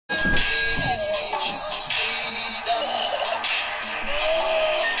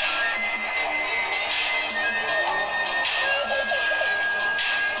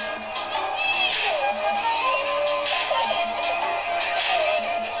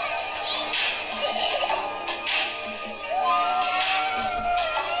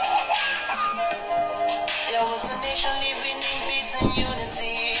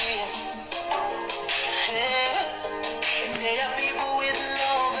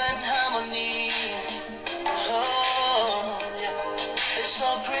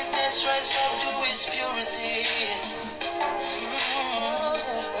right subdue his purity.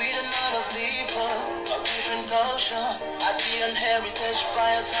 With another people of different culture, Idean heritage,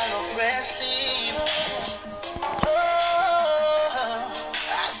 bias and oppressive.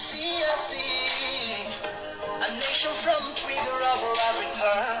 I see. A nation from trigger of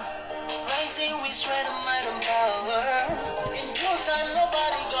Africa, rising with strength and might and power. In due time,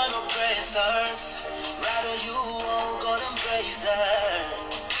 nobody gonna praise us. Rather you all gonna praise her.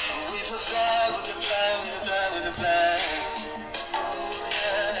 With a flag, with a flag, with a flag, with a flag. Oh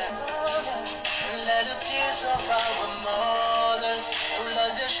yeah. And let the tears of our mothers who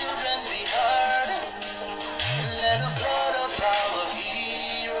lost their children be heard. And let the blood of our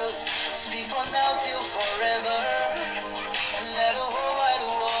heroes speak from now till forever. And let the whole wide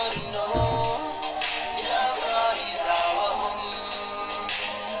world know Biafra is our home.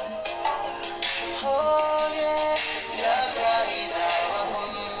 Oh yeah, Biafra is our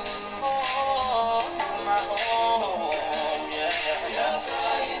home. Oh, it's my home. Yeah,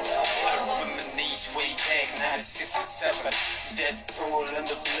 Biafra is our home. I reminisce way back 96 and 7. Death roll and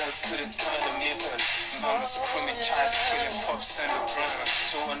the blood couldn't kind of mirror. Mama supreme child killing pops and the brother.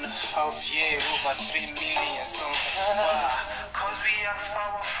 2.5 years, over 3 million stone. Why? Cause we ask for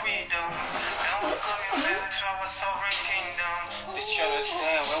our freedom. Now we're coming back to our sovereign kingdom. They shut us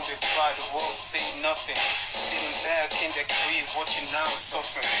down when we cry, the world say nothing. Sitting back in the crib, watching now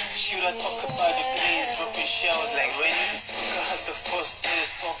suffering. Should I talk about the planes dropping shells like rain? I had the first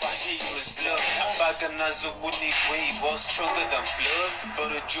taste of a hero's blood. Baganazo wouldn't wave, was stronger than flood.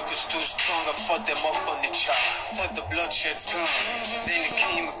 But the juke is too strong, I fought them off on the chart. Thought the bloodshed's gone, then it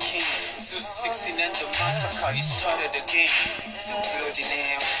came a king. 216 and the massacre, he started again. It's a bloody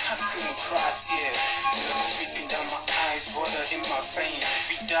name, I couldn't cry tears. Blood dripping down my eyes, water in my veins.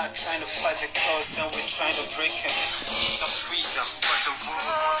 We died trying to fight the cause and we're trying to break him. It's our freedom, but the world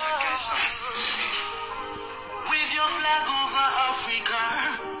was against us. With your flag over Africa,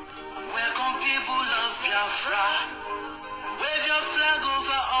 welcome people of Biafra. Wave your flag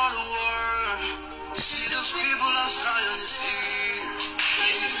over all the world. See those people of Zion is here.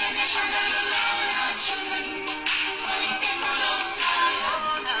 This is the nation that the Lord has chosen. For the people of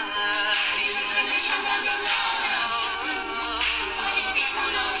Zion. This is the nation that the Lord has chosen. For the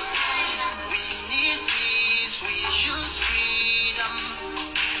people of Zion. We need peace, we choose freedom.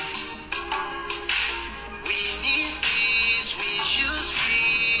 We need peace, we choose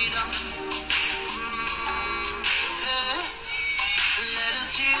freedom. Let the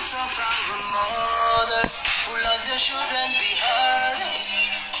tears of our mothers who lost their children be heard.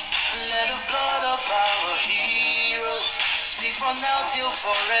 Let the blood of our heroes speak from now till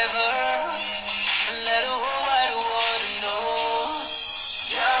forever. Let the whole wide world know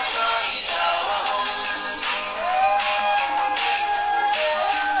Biafra is our home.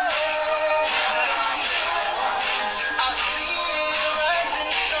 I see a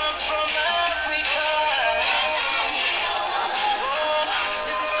rising sun from Africa.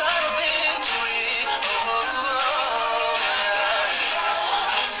 This is sign of victory.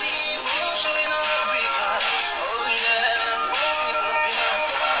 I see victory in Africa. Oh yeah,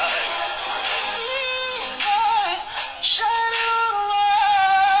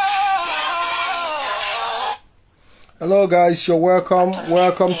 Hello guys, you're welcome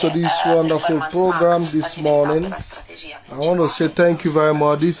to this wonderful program this morning. I want to say thank you very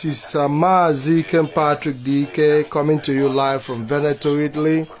much. This is Mazi Ikem Patrick DK coming to you live from Veneto,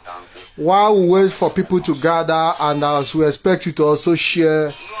 Italy. While we wait for people to gather, and as we expect you to also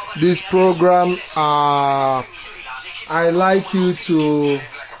share this program, I like you to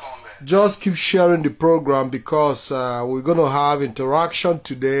just keep sharing the program because we're going to have interaction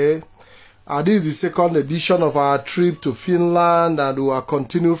today. This is the second edition of our trip to Finland, and we will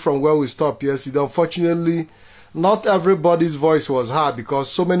continue from where we stopped yesterday. Unfortunately, not everybody's voice was heard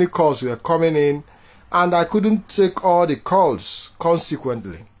because so many calls were coming in, and I couldn't take all the calls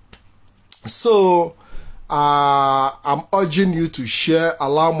consequently. So, I'm urging you to share,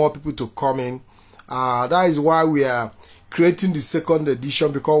 allow more people to come in. That is why we are creating the second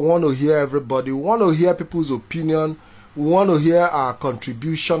edition, because we want to hear everybody. We want to hear people's opinion. We want to hear our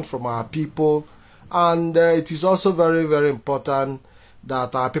contribution from our people, and it is also very, very important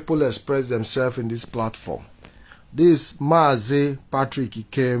that our people express themselves in this platform. This Mazi Patrick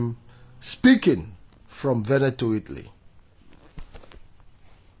Ikem speaking from Veneto, Italy.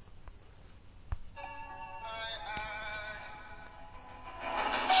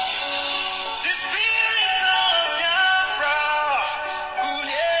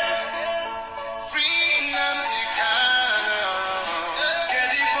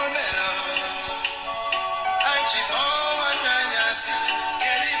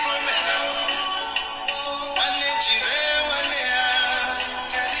 Get it from me.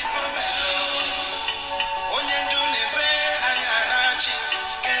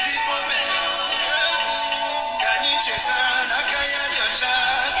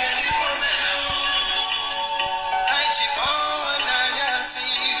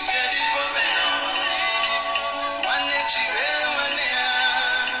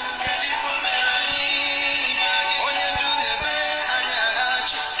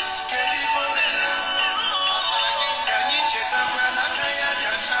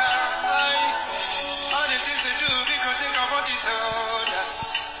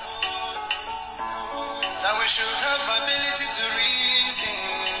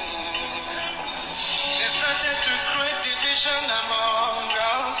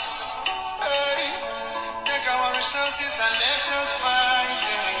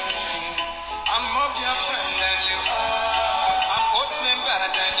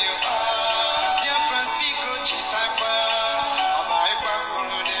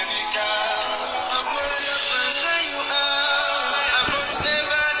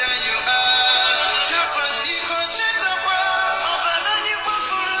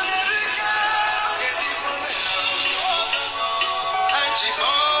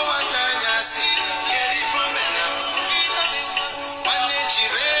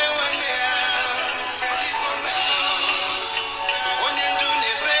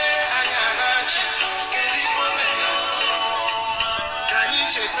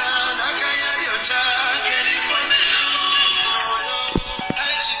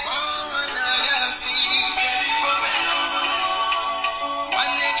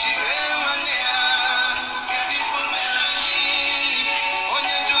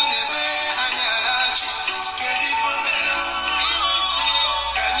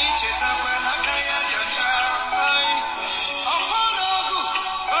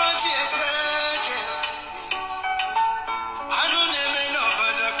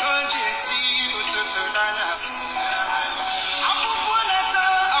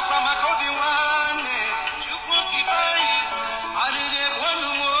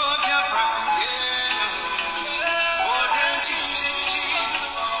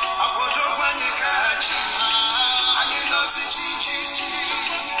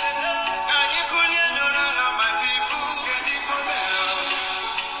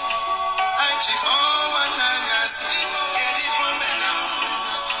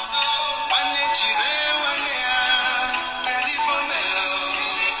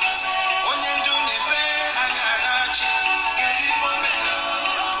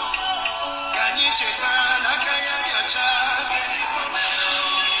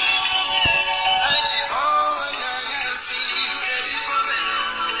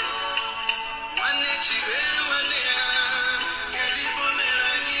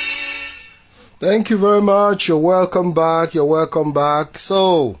 Thank you very much. You're welcome back. You're welcome back.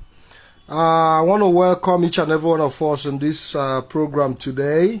 So, I want to welcome each and every one of us in this program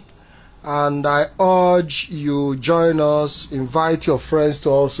today. And I urge you join us, invite your friends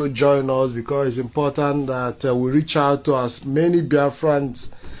to also join us, because it's important that we reach out to as many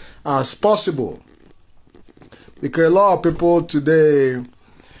Biafrans as possible. Because a lot of people today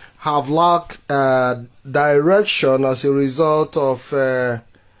have lacked direction as a result of,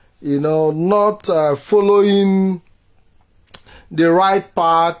 not following the right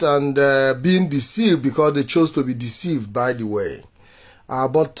path and being deceived because they chose to be deceived, by the way.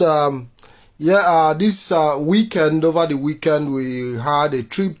 This weekend, over the weekend, we had a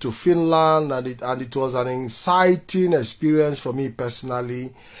trip to Finland, and it was an exciting experience for me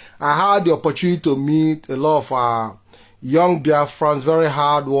personally. I had the opportunity to meet a lot of our young Biafrans, very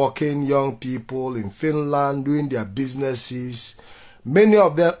hard-working young people in Finland doing their businesses. Many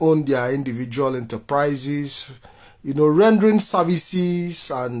of them own their individual enterprises, rendering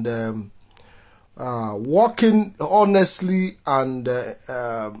services and working honestly and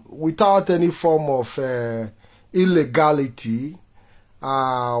without any form of illegality,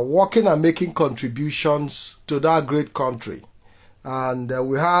 working and making contributions to that great country. And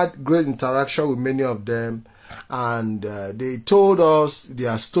we had great interaction with many of them, and they told us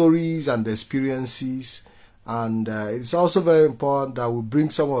their stories and experiences. And it's also very important that we bring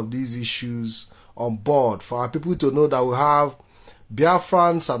some of these issues on board for our people to know that we have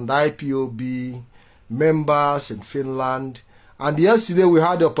Biafrans and Ipob members in Finland. And yesterday we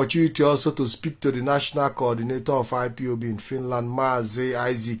had the opportunity also to speak to the national coordinator of Ipob in Finland, Mazi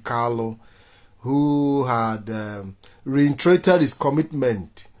Ikem, who had reiterated his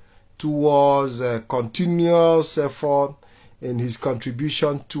commitment towards continuous effort in his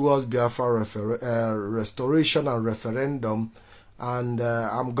contribution towards Biafra restoration and referendum. And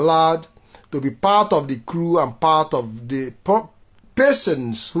I'm glad to be part of the crew and part of the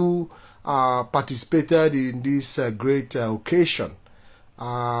persons who participated in this great occasion.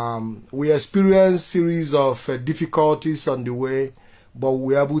 We experienced a series of difficulties on the way, but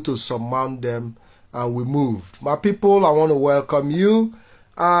we were able to surmount them and we moved. My people, I want to welcome you.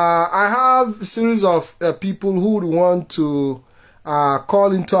 I have a series of people who would want to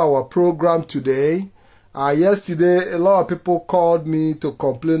call into our program today. Yesterday, a lot of people called me to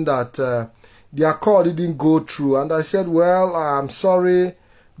complain that their call didn't go through. And I said, well, I'm sorry,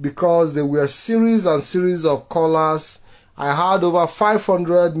 because there were series and series of callers. I had over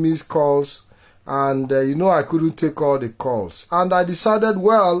 500 missed calls, and I couldn't take all the calls. And I decided,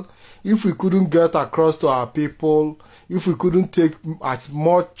 well, if we couldn't get across to our people, if we couldn't take as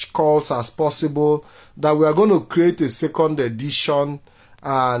much calls as possible, that we are going to create a second edition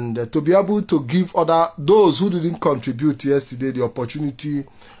and to be able to give those who didn't contribute yesterday the opportunity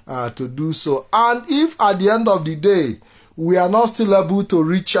to do so. And if at the end of the day we are not still able to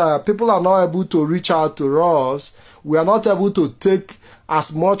reach people are not able to reach out to us, we are not able to take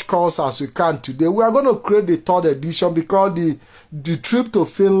as much calls as we can today, we are going to create the third edition, because the trip to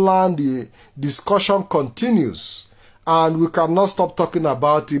Finland, the discussion continues. And we cannot stop talking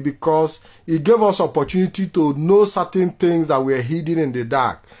about it, because it gave us opportunity to know certain things that were hidden in the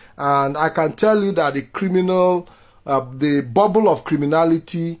dark. And I can tell you that the bubble of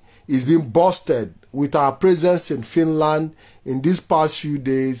criminality is being busted with our presence in Finland in these past few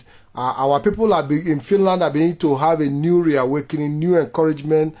days. Our people in Finland are beginning to have a new reawakening, new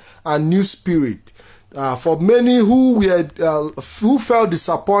encouragement, and new spirit. For many who felt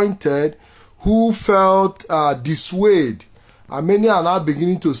disappointed, who felt dissuaded, and many are now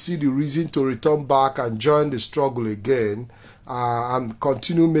beginning to see the reason to return back and join the struggle again and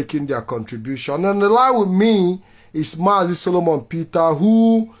continue making their contribution. And the line with me is Mazi Solomon Peter,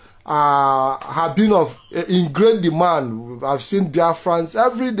 who have been in great demand. I've seen Biafrans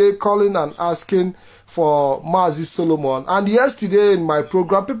every day calling and asking for Mazi Solomon. And yesterday in my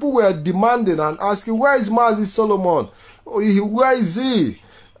program, people were demanding and asking, where is Mazi Solomon? Where is he?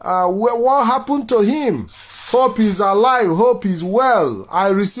 What happened to him? Hope he's alive. Hope he's well. I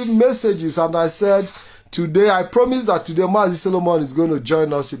received messages and I said, I promise that today Mazi Solomon is going to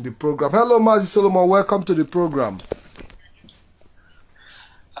join us in the program. Hello, Mazi Solomon. Welcome to the program.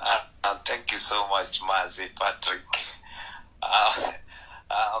 Thank you so much, Mazi Patrick.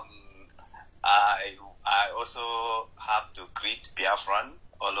 I also have to greet Biafran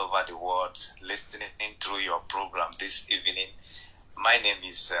all over the world listening through your program this evening. My name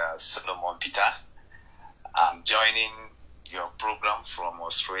is Solomon Peter. I'm joining your program from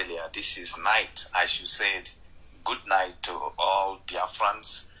Australia. This is night, I should say it. Good night to all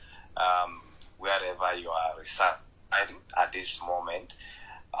Biafrans, wherever you are residing at this moment.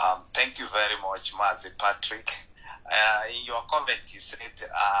 Thank you very much, Mazi Patrick. In your comment, you said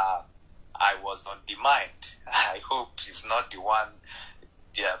I was on demand. I hope it's not the one.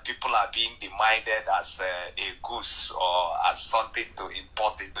 People are being demanded as a goose or as something to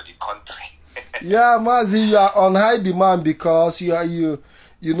import into the country. Yeah, Mazi, you are on high demand because you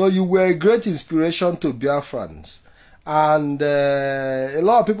were a great inspiration to Biafrans, and a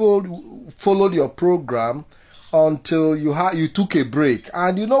lot of people followed your program until you took a break.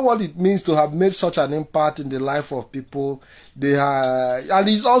 And you know what it means to have made such an impact in the life of people. And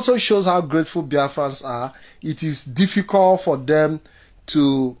it also shows how grateful Biafrans are. It is difficult for them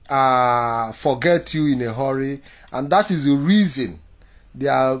to forget you in a hurry, and that is the reason they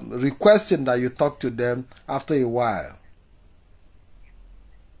are requesting that you talk to them after a while.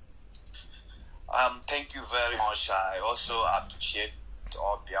 Thank you very much. I also appreciate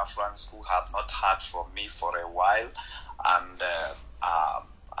all Biafrans who have not heard from me for a while, and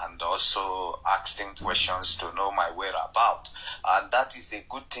also asking questions to know my whereabouts. And that is a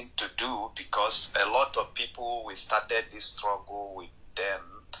good thing to do, because a lot of people, we started this struggle with them.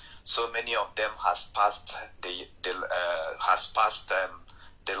 So many of them has passed the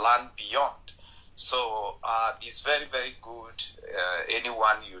land beyond. So it's very, very good.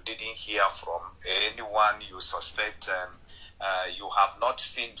 Anyone you didn't hear from, anyone you suspect you have not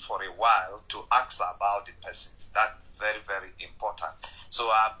seen for a while, to ask about the persons. That's very, very important. So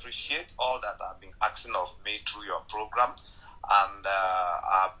I appreciate all that have been asking of me through your program, and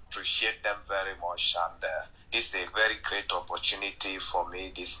I appreciate them very much. And this is a very great opportunity for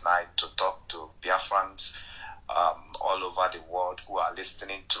me this night to talk to Biafrans all over the world who are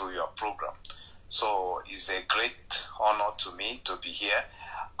listening through your program. So it's a great honor to me to be here.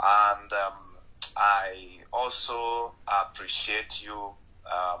 And I also appreciate you,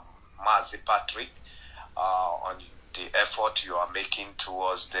 Mazi Patrick, on the effort you are making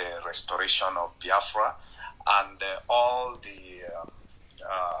towards the restoration of Biafra, and all the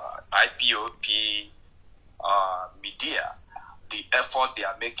IPOP media, the effort they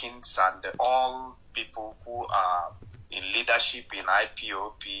are making, and all people who are in leadership in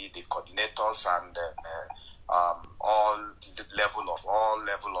IPOP, the coordinators, and all level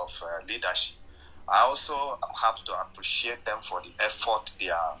of leadership. I also have to appreciate them for the effort they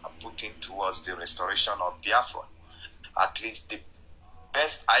are putting towards the restoration of Biafra. At least the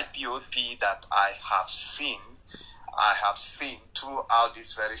best IPOP that I have seen throughout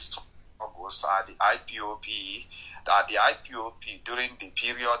these very struggles are the IPOP. The IPOP during the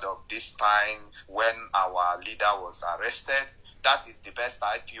period of this time when our leader was arrested. That is the best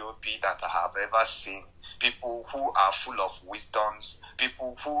IPOP that I have ever seen. People who are full of wisdoms,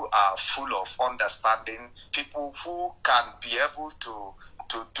 people who are full of understanding, people who can be able to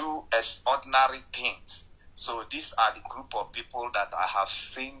do extraordinary things. So these are the group of people that I have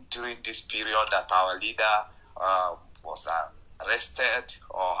seen during this period that our leader was arrested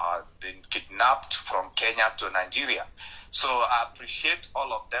or has been kidnapped from Kenya to Nigeria. So I appreciate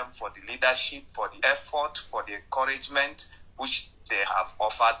all of them for the leadership, for the effort, for the encouragement which they have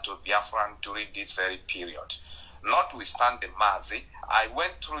offered to Biafran during this very period. Notwithstanding, Mazi, I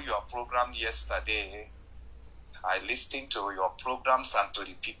went through your program yesterday. I listened to your programs and to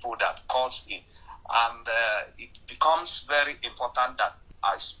the people that calls in. And it becomes very important that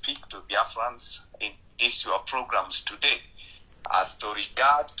I speak to Biafrans in these your programs today, as to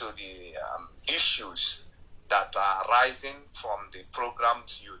regard to the issues that are arising from the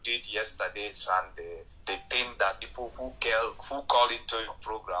programs you did yesterday and the thing that people who call into your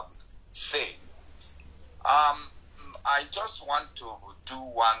program say. I just want to do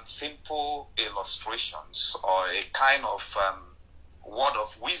one simple illustrations or a kind of word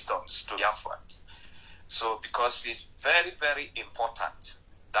of wisdom to Biafrans. So because it's very, very important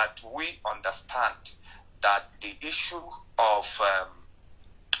that we understand that the issue of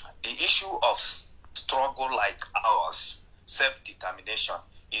struggle like ours, self-determination,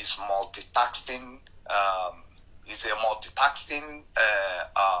 is multitasking. Is a multitasking,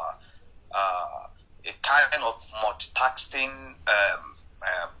 a kind of multitasking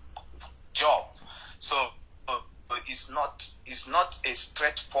job. So it's not a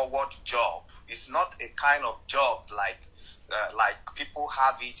straightforward job. It's not a kind of job like people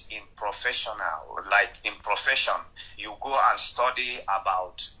have it in professional. Like in profession, you go and study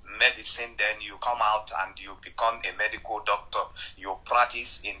about medicine, then you come out and you become a medical doctor. You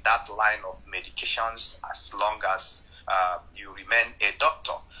practice in that line of medications as long as you remain a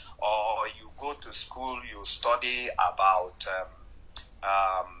doctor. Or you go to school, you study about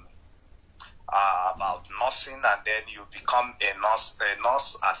nursing, and then you become a nurse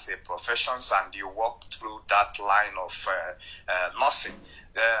as a profession, and you walk through that line of nursing.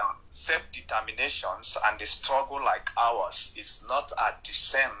 self-determinations and the struggle like ours is not at the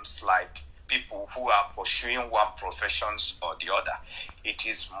same like people who are pursuing one profession or the other. It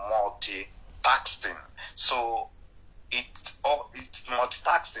is multitasking. So it's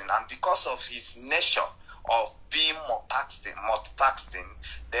multitasking, and because of his nature of being multitasking,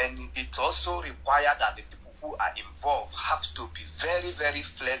 then it also requires that the people who are involved have to be very, very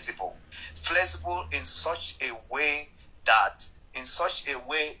flexible in such a way that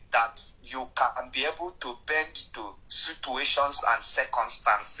you can be able to bend to situations and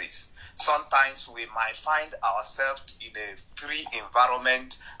circumstances. Sometimes we might find ourselves in a free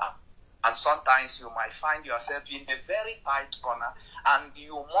environment, and sometimes you might find yourself in a very tight corner, and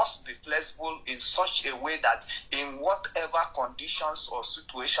you must be flexible in such a way that in whatever conditions or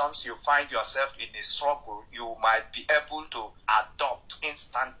situations you find yourself in a struggle, you might be able to adopt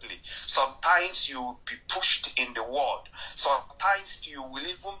instantly. Sometimes you will be pushed in the world. Sometimes you will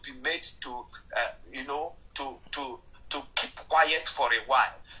even be made to, to keep quiet for a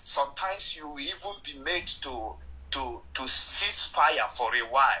while. Sometimes you will even be made to cease fire for a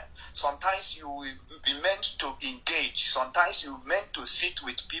while. Sometimes you will be meant to engage. Sometimes you are meant to sit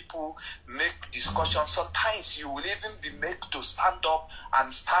with people, make discussions. Sometimes you will even be made to stand up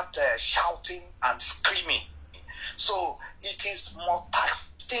and start shouting and screaming. So it is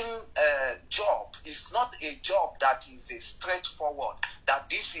multitasking job. It's not a job that is a straightforward, that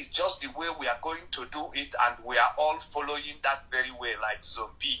this is just the way we are going to do it and we are all following that very way like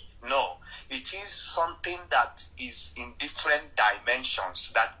zombie. No, it is something that is in different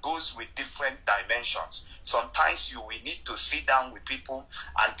dimensions, that goes with different dimensions. Sometimes you will need to sit down with people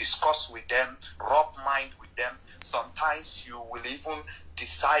and discuss with them, rub mind with them. Sometimes you will even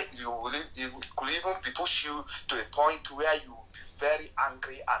decide, it could even be push you to a point where you will be very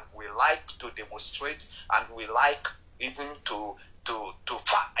angry and will like to demonstrate and will like even to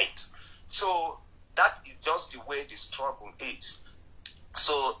fight. So that is just the way the struggle is.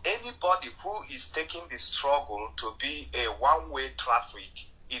 So anybody who is taking the struggle to be a one-way traffic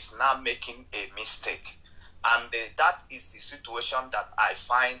is now making a mistake. And that is the situation that I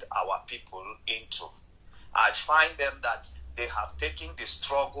find our people into. I find them that they have taken the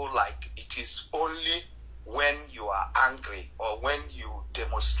struggle like it is only when you are angry or when you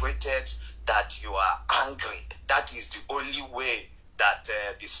demonstrated that you are angry. That is the only way that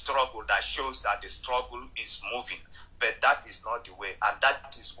the struggle, that shows that the struggle is moving. But that is not the way, and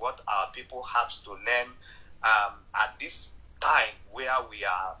that is what our people have to learn at this time where we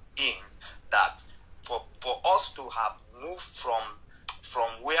are in, that for us to have moved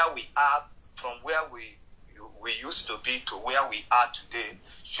from where we are, from where we used to be to where we are today,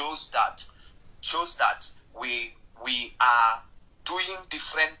 shows that we are doing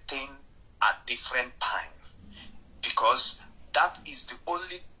different things at different time, because that is the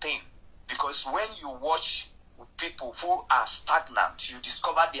only thing. Because when you watch people who are stagnant, you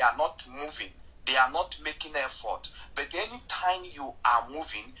discover they are not moving, they are not making effort. But anytime you are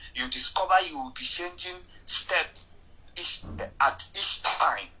moving, you discover you will be changing step at each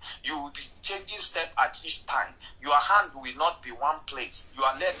time. You will be changing step at each time. Your hand will not be one place,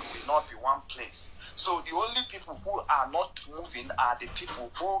 your leg will not be one place. So the only people who are not moving are the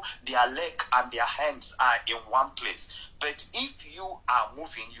people who their leg and their hands are in one place. But if you are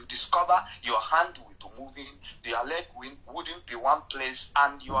moving, you discover your hand will be moving, your leg wouldn't be one place,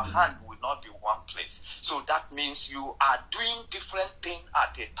 and your hand will not be one place. So that means you are doing different things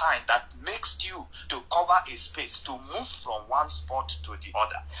at a time that makes you to cover a space, to move from one spot to the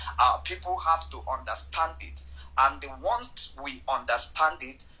other. Our people have to understand it. And once we understand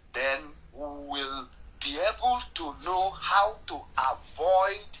it, then we will be able to know how to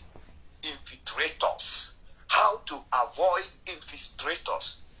avoid infiltrators. How to avoid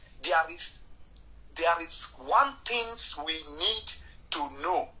infiltrators. There is one thing we need to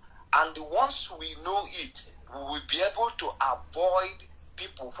know, and once we know it, we will be able to avoid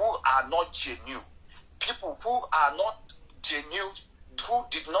people who are not genuine. People who are not genuine, who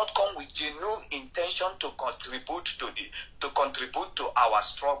did not come with genuine intention to contribute to our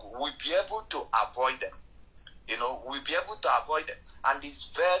struggle. We'll be able to avoid them. We'll be able to avoid them. And it's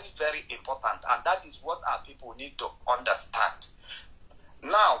very, very important. And that is what our people need to understand.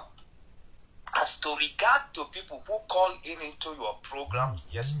 Now, as to regard to people who call into your program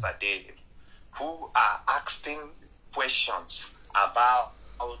yesterday, who are asking questions about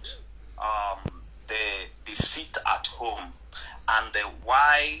the seat at home and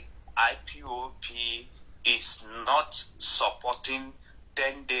why IPOP is not supporting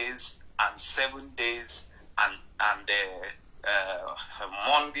 10 days and 7 days and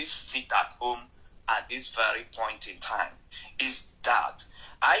Monday sit at home at this very point in time is that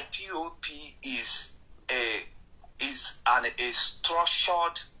IPOB is a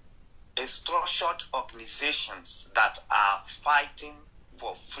structured organizations that are fighting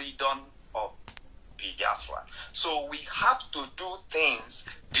for freedom of Biafra. So we have to do things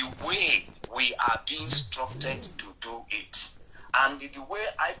the way we are being structured to do it. And the way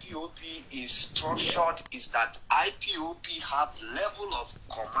IPOB is structured is that IPOB have level of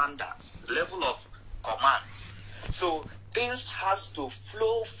commanders, level of commands. So things has to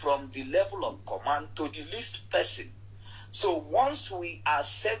flow from the level of command to the least person. So once we are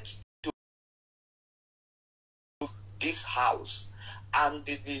set to this house and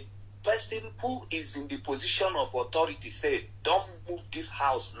the person who is in the position of authority say, don't move this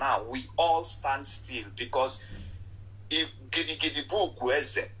house now, we all stand still, because if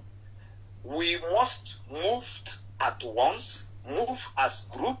we must move at once, move as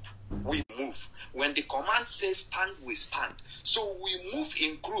group, we move. When the command says stand, we stand. So we move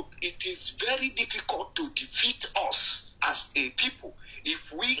in group. It is very difficult to defeat us as a people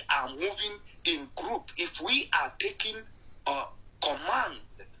if we are moving in group, if we are taking command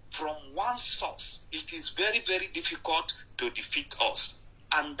from one source. It is very, very difficult to defeat us.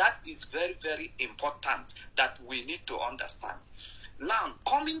 And that is very, very important that we need to understand. Now,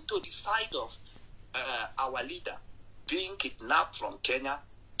 coming to the side of our leader being kidnapped from Kenya,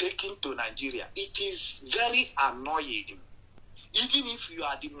 taken to Nigeria, it is very annoying. Even if you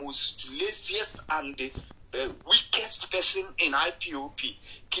are the most laziest and the weakest person in IPOB,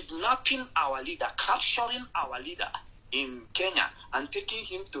 kidnapping our leader, capturing our leader in Kenya and taking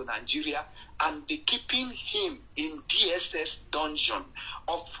him to Nigeria and keeping him in DSS dungeon,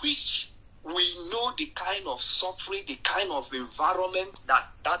 of which we know the kind of suffering, the kind of environment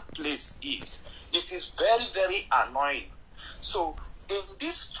that place is. It is very, very annoying. So in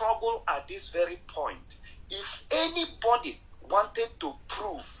this struggle at this very point, if anybody wanted to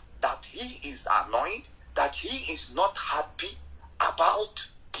prove that he is annoyed, that he is not happy about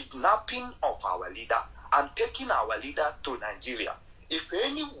kidnapping of our leader and taking our leader to Nigeria, if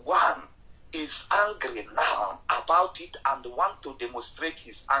anyone is angry now about it and want to demonstrate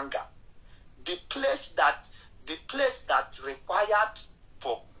his anger, the place that required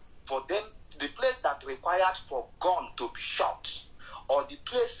for them, the place that required for gun to be shot, or the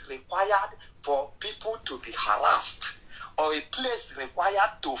place required for people to be harassed, or a place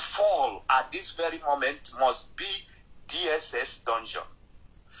required to fall at this very moment must be DSS dungeon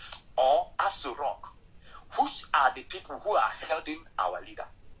or Aso Rock. Which are the people who are holding our leader?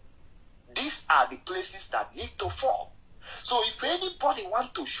 These are the places that need to fall. So if anybody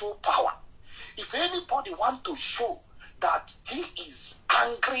want to show power, if anybody want to show that he is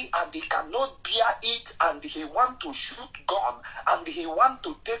angry and he cannot bear it and he want to shoot gun and he want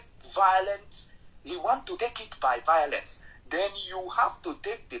to take violence, he want to take it by violence, then you have to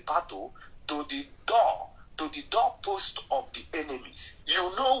take the battle to the doorpost of the enemies.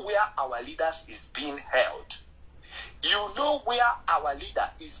 You know where our leaders is being held. You know where our leader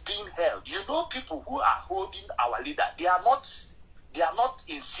is being held. You know people who are holding our leader. They are not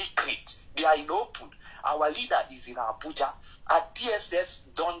in secret. They are in open. Our leader is in Abuja at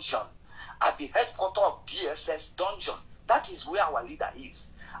DSS dungeon, at the headquarters of DSS dungeon. That is where our leader is.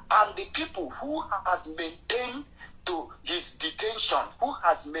 And the people who has maintained to his detention, who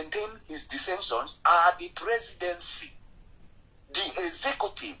has maintained his detentions, are the presidency, the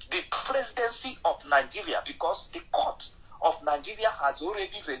executive, the presidency of Nigeria, because the court of Nigeria has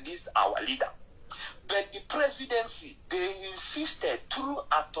already released our leader. But the presidency, they insisted through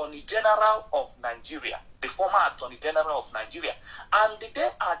Attorney General of Nigeria, the former Attorney General of Nigeria, and they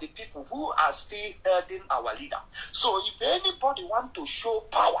are the people who are still holding our leader. So if anybody want to show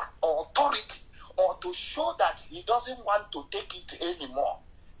power or authority, or to show that he doesn't want to take it anymore,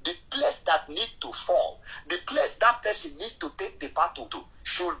 the place that need to fall, the place that person need to take the battle to,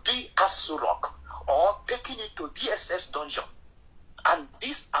 should be Aso Rock or taking it to DSS dungeon. And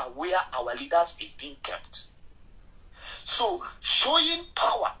these are where our leaders is being kept. So showing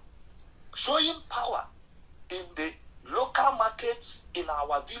power in the local markets, in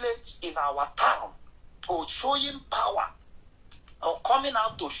our village, in our town, or showing power, or coming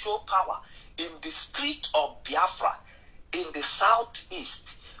out to show power in the street of Biafra, in the southeast,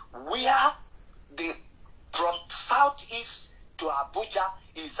 where from southeast to Abuja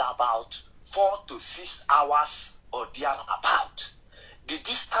is about 4 to 6 hours or thereabout. The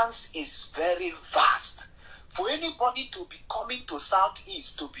distance is very vast. For anybody to be coming to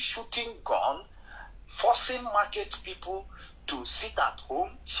southeast to be shooting gun, forcing market people to sit at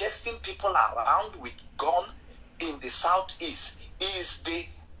home, chasing people around with gun in the southeast is the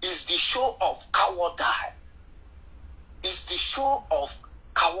is the show of cowardice. It's the show of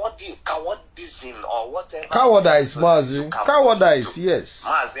cowardism or whatever. Cowardice, Mazi. Cowardice, yes.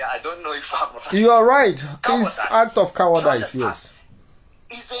 Mazi, I don't know if I'm right. You are right. It's act of cowardice, yes.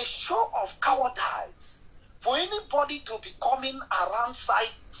 It's a show of cowardice. For anybody to be coming around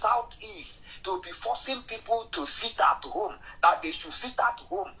southeast to be forcing people to sit at home, that they should sit at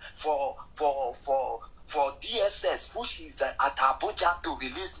home for DSS, which is at Abuja, to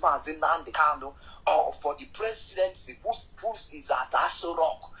release Mazi Kanu, or for the presidency, who is at Aso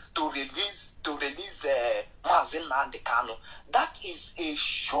Rock, to release Mazi Kanu. That is a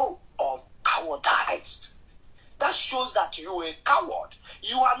show of cowardice. That shows that you are a coward.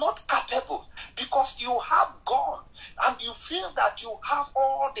 You are not capable because you have gone and you feel that you have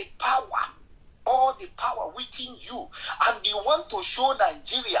all the power within you, and you want to show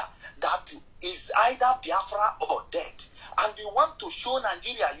Nigeria that is either Biafra or dead. And you want to show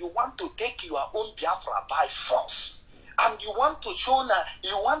Nigeria, you want to take your own Biafra by force. And you want to show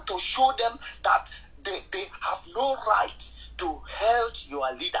them that they have no right to hold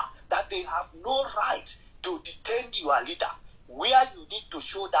your leader, that they have no right to detain your leader. Where you need to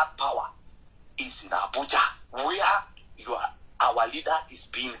show that power is in Abuja, where our leader is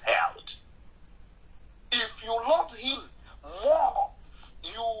being held. If you love him more,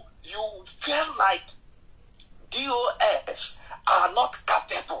 you feel like DOS are not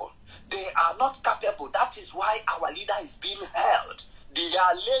capable. They are not capable. That is why our leader is being held. They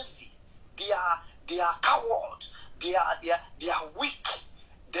are lazy. They are cowards. They are weak.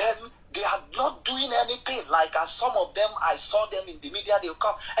 Then they are not doing anything. Like as some of them, I saw them in the media, they'll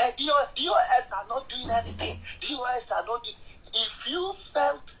come, DOS are not doing anything. DOS are not doing. If you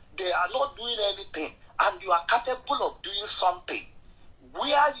felt they are not doing anything and you are capable of doing something,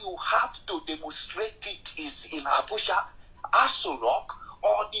 where you have to demonstrate it is in Abuja, Aso Rock,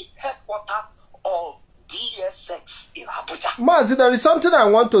 or the headquarters of DSX in Abuja. Mazi, there is something I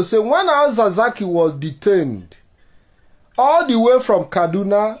want to say. When Al-Zazaki was detained, all the way from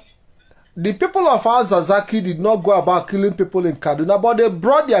Kaduna, the people of Al-Zazaki did not go about killing people in Kaduna, but they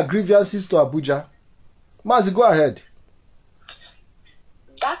brought their grievances to Abuja. Mazi, go ahead.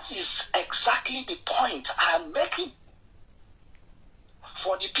 That is exactly the point I am making.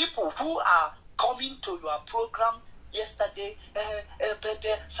 For the people who are coming to your program yesterday,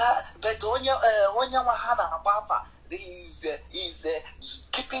 is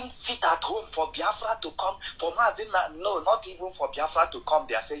keeping sit at home for Biafra to come, for Mazi, no, not even for Biafra to come,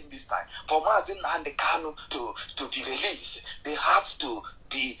 they are saying this time, for Mazi and the Kanu to be released. They have to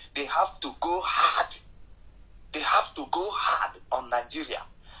go hard. They have to go hard on Nigeria.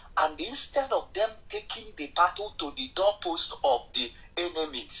 And instead of them taking the battle to the doorpost of the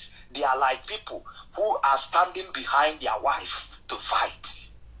enemies, they are like people who are standing behind their wife to fight.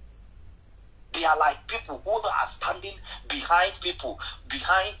 They are like people who are standing behind people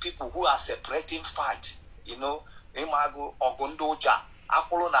who are separating fight. You know, Imago Ogundoja,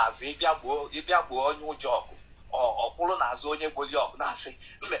 Apollo Nazi, Ibiago, New Jog, or Apollo Nazonye Bolyok, Nasi,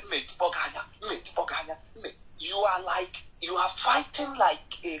 you are fighting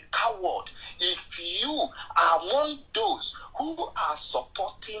like a coward. If you are among those who are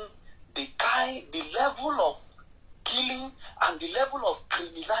supporting the level of killing and the level of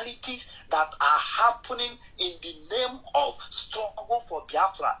criminality that are happening in the name of struggle for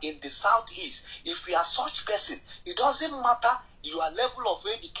Biafra in the southeast, if you are such person, it doesn't matter your level of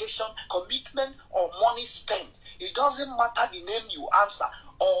education, commitment, or money spent. It doesn't matter the name you answer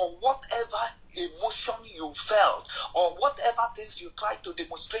or whatever emotion you felt or whatever things you try to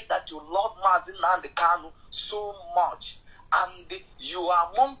demonstrate that you love Mazi Kanu so much. And you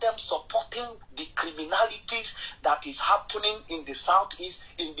are among them supporting the criminalities that is happening in the southeast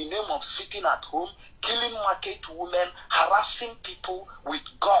in the name of sitting at home, killing market women, harassing people with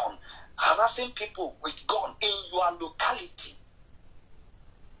gun in your locality,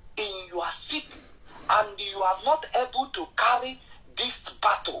 in your city, and you are not able to carry this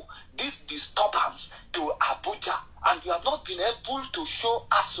battle, this disturbance to Abuja, and you have not been able to show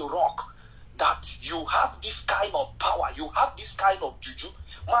Aso Rock that you have this kind of power, you have this kind of juju.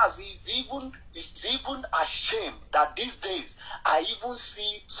 Mazi is even ashamed that these days I even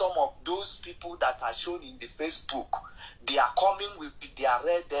see some of those people that are shown in the Facebook. They are coming with their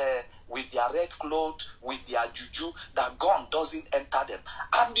red clothes, with their juju, that gun doesn't enter them.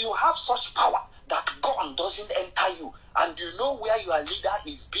 And you have such power that gun doesn't enter you, and you know where your leader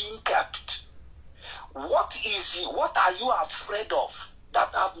is being kept. What are you afraid of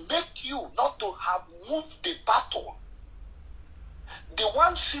that have made you not to have moved the battle? The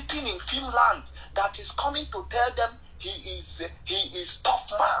one sitting in Finland that is coming to tell them he is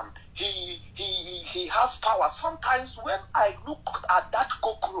tough man. He has power. Sometimes when I look at that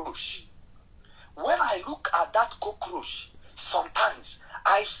cockroach, sometimes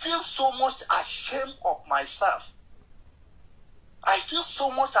I feel so much ashamed of myself. I feel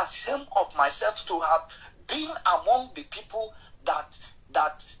so much ashamed of myself to have been among the people that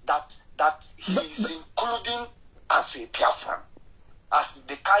he is including as a Biafran, as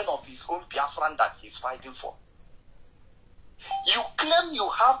the kind of his own Biafran that he's fighting for. You claim you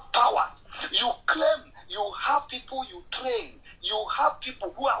have power. You claim you have people you train. You have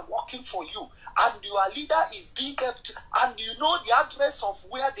people who are working for you. And your leader is being kept. And you know the address of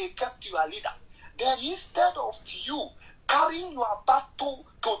where they kept your leader. Then instead of you carrying your battle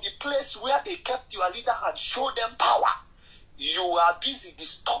to the place where they kept your leader and show them power, you are busy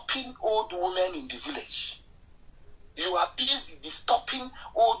disturbing old women in the village. You are busy disturbing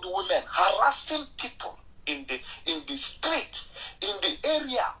old women, harassing people in the street, in the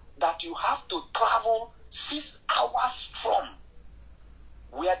area that you have to travel 6 hours from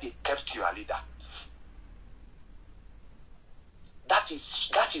where they kept your leader. That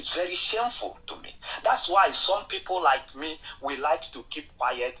is very shameful to me. That's why some people like me, we like to keep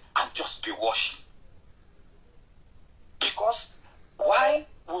quiet and just be watching. Because why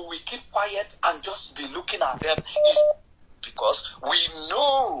will we keep quiet and just be looking at them is because we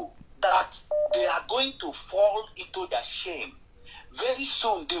know that they are going to fall into their shame. Very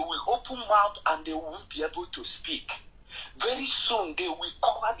soon they will open mouth and they won't be able to speak. Very soon they will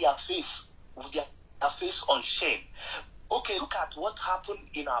cover their face with their face on shame. Okay, look at what happened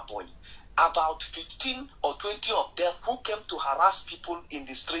in our boy. About 15 or 20 of them who came to harass people in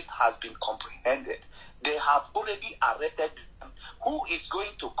the street has been comprehended. They have already arrested them. Who is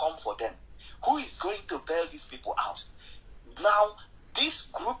going to come for them? Who is going to bail these people out? Now, this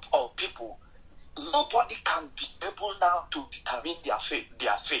group of people, nobody can be able now to determine their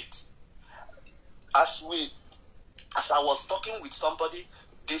fate. As I was talking with somebody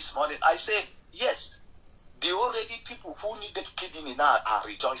this morning, I said, yes, the already people who needed kidney now are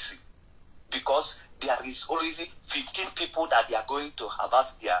rejoicing because there is already 15 people that they are going to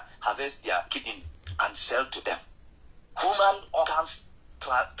harvest their kidney and sell to them. Human organs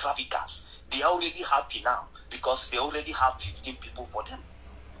traffickers, they are already happy now because they already have 15 people for them.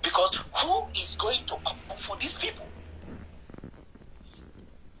 Because who is going to come for these people?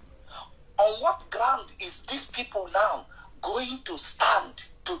 On what ground is these people now going to stand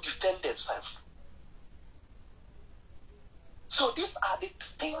to defend themselves? So these are the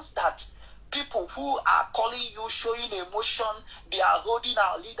things that people who are calling you, showing emotion, they are holding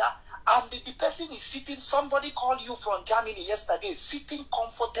our leader, and the person is sitting, somebody called you from Germany yesterday, sitting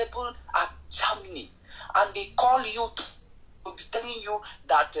comfortable at Germany, and they call you to be telling you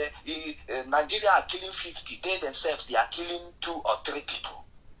that Nigeria are killing 50, they themselves, they are killing 2 or 3 people.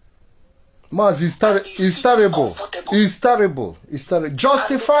 Mazi, it's terrible. It's terrible. It's terrible.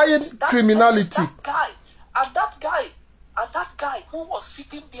 Justifying criminality. That guy who was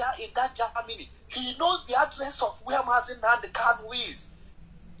sitting there in that Germany, he knows the address of where Mazi and Kanu is.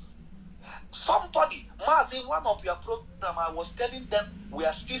 Somebody, Mazi, one of your program, I was telling them we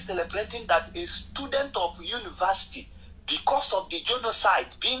are still celebrating that a student of university, because of the genocide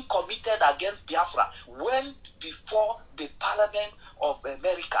being committed against Biafra, went before the Parliament of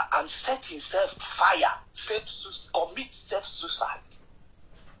America and set himself fire, commit self-suicide.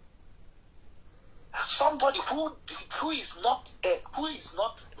 Somebody who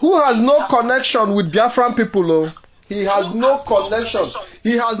has no connection with Biafran people. Oh. He has no connection.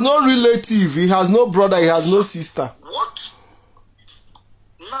 He has no relative. He has no brother. He has no sister. What?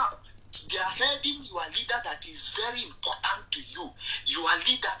 Now, they are heading your leader that is very important to you. Your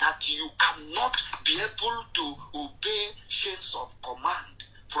leader that you cannot be able to obey chains of command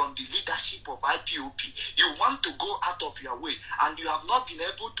from the leadership of IPOB. You want to go out of your way and you have not been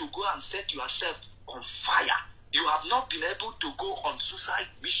able to go and set yourself on fire. You have not been able to go on suicide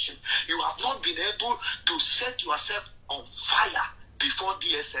mission. You have not been able to set yourself on fire before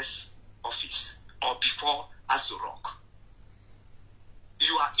DSS office or before Azurok.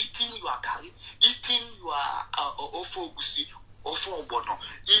 You are eating your curry, eating your ofogusi, ofobono,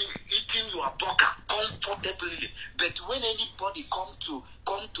 eating your burger comfortably. But when anybody come to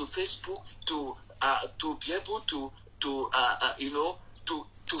Facebook to be able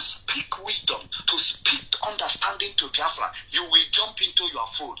to speak wisdom, to speak understanding to Biafra, you will jump into your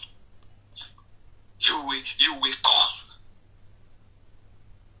phone. You will call.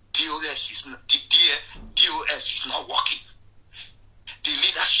 DOS is not working. The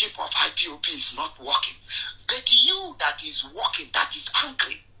leadership of IPOB is not working. But you that is working, that is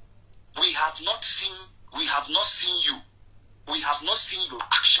angry, we have not seen we have not seen you. We have not seen your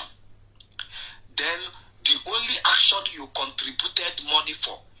action. Then the only action you contributed money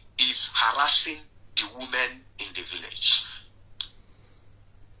for is harassing the women in the village.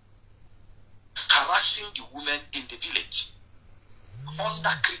 Harassing the women in the village under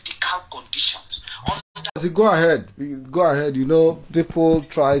critical conditions. Go ahead. Go ahead. You know, people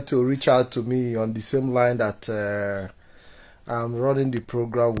try to reach out to me on the same line that I'm running the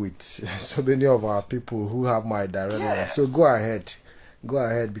program with so many of our people who have my direct line. So go ahead. Go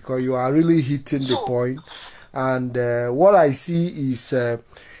ahead, because you are really hitting the point. And what I see is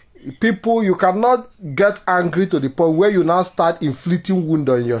people, you cannot get angry to the point where you now start inflicting wound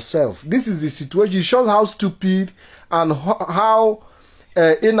on yourself. This is the situation. It shows how stupid and how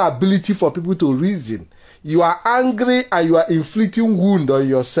inability for people to reason. You are angry and you are inflicting wound on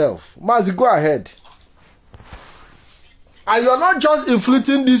yourself. Mazi, go ahead. And you're not just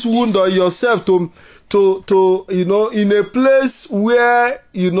inflicting this wound on yourself to you know, in a place where,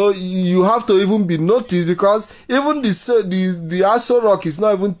 you know, you have to even be noticed, because even the Aso Rock is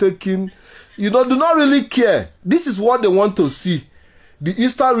not even taking, you know, do not really care. This is what they want to see. The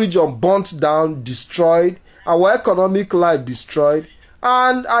eastern region burnt down, destroyed, our economic life destroyed,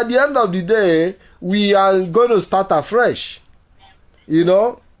 and at the end of the day, we are going to start afresh. You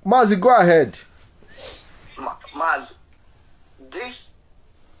know, Mazi, go ahead. Mazi, this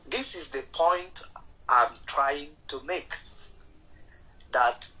is the point I'm trying to make,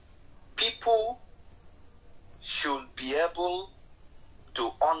 that people should be able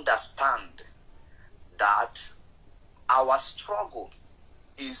to understand that our struggle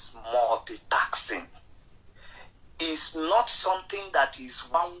is multi-taxing. It's not something that is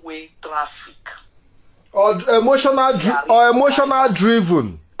one-way traffic. Or emotional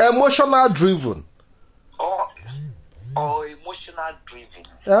driven. Emotional driven. Or emotional driven.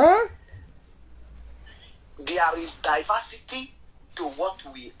 Huh? There is diversity to what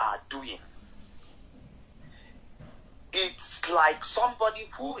we are doing. It's like somebody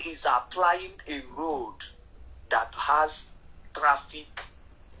who is applying a road that has traffic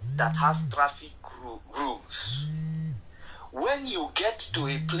rules. When you get to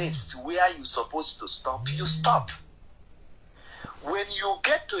a place where you're supposed to stop, you stop. When you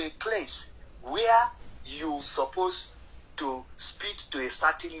get to a place where you're supposed to speed to a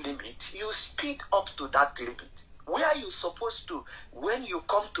certain limit, you speed up to that limit. Where you're supposed to, when you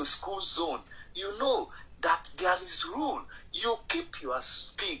come to school zone, you know that there is rule. You keep your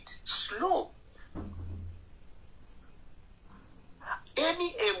speed slow.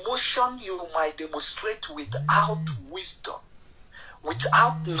 Any emotion you might demonstrate without wisdom,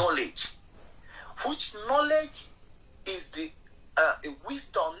 without knowledge, which knowledge is the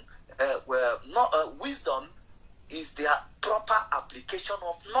wisdom. Wisdom is the proper application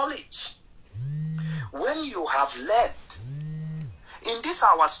of knowledge. When you have learned, in this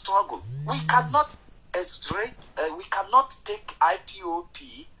our struggle, we cannot take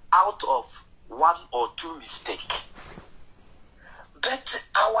IPOP out of one or two mistakes. But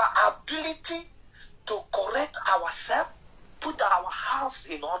our ability to correct ourselves, put our house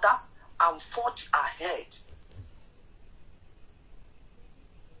in order, and forge ahead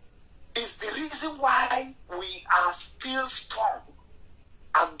is the reason why we are still strong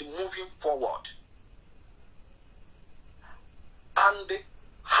and moving forward. And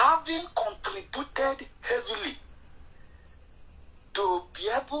having contributed heavily to be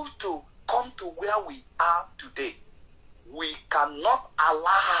able to come to where we are today, we cannot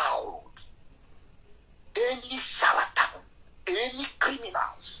allow any charlatan, any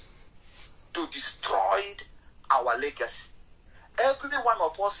criminals to destroy our legacy. Every one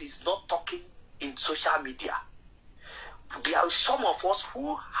of us is not talking in social media. There are some of us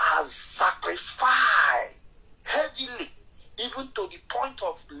who has sacrificed heavily, even to the point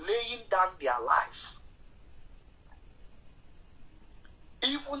of laying down their life,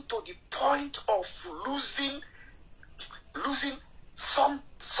 even to the point of losing some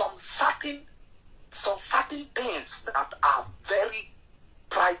certain things that are very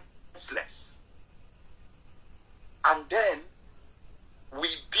priceless. And then we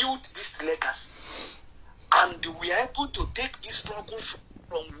build this legacy, and we are able to take this struggle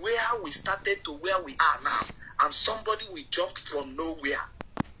from where we started to where we are now. And somebody will jump from nowhere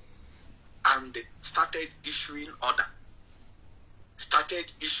and started issuing order,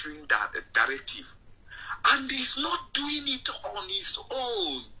 started issuing that directive. And he's not doing it on his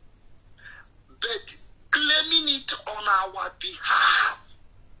own, but claiming it on our behalf.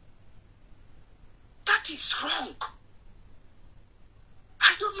 That is wrong.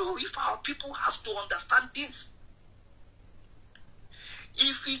 I don't know if our people have to understand this.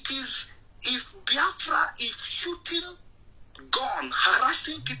 If it is if Biafra, if shooting gun,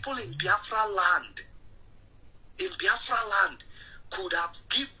 harassing people in Biafra land, could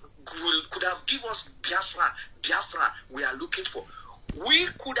have give us Biafra we are looking for, we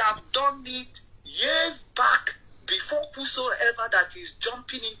could have done it years back before whosoever that is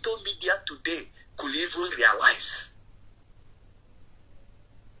jumping into media today could even realize.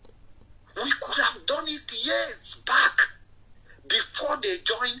 We could have done it years back before they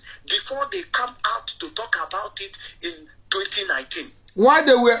join, before they come out to talk about it in 2019. Why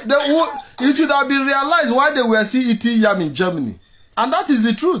it should have been realized why they were still eating yam in Germany. And that is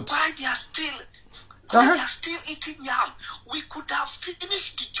the truth. Why they are still eating yam. We could have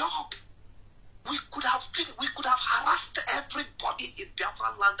finished the job. We could have harassed everybody in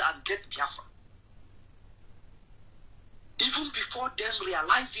Biafra land and get Biafra. Even before them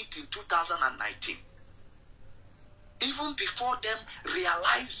realized it in 2019. Even before them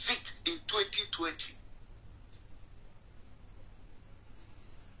realized it in 2020.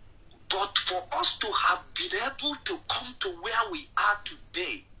 But for us to have been able to come to where we are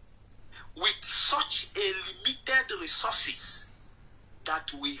today with such a limited resources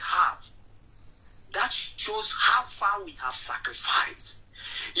that we have, that shows how far we have sacrificed.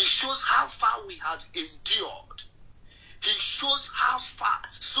 It shows how far we have endured. It shows how far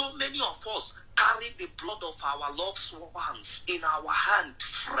so many of us carry the blood of our loved ones in our hand,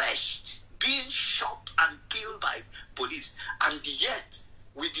 fresh, being shot and killed by police. And yet,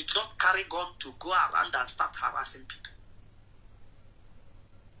 we did not carry gun to go around and start harassing people.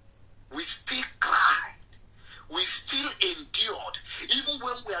 We still cried. We still endured. Even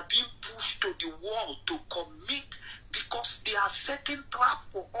when we are being pushed to the wall to commit, because there are certain traps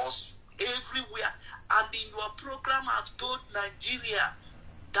for us everywhere. And in your program, I've told Nigeria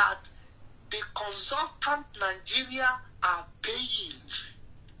that the consultant Nigeria are paying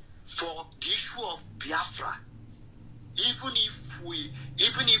for the issue of Biafra. Even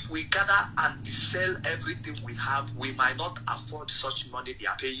if we gather and sell everything we have, we might not afford such money they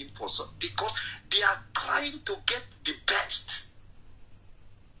are paying for, because they are trying to get the best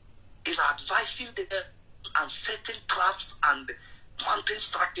in advising them and setting traps and mounting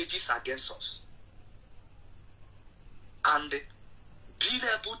strategies against us. And being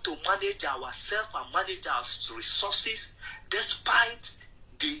able to manage ourselves and manage our resources despite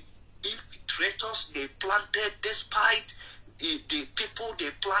the infiltrators they planted, despite the people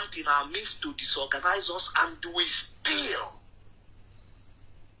they plant in our midst to disorganize us, and we still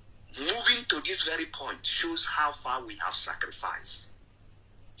moving to this very point shows how far we have sacrificed.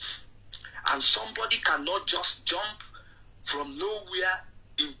 And somebody cannot just jump from nowhere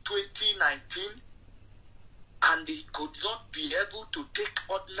in 2019 and he could not be able to take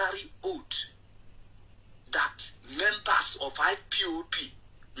ordinary oath that members of IPOB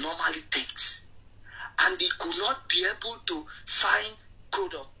normally takes. And he could not be able to sign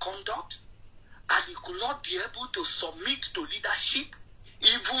code of conduct, and he could not be able to submit to leadership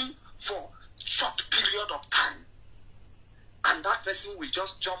even for short period of time. And that person will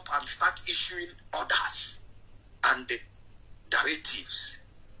just jump and start issuing orders and the directives.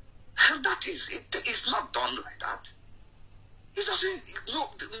 And that is, it is not done like that. It doesn't,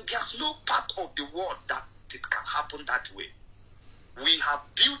 there's no part of the world that it can happen that way. We have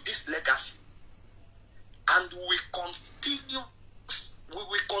built this legacy, and we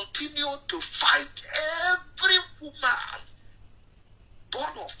will continue to fight every woman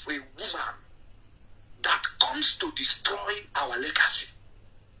born of a woman that comes to destroy our legacy,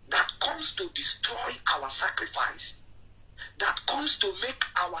 that comes to destroy our sacrifice, that comes to make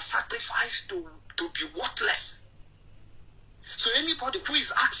our sacrifice to be worthless. So anybody who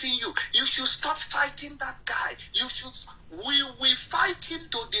is asking you, you should stop fighting that guy, we will fight him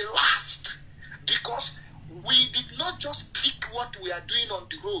to the last, because we did not just pick what we are doing on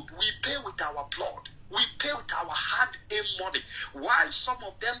the road. We pay with our blood. We pay with our hard-earned money. While some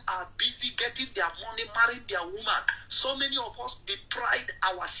of them are busy getting their money, marrying their woman, so many of us deprived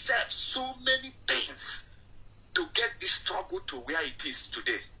ourselves so many things to get this struggle to where it is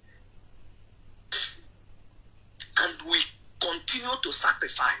today. And we continue to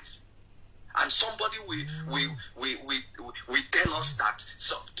sacrifice. And somebody will tell us that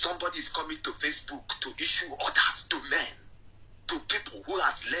somebody is coming to Facebook to issue orders to men, to people who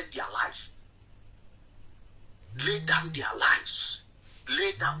have led their life, lay down their lives,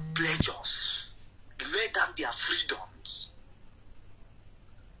 lay down pleasures, lay down their freedoms,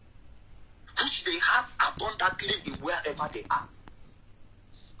 which they have abundantly in wherever they are.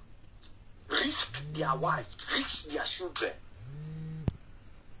 Risk their wives, risk their children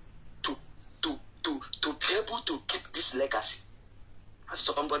to be able to keep this legacy. And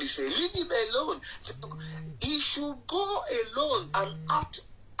somebody say, leave him alone. He should go alone and act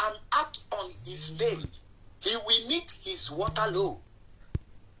on his name. He will meet his Waterloo.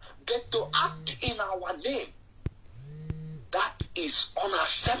 But to act in our name, that is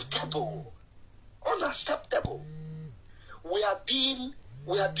unacceptable. Unacceptable. We are being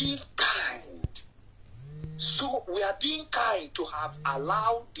kind. So we are being kind to have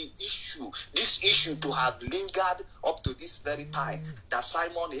allowed this issue to have lingered up to this very time that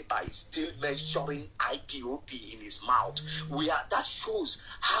Simon Epa is still mentioning IPOB in his mouth. That shows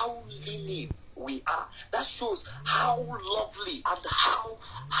how lenient we are. That shows how lovely and how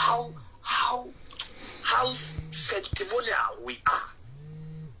sentimental we are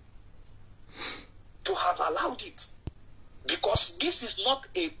to have allowed it. Because this is not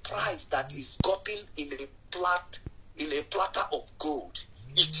a prize that is gotten in a platter of gold.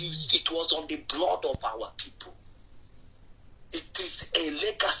 It was on the blood of our people. It is a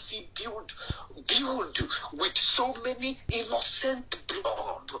legacy built with so many innocent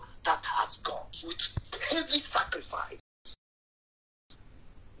blood that has gone, with heavy sacrifice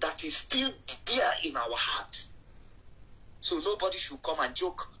that is still there in our heart. So nobody should come and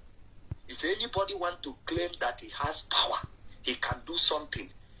joke. If anybody wants to claim that he has power, he can do something.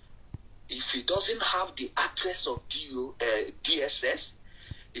 If he doesn't have the address of DSS,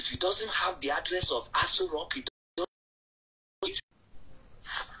 if he doesn't have the address of Asurok,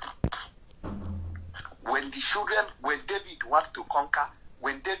 when David want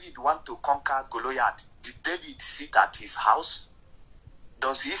to conquer Goliath, did David sit at his house?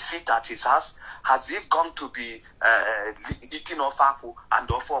 Does he sit at his house? Has he gone to be eating Ofaku and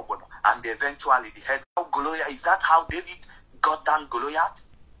Ofobono and eventually the head of Goliath? Is that how David got down Goliath?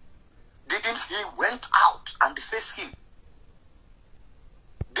 Didn't he went out and face him?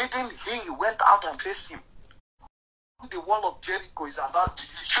 Didn't he went out and face him? The wall of Jericho is about the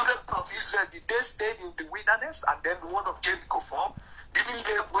children of Israel. Did they stay in the wilderness and then the wall of Jericho formed? Didn't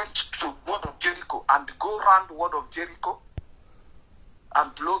they went to the wall of Jericho and go around the wall of Jericho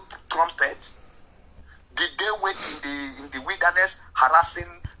and blow trumpet? Did they wait in the wilderness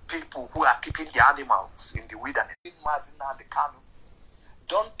harassing people who are keeping the animals in the wilderness? Mazi and Kanu.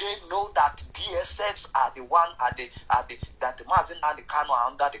 Don't they know that DSS are the one that the Mazi and Kanu are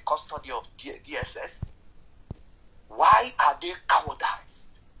under the custody of DSS? Why are they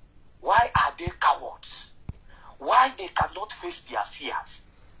cowardized? Why are they cowards? Why they cannot face their fears?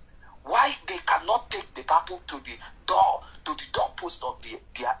 Why they cannot take the battle to the doorpost of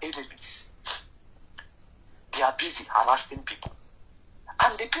their enemies? They are busy harassing people.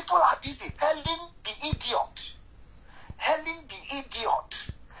 And the people are busy hailing the idiot. Hailing the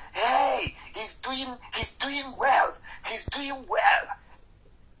idiot. Hey, he's doing well. He's doing well.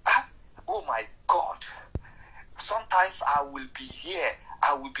 Oh my God. Sometimes I will be here.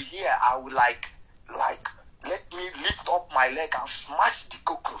 I will like, let me lift up my leg and smash the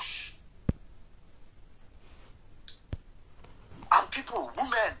cockroach. And people,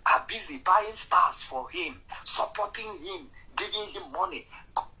 women are busy buying stars for him, supporting him, giving him money,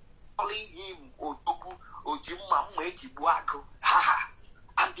 calling him Odogu, Ojimma Ejibuaku.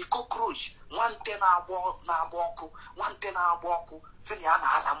 And the cockroach, one ten aboku,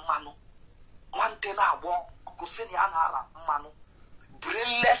 Siniana Manu, one ten aboku, Siniana Manu.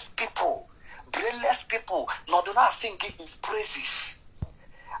 Brainless people, not do not think his praises.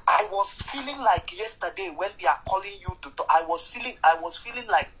 I was feeling like yesterday when they are calling you to talk, I was feeling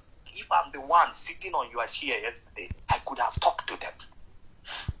like if I'm the one sitting on your chair yesterday, I could have talked to them.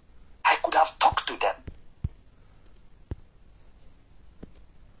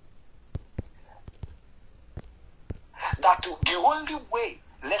 That the only way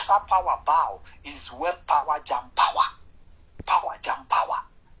lesser power bow is when power jam power. Power jam power.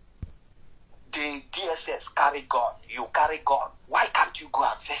 The DSS carry gun, you carry gun. Why can't you go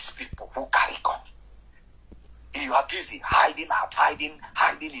and face people who carry gun? You are busy hiding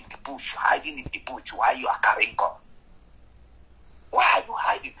in the bush, while you are carrying gun. Why are you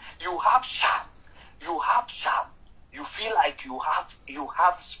hiding? You have charm. You feel like you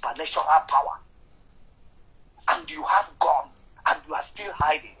have supernatural power. And you have gun, and you are still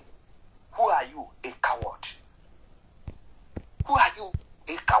hiding. Who are you? A coward. Who are you?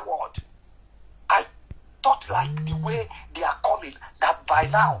 A coward. I thought like the way they are coming, that by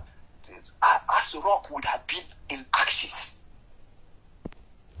now, Asurok would have been in ashes.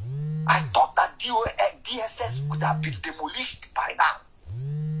 I thought that DSS would have been demolished by now.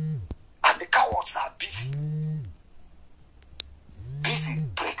 And the cowards are busy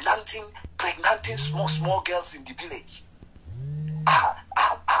pregnanting small girls in the village.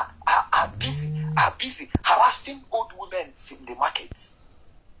 Are busy harassing old women in the markets.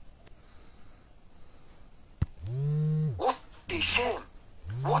 a shame.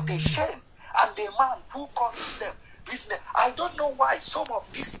 What a shame. And the man who calls them, listen, I don't know why some of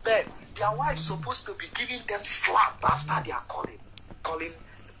these men, their wives supposed to be giving them slap after they are calling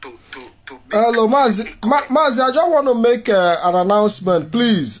to make. Hello, Mazi. Mazi, I just want to make an announcement,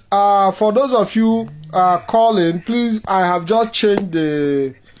 please. For those of you calling, please, I have just changed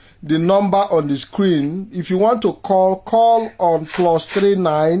the number on the screen. If you want to call on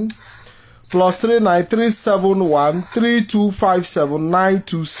 +39 371 3257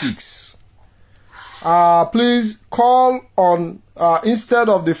 926. Please call on instead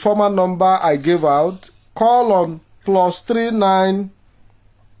of the former number I gave out. Call on +39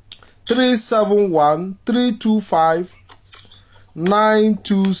 371 325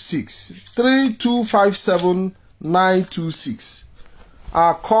 926 3257 926.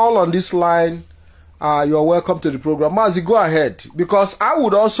 Call on this line. You're welcome to the program. Mazi, go ahead, because I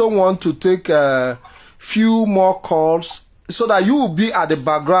would also want to take a few more calls so that you will be at the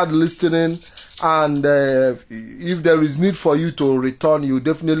background listening, and if there is need for you to return, you're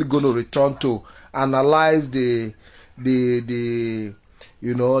definitely going to return to analyze the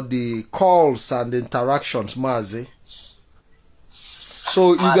calls and the interactions, Mazi.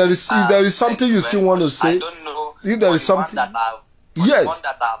 So if there is something you still want to say, I don't know if there is something. Yes,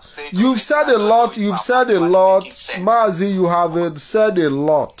 you've said a lot. Mazi, you have said a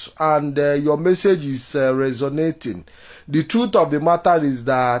lot, and your message is resonating. The truth of the matter is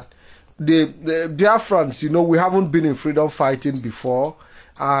that the Biafrans, we haven't been in freedom fighting before,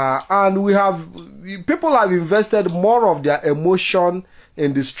 and people have invested more of their emotion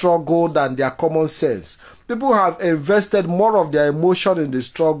in the struggle than their common sense. People have invested more of their emotion in the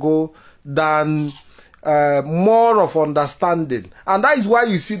struggle than more of understanding. And that is why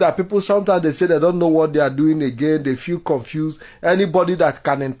you see that people sometimes they say they don't know what they are doing again. They feel confused. Anybody that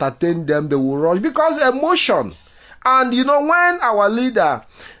can entertain them, they will rush because emotion. And when our leader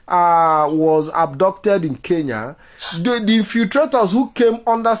was abducted in Kenya, the infiltrators who came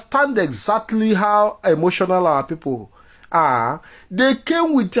understand exactly how emotional our people are. They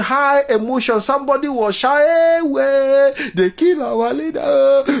came with high emotion. Somebody was shy away. They kill our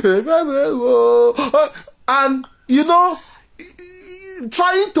leader. And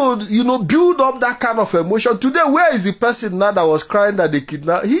trying to build up that kind of emotion. Today, where is the person now that was crying that they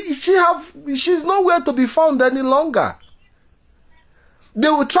kidnapped? She's nowhere to be found any longer. They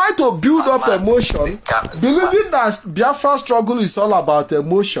will try to build up emotion, believing that Biafra struggle is all about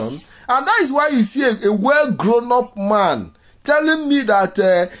emotion. And that is why you see a well-grown-up man telling me that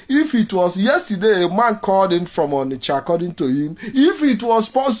if it was yesterday, a man called in from Onitsha, according to him, if it was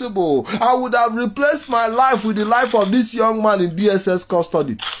possible, I would have replaced my life with the life of this young man in DSS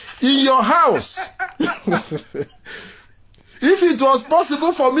custody. In your house. If it was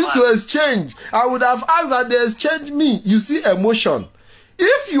possible for me to exchange, I would have asked that they exchange me. You see emotion.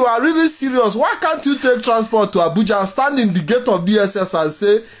 If you are really serious, why can't you take transport to Abuja and stand in the gate of DSS and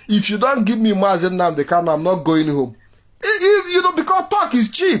say, if you don't give me Mazi Nnamdi Kanu, I'm not going home? Because talk is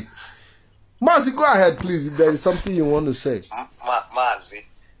cheap. Mazi, go ahead, please, if there is something you want to say. Mazi,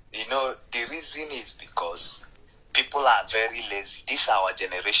 the reason is because people are very lazy. This our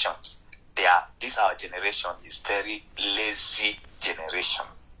generations. This our generation is very lazy generation.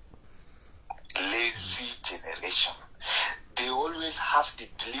 Lazy generation. They always have the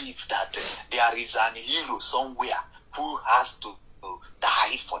belief that there is an hero somewhere who has to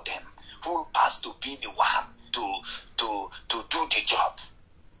die for them, who has to be the one to do the job.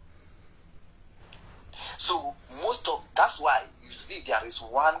 So that's why you see there is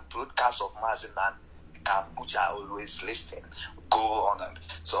one broadcast of Mazi Nnamdi Kanu which I always listen. Go on, and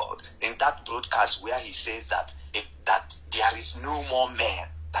so in that broadcast where he says that there is no more men,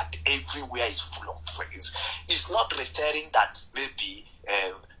 that everywhere is full of friends. It's not referring that maybe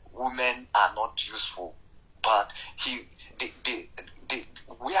women are not useful, but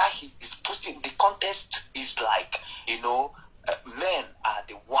where he is putting the context is like men are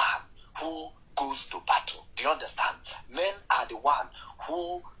the one who goes to battle. Do you understand? Men are the one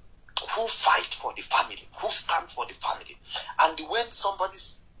who fight for the family, who stand for the family. And when somebody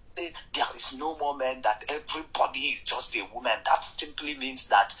says there is no more men, that everybody is just a woman, that simply means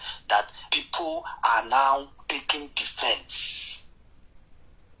that people are now taking defense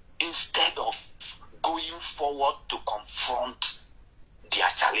instead of going forward to confront their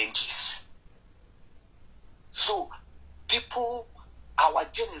challenges. So people, our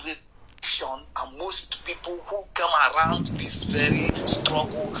generation, and most people who come around this very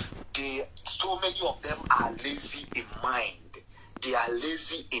struggle, so many of them are lazy in mind. They are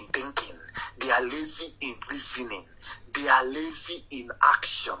lazy in thinking. They are lazy in reasoning. They are lazy in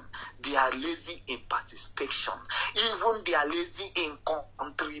action. They are lazy in participation. Even they are lazy in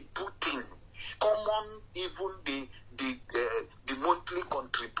contributing. Common, even the monthly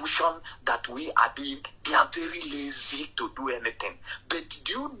contribution that we are doing, they are very lazy to do anything. But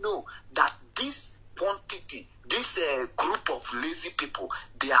do you know that this quantity, this group of lazy people,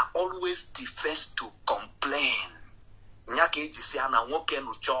 they are always the first to complain. They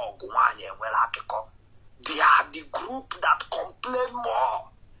are the group that complain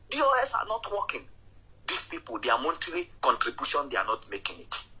more. The others are not working. These people, their monthly contribution, they are not making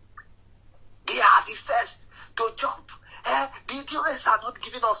it. They are the first to jump. The others are not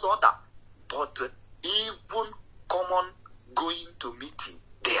giving us order. But even common going to meeting,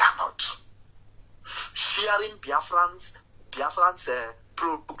 they are not. Sharing Biafrans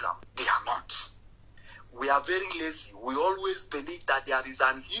program, they are not. We are very lazy. We always believe that there is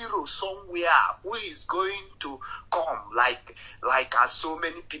an hero somewhere who is going to come, like as so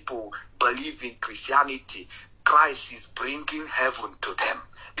many people believe in Christianity. Christ is bringing heaven to them.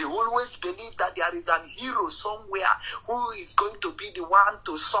 They always believe that there is an hero somewhere who is going to be the one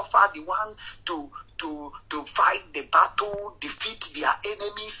to suffer, the one to fight the battle, defeat their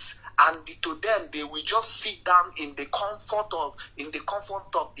enemies. And to them, they will just sit down in the comfort of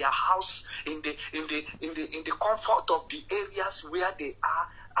their house, in the comfort of the areas where they are,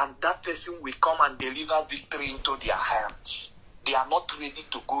 and that person will come and deliver victory into their hands. They are not ready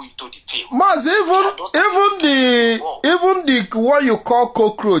to go into the field. Mazi, even the what you call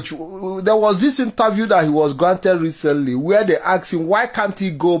cockroach, there was this interview that he was granted recently where they asked him why can't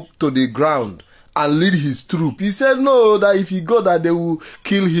he go to the ground and lead his troop. He said no, that if he go, that they will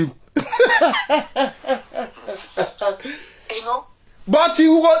kill him. You know, but he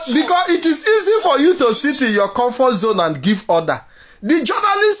was, because it is easy for you to sit in your comfort zone and give order. The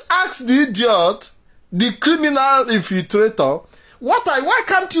journalist asked the idiot, the criminal infiltrator, why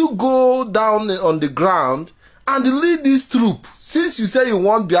can't you go down on the ground and lead this troop? Since you say you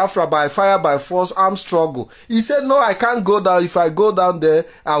want Biafra by fire, by force, armed struggle. He said, no, I can't go down. If I go down there,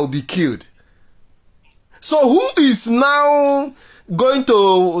 I will be killed. So who is now going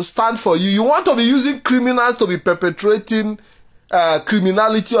to stand for you? You want to be using criminals to be perpetrating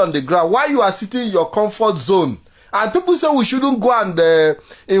criminality on the ground while you are sitting in your comfort zone. And people say we shouldn't go and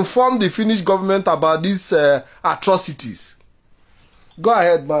inform the Finnish government about these atrocities. Go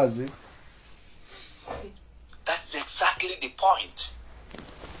ahead, Mazi. That's exactly the point.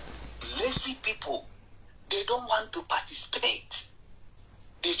 Lazy people, they don't want to participate.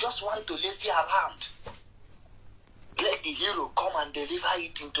 They just want to lazy around. Let the hero come and deliver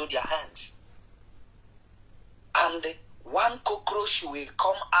it into their hands. And one cockroach will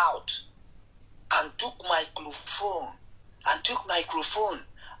come out and took microphone,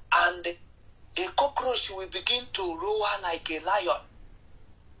 and a cockroach will begin to roar like a lion.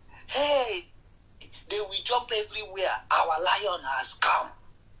 Hey, they will jump everywhere. Our lion has come.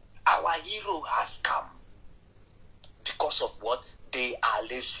 Our hero has come. Because of what? They are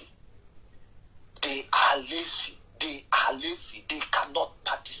lazy. They are lazy. They are lazy. They cannot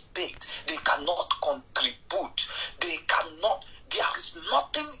participate. They cannot contribute. They cannot. There is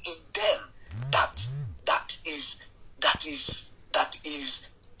nothing in them that is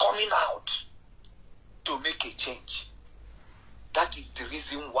coming out to make a change. That is the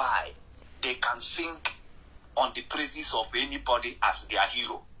reason why they can sing on the praises of anybody as their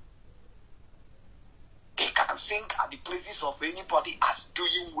hero. They can sing at the praises of anybody as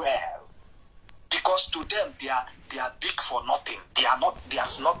doing well. Because to them, they are big for nothing.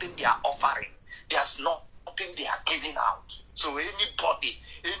 There's nothing they are offering. There's nothing they are giving out. So anybody,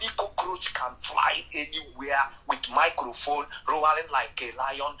 any cockroach can fly anywhere with microphone, roaring like a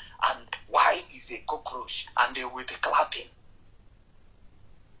lion, and why is a cockroach? And they will be clapping.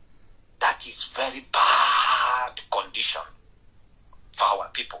 That is very bad condition for our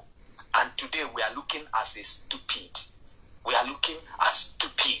people. And today we are looking as a stupid. We are looking as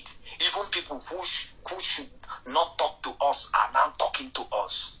stupid. Even people who should not talk to us are now talking to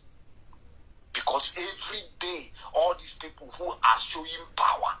us. Because every day, all these people who are showing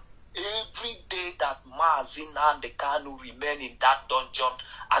power, every day that Mazi and the Kanu remain in that dungeon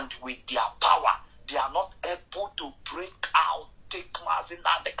and with their power, they are not able to break out, take Mazi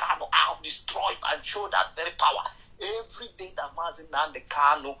and the Kanu out, destroy and show that very power. Every day that Mazi and the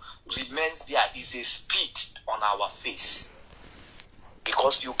Kanu remains there is a spit on our face.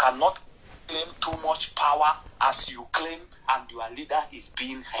 Because you cannot claim too much power as you claim, and your leader is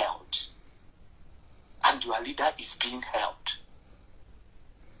being held. And your leader is being held.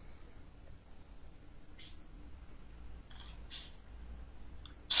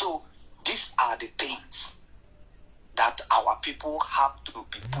 So these are the things that people have to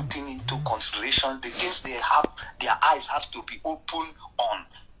be putting into consideration, the things they have, their eyes have to be open on,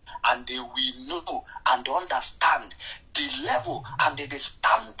 and they will know and understand the level and the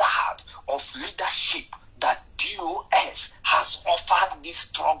standard of leadership that DOS has offered this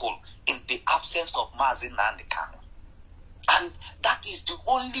struggle in the absence of Mazi Nnamdi Kanu. And that is the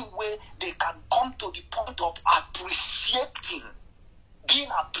only way they can come to the point of appreciating, being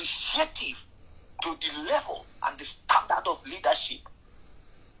appreciative to the level and the standard of leadership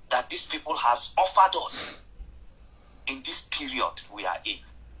that these people has offered us in this period we are in.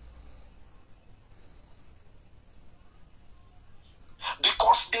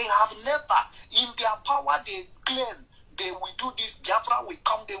 Because they have never, in their power, they claim they will do this, Biafra will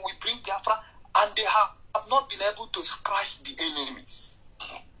come, they will bring Biafra, and they have not been able to scratch the enemies.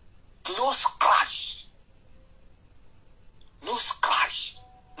 No scratch. No scratch.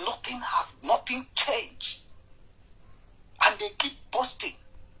 Nothing changed. And they keep boasting.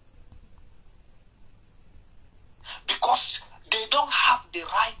 Because they don't have the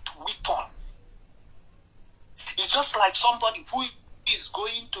right weapon. It's just like somebody who is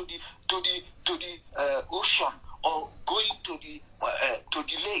going to the ocean or going to the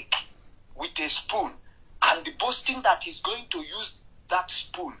lake with a spoon, and the boasting that he's going to use that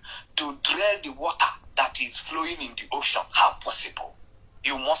spoon to drill the water that is flowing in the ocean. How possible?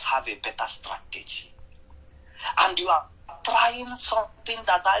 You must have a better strategy. And you are trying something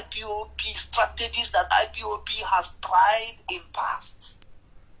that strategies that IPOB has tried in past.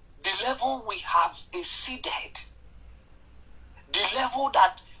 The level we have exceeded, the level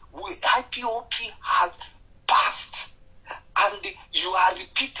that IPOB has passed, and you are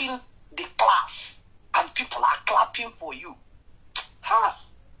repeating the class, and people are clapping for you.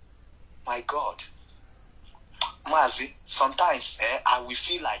 My God. Mazi, sometimes I will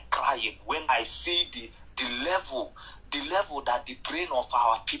feel like crying when I see the level that the brain of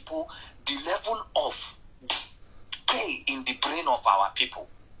our people, the level of decay in the brain of our people.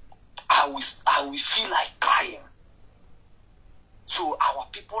 I will feel like crying. So our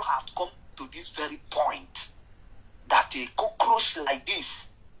people have come to this very point that a cockroach like this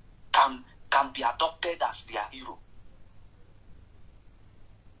can be adopted as their hero.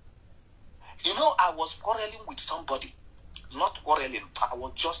 You know, I was quarreling with somebody. Not quarreling, I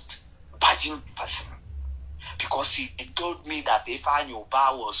was just badging the person. Because he told me that Ifeanyi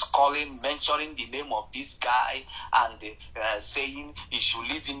Ubah was mentioning the name of this guy and saying he should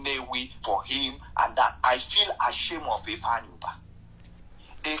live in Newi for him, and that I feel ashamed of Ifeanyi Ubah.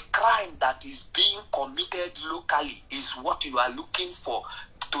 The crime that is being committed locally is what you are looking for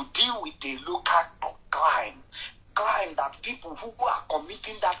to deal with a local crime. Crime that people who are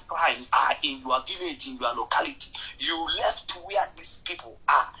committing that crime are in your village, in your locality. You left where these people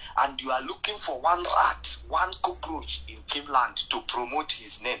are, and you are looking for one rat, one cockroach in Finland to promote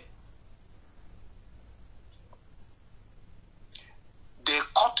his name. They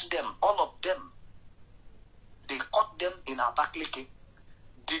caught them, all of them. They caught them in Abakaliki.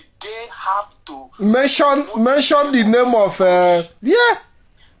 Did they have to mention the name of yeah?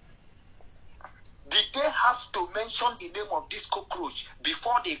 Did they have to mention the name of this cockroach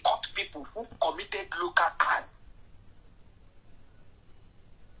before they caught people who committed local crime?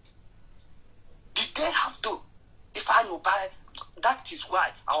 Did they have to? If I know by, that is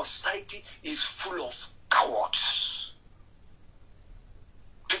why our society is full of cowards.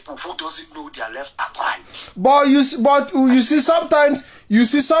 People who doesn't know their left and right. But you see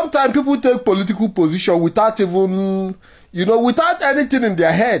sometimes people take political position without even, without anything in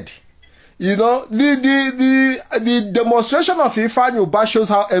their head. You know, the demonstration of Ifeanyi Ubah shows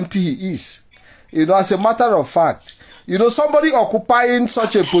how empty he is. You know, as a matter of fact, somebody occupying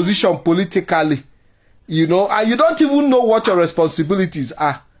such a position politically, and you don't even know what your responsibilities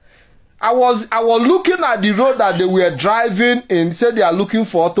are. I was looking at the road that they were driving in, said they are looking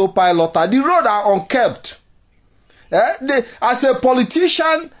for autopilot. The road are unkept. As a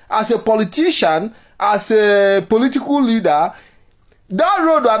politician, as a political leader, that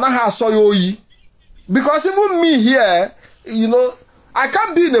road are not has soyoyi. Because even me here, I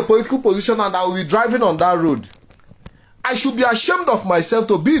can't be in a political position and I will be driving on that road. I should be ashamed of myself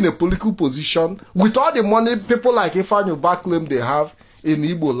to be in a political position with all the money people like Ifeanyi Ubah claim they have in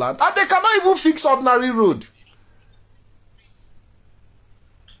Igbo land, and they cannot even fix ordinary road.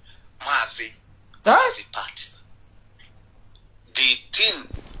 Mazi, part. The thing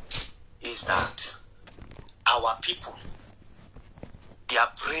is that our people, their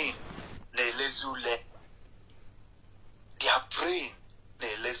brain,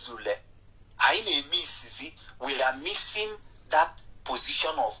 we are missing that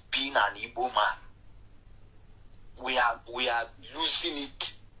position of being an Igbo man. we are losing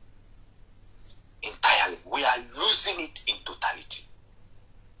it entirely. We are losing it in totality.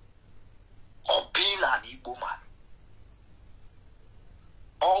 Of being an Igbo man.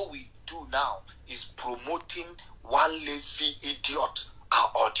 All we do now is promoting one lazy idiot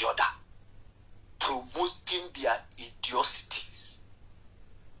or the other. Promoting their idiocies.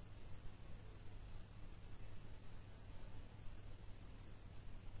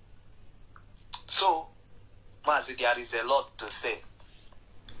 So, Mazi, there is a lot to say.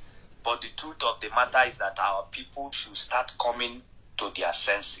 But the truth of the matter is that our people should start coming to their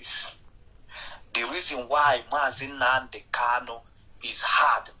senses. The reason why Mazi Nnamdi Kanu is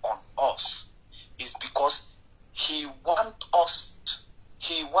hard on us is because he wanted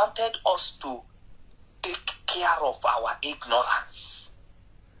us to take care of our ignorance.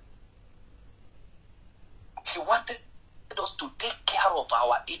 He wanted us to take care of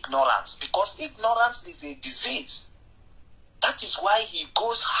our ignorance because ignorance is a disease. That is why he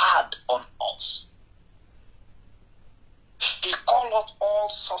goes hard on us. He calls us all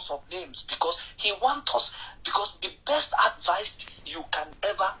sorts of names because he wants us, because the best advice you can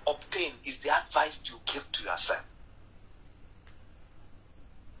ever obtain is the advice you give to yourself.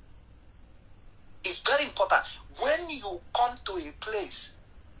 It's very important. When you come to a place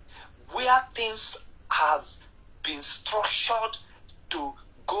where things have been structured to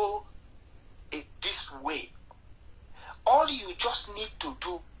go this way, all you just need to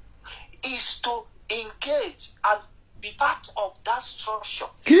do is to engage and be part of that structure.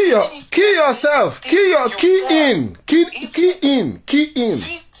 Key yourself. Key in. Fit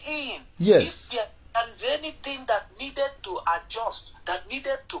in. Yes. If there is anything that needed to adjust, that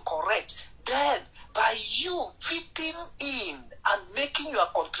needed to correct, then by you fitting in and making your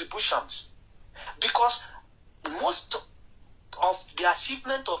contributions, because most of the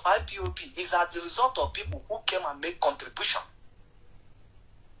achievement of IPOB is as a result of people who came and made contribution.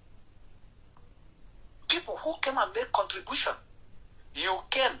 People who came and made contribution. You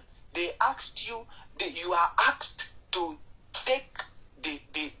came, they asked you, you are asked to take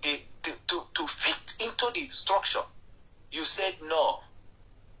to fit into the structure. You said no,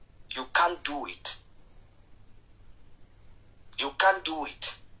 you can't do it. You can't do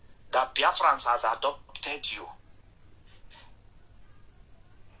it. The Biafrans has adopted you.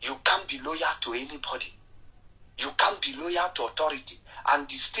 You can't be loyal to anybody. You can't be loyal to authority. And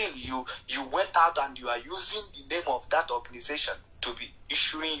still you went out and you are using the name of that organization to be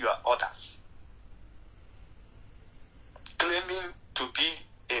issuing your orders. Claiming to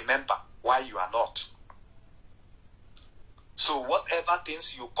be a member while you are not. So whatever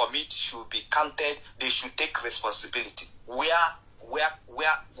things you commit should be counted. They should take responsibility. Where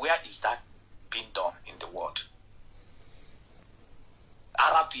is that being done in the world?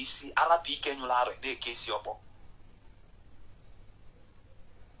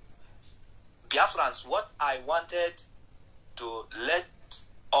 Biafrans, what I wanted to let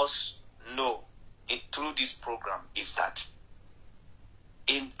us know through this program is that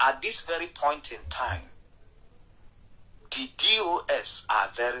at this very point in time, the DOS are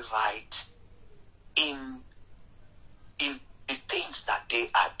very right in the things that they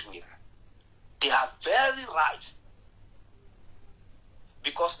are doing. They are very right.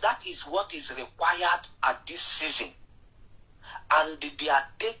 Because that is what is required at this season. And they are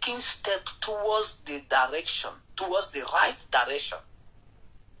taking steps towards the direction, towards the right direction.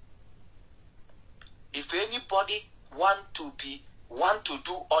 If anybody want to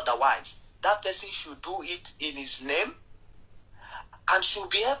do otherwise, that person should do it in his name and should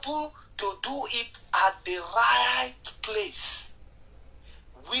be able to do it at the right place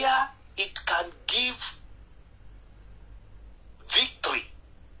where it can give victory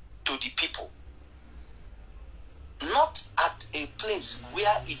to the people. Not at a place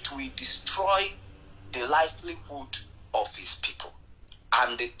where it will destroy the livelihood of his people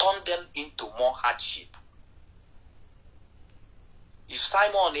and they turn them into more hardship. If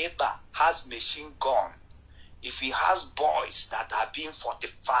Simon Eber has machine gun, if he has boys that are being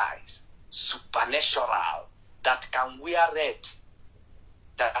fortified, supernatural, that can wear red,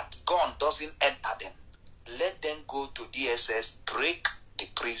 that gun doesn't enter them, let them go to DSS, break the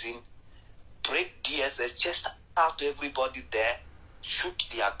prison, break DSS, chest out everybody there, shoot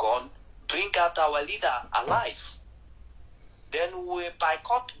their gun, bring out our leader alive. Then we will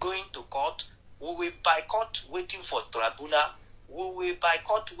boycott going to court, we will boycott waiting for tribunal, we will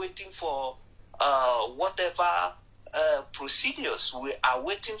boycott waiting for whatever procedures we are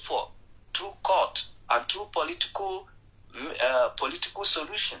waiting for through court and through political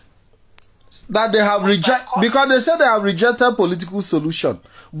solution. That they have rejected, because they say they have rejected political solution,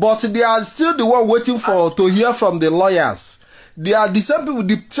 but they are still the one waiting for to hear from the lawyers. They are the same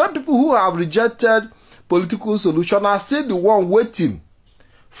people who have rejected political solution are still the one waiting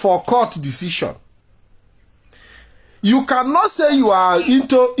for court decision. You cannot say you are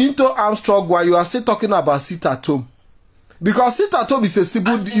into armed struggle while you are still talking about sit at home, because sit at home is a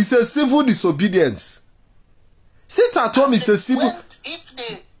civil disobedience. Sit at home is a civil.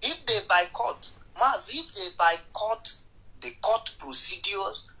 If they boycott, Mazi, if they boycott the court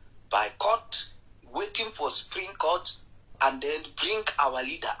procedures, boycott waiting for Supreme Court, and then bring our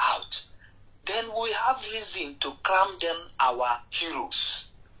leader out, then we have reason to crown them our heroes.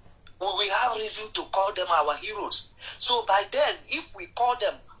 We have reason to call them our heroes. So by then, if we call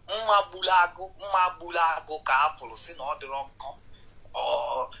them Mmabulago Kaapolo,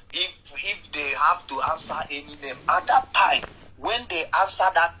 or if they have to answer any name, at that time, when they answer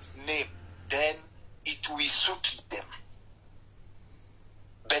that name, then it will suit them.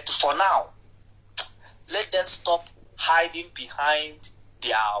 But for now, let them stop hiding behind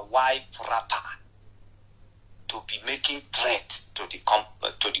their wife wrapper to be making threat to the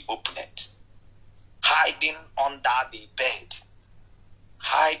opponent, hiding under the bed,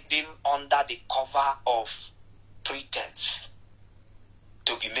 hiding under the cover of pretense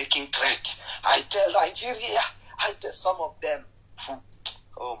to be making threat. I tell Nigeria, I tell some of them,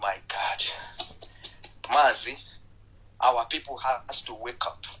 oh my God, Mazi, our people has to wake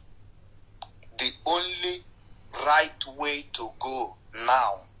up. The only right way to go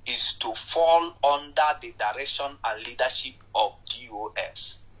now is to fall under the direction and leadership of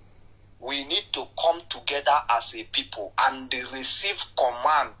DOS. We need to come together as a people and receive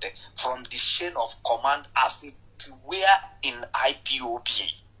command from the chain of command as it were in IPOB.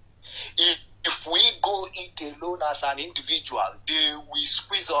 If we go it alone as an individual, they will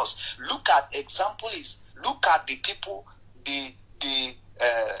squeeze us. Look at the people they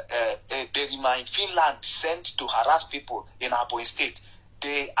remind Finland sent to harass people in Ipob state.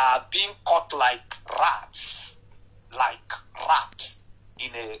 They are being caught like rats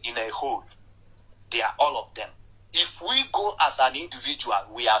in a hole. They are all of them. If we go as an individual,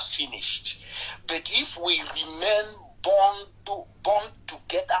 we are finished. But if we remain born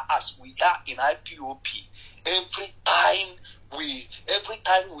together as we are in IPOB, every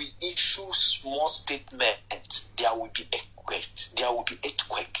time we issue small statement, there will be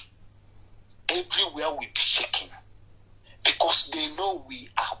earthquake. Everywhere will be shaking, because they know we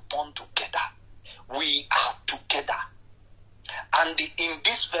are born together. We are together. And in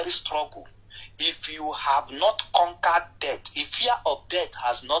this very struggle, if you have not conquered death, if fear of death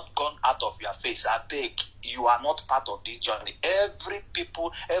has not gone out of your face, I beg, you are not part of this journey.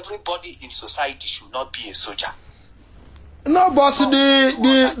 Everybody in society should not be a soldier. No, but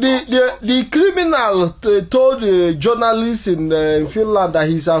the criminal told the journalist in Finland that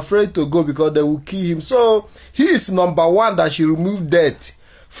he's afraid to go because they will kill him. So he is number one that should remove death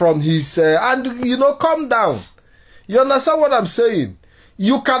from his and calm down. You understand what I'm saying?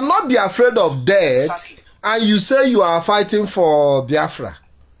 You cannot be afraid of death. Exactly. And you say you are fighting for Biafra.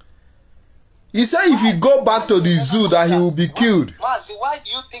 He said if he go back to the zoo that he will be killed. Mazi, why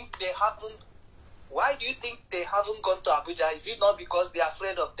do you think they haven't gone to Abuja? Is it not because they are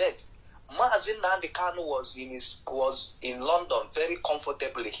afraid of death? Mazi Nnamdi Kanu was in London very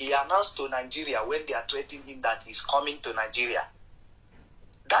comfortably. He announced to Nigeria when they are threatening him that he's coming to Nigeria.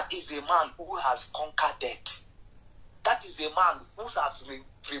 That is a man who has conquered death. That is a man who has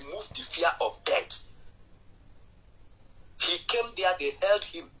removed the fear of death. He came there, they held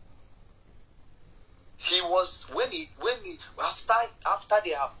him. He was after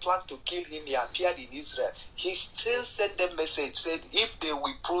they have planned to kill him, he appeared in Israel. He still sent them message, said if they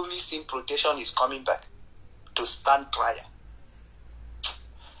will promise him protection, he's coming back to stand trial.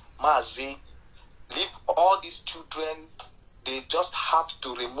 Mazi, leave all these children. They just have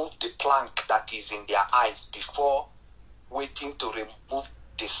to remove the plank that is in their eyes before waiting to remove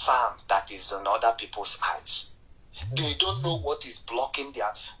the sand that is in other people's eyes. They don't know what is blocking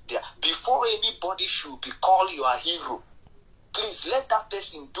their. Before anybody should be called your hero, please let that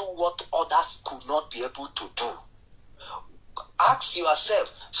person do what others could not be able to do. Ask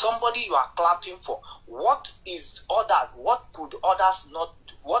yourself, somebody you are clapping for, what is other? What could others not?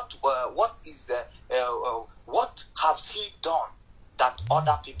 What has he done that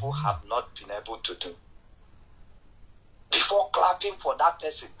other people have not been able to do? Before clapping for that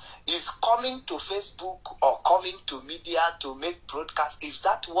person, is coming to Facebook or coming to media to make broadcasts. Is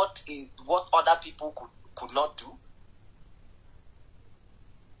that what other people could not do?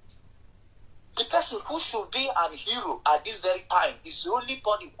 The person who should be an hero at this very time is the only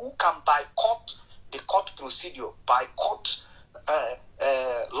body who can boycott the court procedure, boycott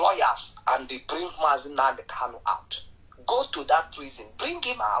lawyers, and they bring Mazi Kanu out. Go to that prison, bring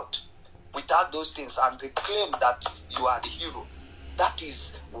him out without those things, and they claim that you are the hero. That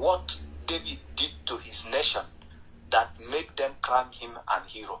is what David did to his nation that made them crown him an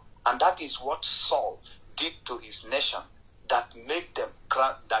hero. And that is what Saul did to his nation that make them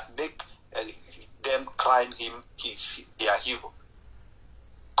crown him their hero.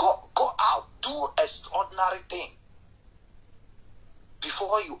 Go out, do extraordinary thing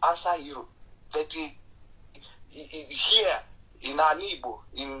before you answer hero. But here in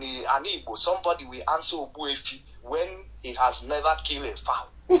Anibo, somebody will answer Obuefi when he has never killed a fowl.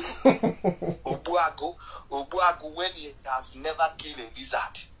 Obuagu when he has never killed a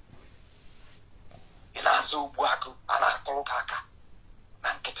lizard. In Azo Obuagu and Akolokaka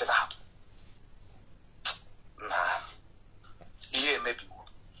and get it out. Nah, here maybe one.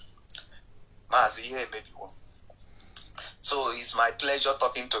 Mazi, here maybe one. So it's my pleasure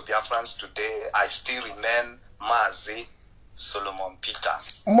talking to Biafrans today. I still remain Mazi Solomon Peter.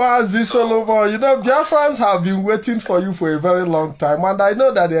 Mazi Solomon, you know, Biafrans have been waiting for you for a very long time, and I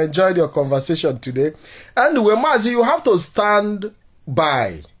know that they enjoyed your conversation today. Anyway, Mazi, you have to stand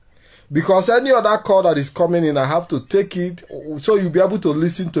by, because any other call that is coming in, I have to take it, so you'll be able to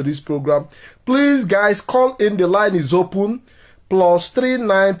listen to this program. Please, guys, call in. The line is open.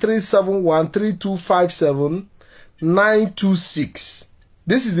 +39 371 3257 926.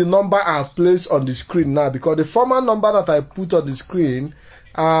 This is the number I have placed on the screen now, because the former number that I put on the screen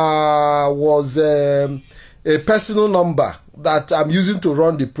was a personal number that I'm using to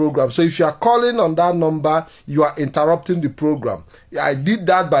run the program. So if you are calling on that number, you are interrupting the program. I did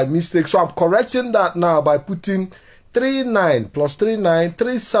that by mistake, so I'm correcting that now by putting 39 +39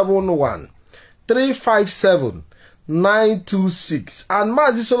 371 357 926. And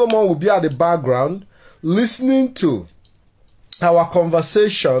Mazi Solomon will be at the background listening to our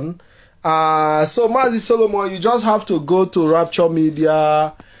conversation. So Mazi Solomon, you just have to go to Rapture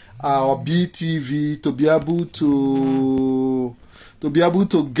Media or BTV to be able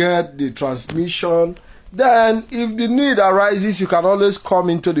to get the transmission. Then if the need arises, you can always come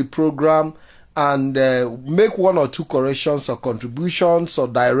into the program and make one or two corrections or contributions or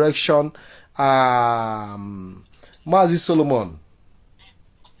direction. Mazi Solomon.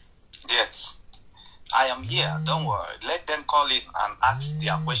 Yes, I am here. Don't worry. Let them call in and ask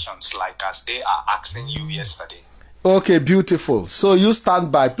their questions like as they are asking you yesterday. Okay, beautiful. So you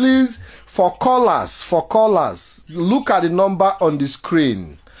stand by. Please, for callers, look at the number on the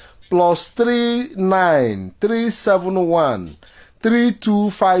screen. +39 371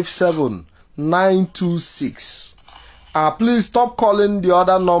 3257 926. Please stop calling the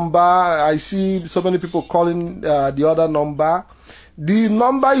other number. I see so many people calling the other number. The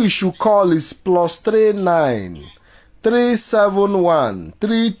number you should call is +39 371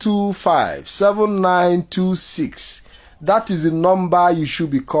 325 7926. That is the number you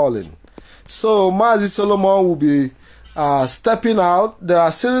should be calling. So Mazi Solomon will be stepping out. There are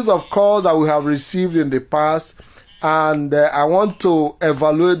a series of calls that we have received in the past, and I want to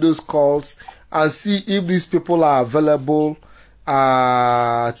evaluate those calls and see if these people are available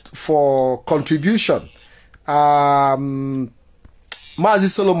for contribution. Mazi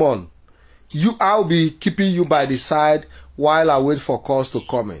Solomon, I'll be keeping you by the side while I wait for calls to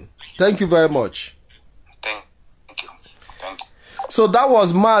come in. Thank you very much. Thank you. So that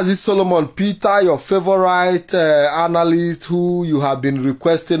was Mazi Solomon Peter, your favorite analyst who you have been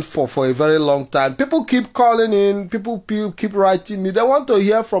requesting for a very long time. People keep calling in, people keep writing me. They want to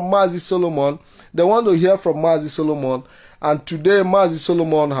hear from Mazi Solomon. And today Mazi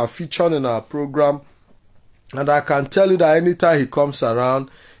Solomon have featured in our program. And I can tell you that anytime he comes around,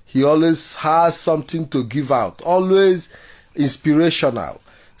 he always has something to give out. Always inspirational.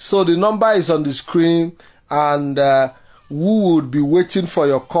 So the number is on the screen, and we will be waiting for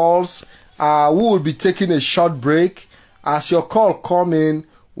your calls. We will be taking a short break. As your call come in,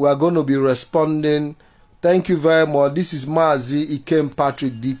 we are going to be responding. Thank you very much. This is Mazi Ikem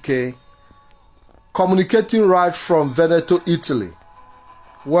Patrick DK, communicating right from Veneto, Italy.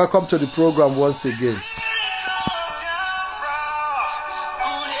 Welcome to the program once again.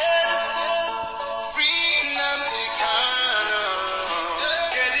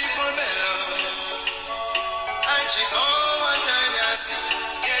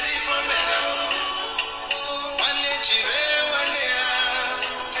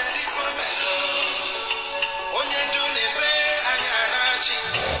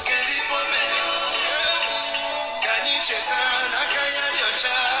 Chetan, I can't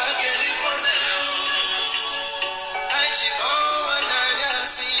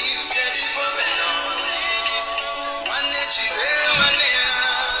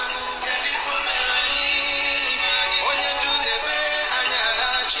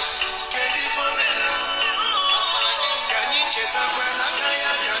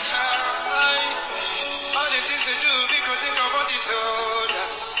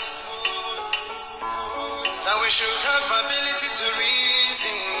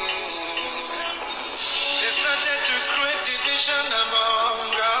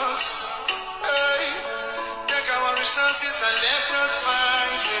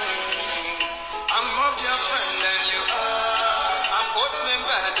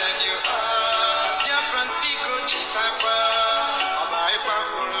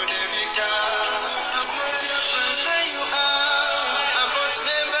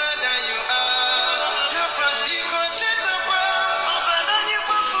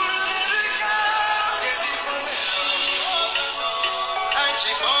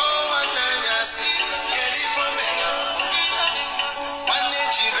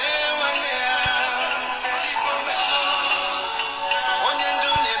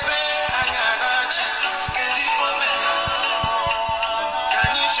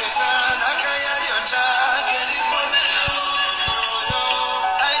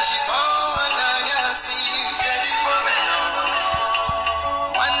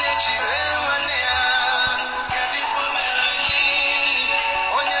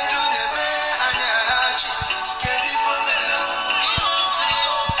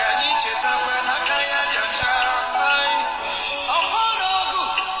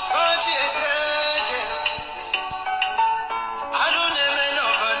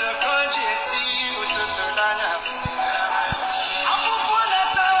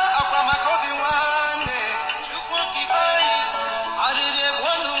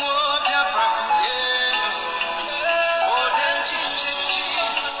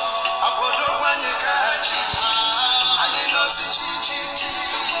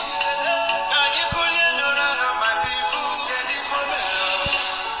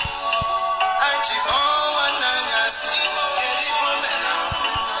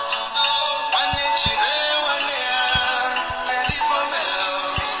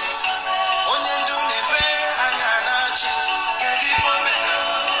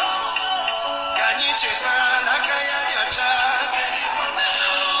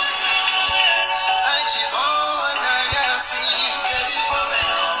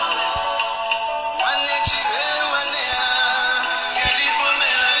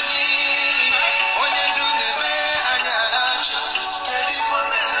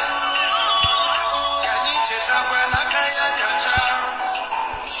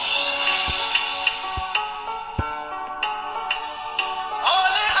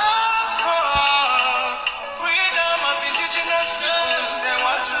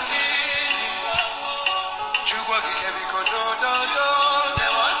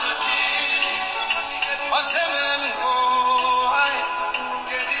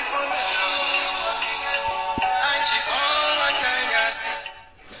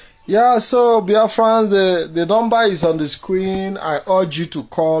Yeah, so Biafrans, the number is on the screen. I urge you to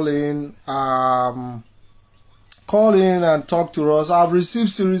call in and talk to us. I've received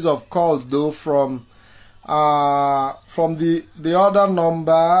series of calls though from the other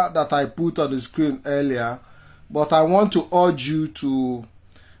number that I put on the screen earlier, but I want to urge you to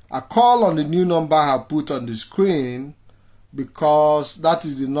call on the new number I put on the screen, because that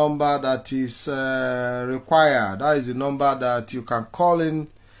is the number that is required. That is the number that you can call in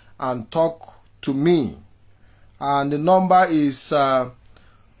and talk to me, and the number is +39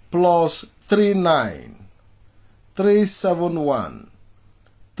 371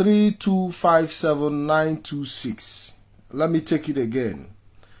 3257 926. Let me take it again.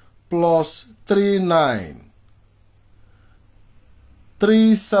 +39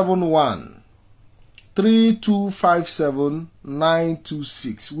 371 3257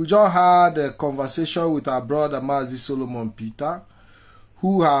 926. We just had a conversation with our brother Mazi Solomon Peter,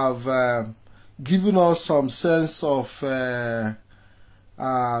 who have given us some sense of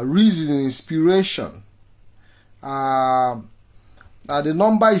reason, inspiration. The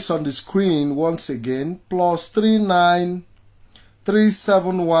number is on the screen once again, +39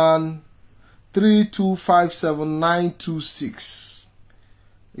 371 3257 926.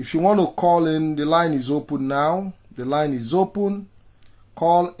 If you want to call in, the line is open now. The line is open.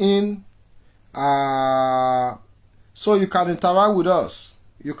 Call in. So you can interact with us.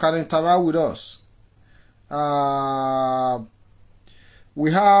 You can interact with us.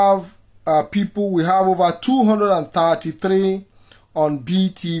 We have people. We have over 233 on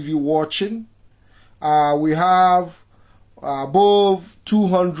BTV watching. We have above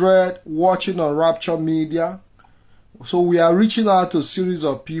 200 watching on Rapture Media. So we are reaching out to a series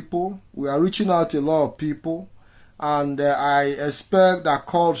of people. We are reaching out to a lot of people. And I expect that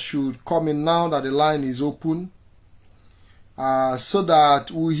calls should come in now that the line is open. So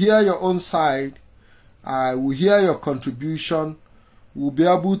that we hear your own side, we hear your contribution, we'll be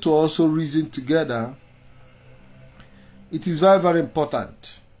able to also reason together. It is very, very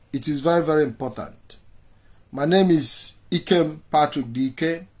important. It is very, very important. My name is Ikem Patrick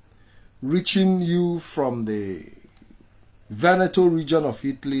DK, reaching you from the Veneto region of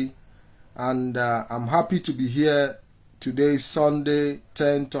Italy, and I'm happy to be here today, Sunday,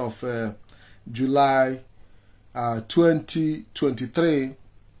 10th of July 2023,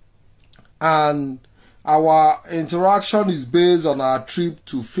 and our interaction is based on our trip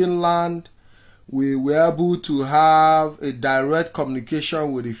to Finland. We were able to have a direct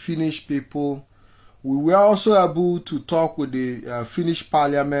communication with the Finnish people We were also able to talk with the Finnish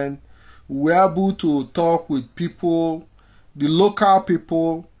parliament. We were able to talk with people, the local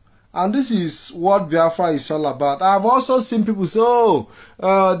people. And this is what Biafra is all about. I've also seen people say, oh,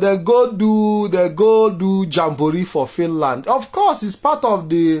 they go do jamboree for Finland. Of course, it's part of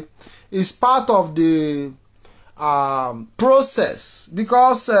the process,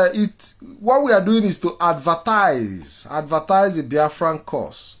 because what we are doing is to advertise the Biafran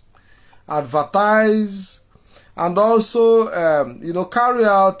cause, advertise, and also carry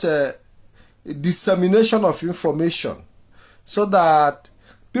out dissemination of information, so that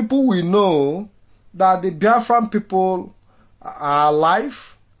people will know that the Biafran people are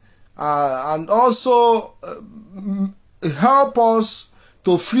alive, and also help us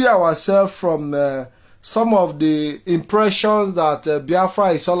to free ourselves from some of the impressions that Biafra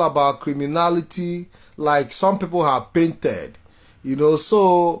is all about criminality, like some people have painted.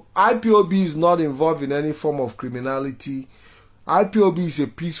 So IPOB is not involved in any form of criminality. IPOB is a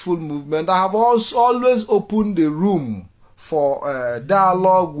peaceful movement. I have also always opened the room for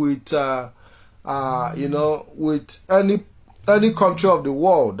dialogue with with any country of the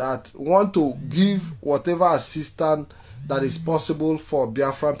world that want to give whatever assistance that is possible for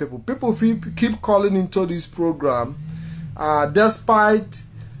Biafran people. People keep calling into this program, despite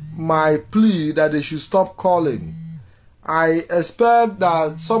my plea that they should stop calling. I expect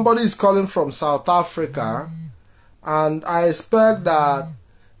that somebody is calling from South Africa, and I expect that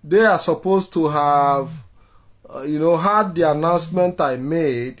they are supposed to have had the announcement I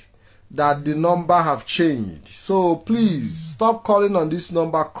made that the number have changed. So please stop calling on this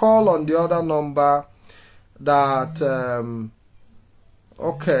number. Call on the other number that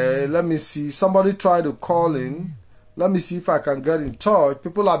okay, let me see. Somebody tried to call in. Let me see if I can get in touch.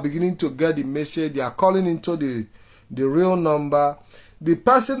 People are beginning to get the message. They are calling into the real number. The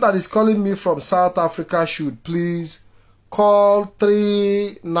person that is calling me from South Africa should please call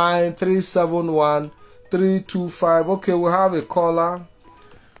 39371-325. Okay, we have a caller.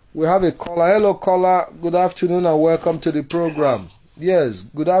 Hello, caller. Good afternoon and welcome to the program. Yes,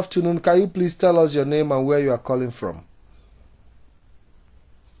 good afternoon. Can you please tell us your name and where you are calling from?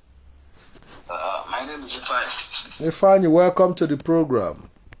 My name is Ifan. Ifan, welcome to the program.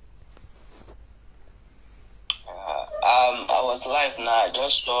 I was live now. I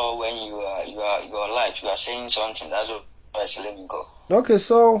just saw when you are live. You are saying something. That's what I said. Let me go. Okay,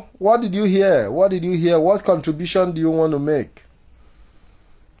 so what did you hear? What contribution do you want to make?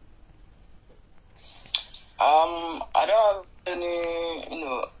 I don't have any,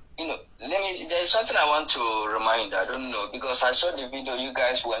 there's something I want to remind. I don't know, because I saw the video you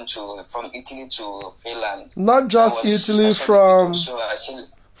guys went from Italy to Finland. Not just Italy, from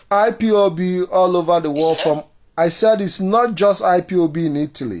IPOB all over the world. I said it's not just IPOB in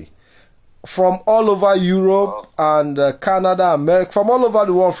Italy. From all over Europe and Canada, America, from all over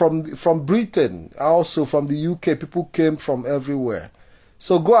the world, from Britain, also from the UK, people came from everywhere.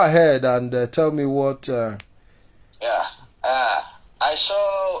 So go ahead and tell me what. I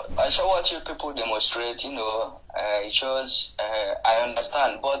saw what you people demonstrate. It shows. I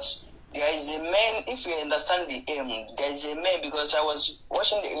understand, but there is a main. If you understand the aim, there is a main, because I was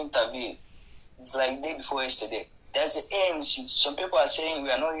watching the interview. It's like day before yesterday. There's an aim. Some people are saying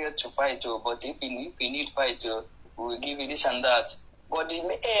we are not here to fight, but if we need fight, we will give you this and that. But the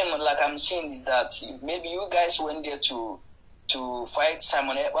aim, like I'm saying, is that maybe you guys went there to fight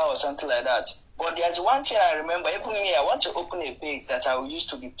Simon Ekpa or something like that. But there's one thing I remember, even me, I want to open a page that I used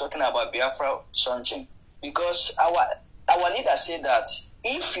to be talking about Biafra something. Because our leader said that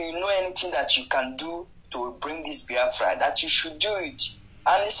if you know anything that you can do to bring this Biafra, that you should do it.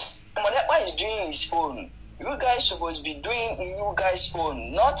 And Simon Ekpa is doing his own. You guys supposed to be doing you guys'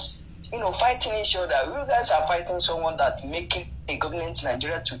 own, not fighting each other. You guys are fighting someone that making a government in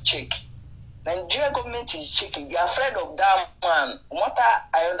Nigeria to check. Nigeria government is checking. They are afraid of that man.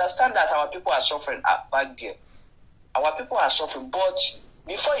 I understand that our people are suffering back there. Our people are suffering, but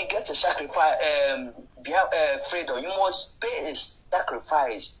before you get a sacrifice, freedom, you must pay a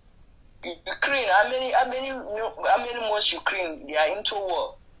sacrifice. Ukraine, how many months Ukraine they are into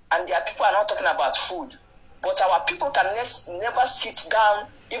war, and their people are not talking about food. But our people can never sit down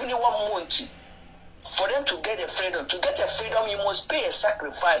even 1 month for them to get a freedom. To get a freedom, you must pay a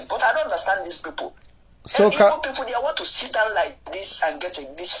sacrifice. But I don't understand these people. So people, they want to sit down like this and get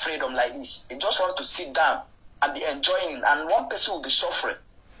this freedom like this. They just want to sit down and be enjoying, and one person will be suffering.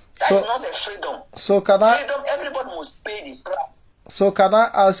 That is not a freedom. So freedom, everybody must pay the price. So can I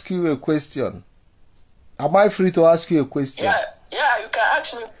ask you a question? Am I free to ask you a question? Yeah, you can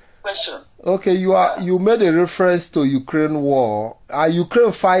ask me a question. Okay, you made a reference to Ukraine war. Are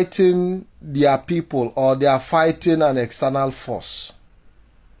Ukraine fighting their people, or they are fighting an external force?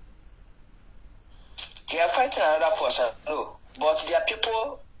 They are fighting another force, no. But their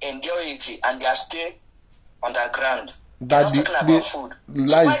people endure it and they are still underground. They're not talking about food.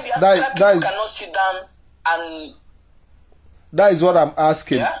 So why people cannot sit down and... That is what I'm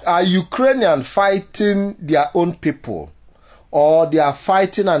asking. Yeah? Are Ukrainians fighting their own people, or they are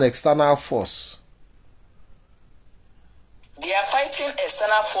fighting an external force? They are fighting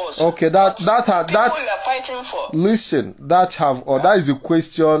external force. Okay, that you are fighting for. Listen, that is the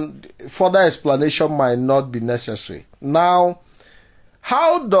question. Further explanation might not be necessary. Now,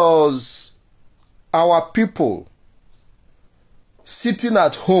 how does our people sitting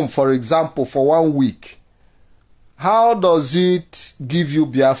at home, for example, for 1 week, how does it give you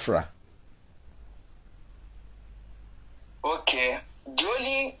Biafra? Okay,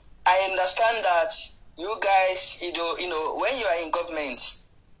 Jolly, I understand that you guys, you know, when you are in government,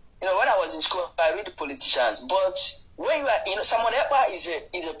 when I was in school, I read the politicians, but when you are, someone else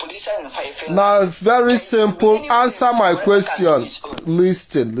is a politician in Finland. Now, very simple. Answer my question.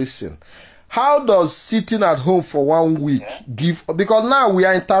 Listen. How does sitting at home for 1 week give? Because now we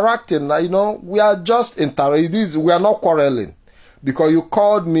are interacting. We are just interacting. We are not quarreling. Because you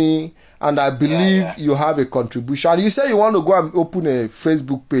called me, and I believe you have a contribution. And you say you want to go and open a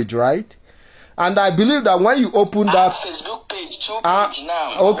Facebook page, right? And I believe that when you open that Facebook page, 2 page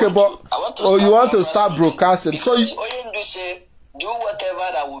now. Okay, you want to start broadcasting. So you say do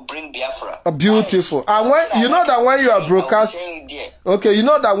whatever that will bring Biafra. Beautiful. And when you know that when you are broadcasting, okay, you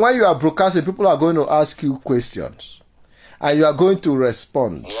know that when you are broadcasting, people are going to ask you questions, and you are going to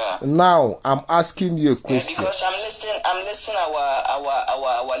respond. Yeah. Now I'm asking you a question. Because I'm listening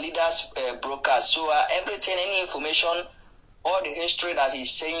our leaders broadcast. So everything, any information, all the history that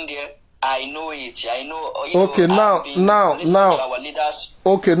he's saying there, I know it. I know. Okay, now. Our leaders.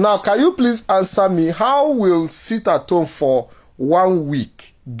 Okay, now can you please answer me? How will sit at home for 1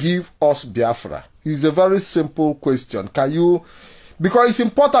 week give us Biafra? It's a very simple question. Can you? Because it's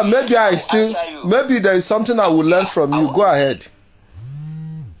important. Maybe there is something I will learn from you. Go ahead.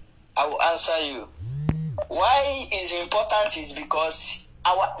 I will answer you. Why is important is because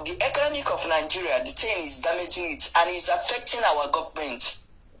the economic of Nigeria, the thing is damaging it and is affecting our government.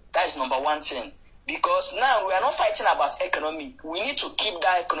 That is number one thing. Because now we are not fighting about economic. We need to keep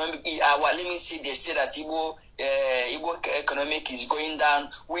that economic. Let me see. They say that Igbo economic is going down.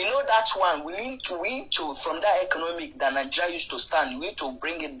 We know that one. We need to from that economic that Nigeria used to stand. We need to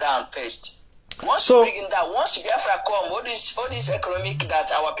bring it down first. Once Biafra come, all this economic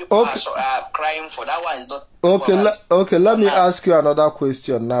that our people are crying for, that one is not. Okay. Let me ask you another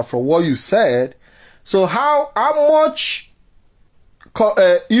question now. From what you said, so how much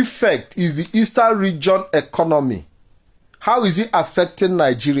effect is the Eastern region economy? How is it affecting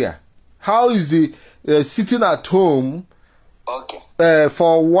Nigeria? How is the sitting at home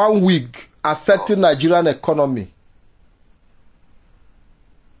for 1 week affecting Nigerian economy?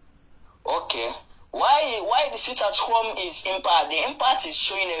 Okay. Why the sit at home is impact? The impact is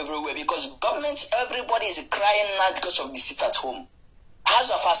showing everywhere because everybody is crying now because of the sit at home.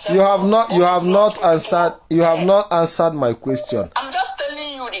 You have not answered my question. I'm just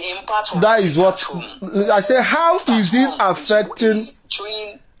telling you the impact of that is what I say. How is it affecting?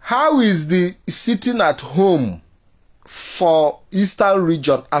 How is the sitting at home for Eastern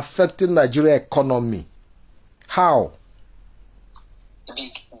region affecting Nigeria economy? How?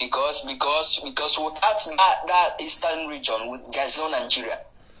 Because without that Eastern region, there's no Nigeria.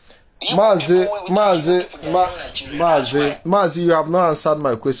 Mazi, you have not answered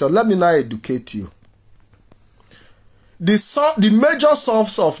my question. Let me now educate you. The major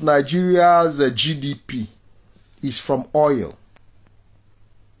source of Nigeria's GDP is from oil.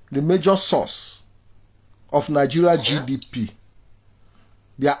 The major source of Nigeria's GDP,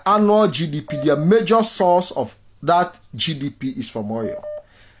 their annual GDP, their major source of that GDP is from oil.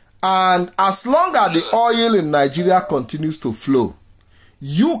 And as long as the oil in Nigeria continues to flow,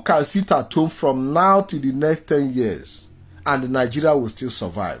 you can sit at home from now to the next 10 years and Nigeria will still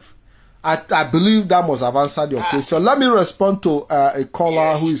survive. I believe that must have answered your question. Let me respond to a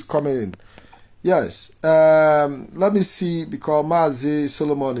caller who is coming in. Yes. Let me see, because Mazi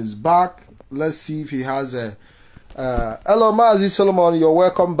Solomon is back. Let's see if he has a... hello, Mazi Solomon. You're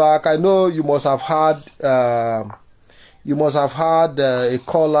welcome back. I know you must have had... a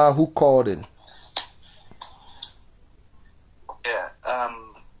caller who called in.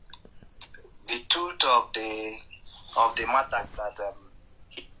 The truth of the matter that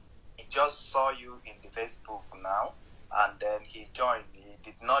he just saw you in the Facebook now, and then he joined. He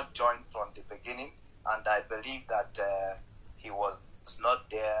did not join from the beginning, and I believe that he was not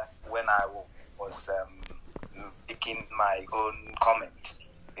there when I was making my own comment,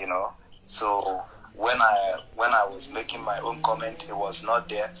 you know. So when I was making my own comment, he was not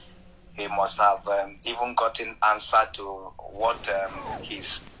there. He must have even gotten answer to what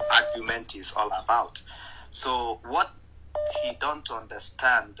his argument is all about. So what he don't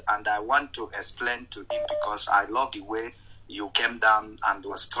understand, and I want to explain to him, because I love the way you came down and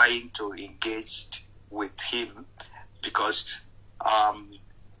was trying to engage with him, because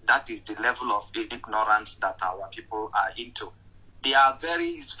that is the level of ignorance that our people are into.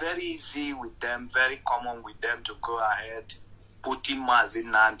 It's very easy with them, very common with them to go ahead putting Mazi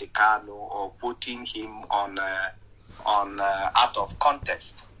Kanu or putting him on out of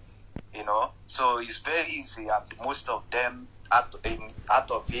context, you know. So it's very easy, and most of them out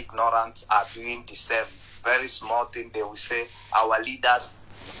of ignorance are doing the same. Very small thing, they will say, our leaders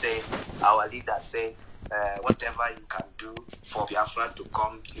say, whatever you can do for Biafra to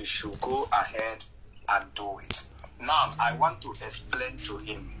come, you should go ahead and do it. Now, I want to explain to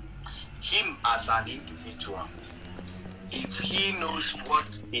him as an individual, if he knows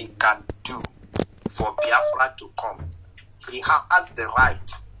what he can do for Biafra to come, he has the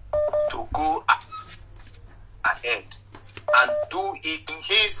right to go ahead and do it in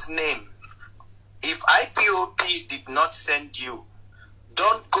his name. If IPOB did not send you,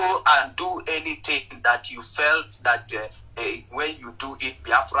 don't go and do anything that you felt that when you do it,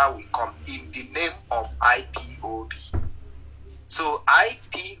 Biafra will come in the name of IPOB. So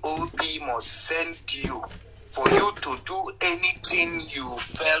IPOB must send you for you to do anything you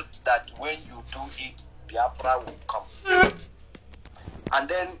felt that when you do it, Biafra will come. And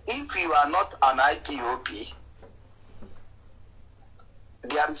then if you are not an IPOB,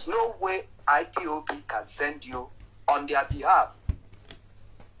 there is no way IPOB can send you on their behalf.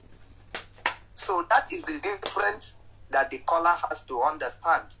 So that is the difference that the caller has to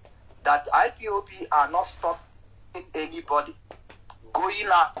understand, that IPOB are not stopping anybody going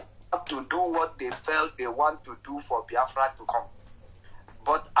out to do what they felt they want to do for Biafra to come.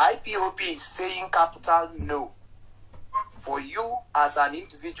 But IPOB is saying capital no. For you as an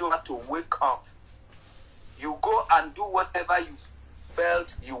individual to wake up, you go and do whatever you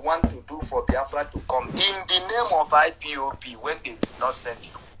felt you want to do for Biafra to come in the name of IPOB when they did not send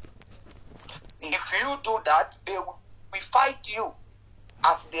you. If you do that, they will fight you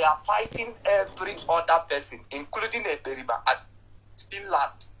as they are fighting every other person, including Eberiba at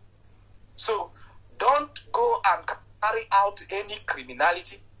Finland. So don't go and carry out any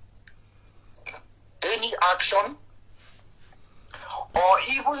criminality, any action, or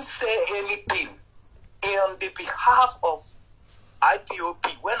even say anything on the behalf of IPOB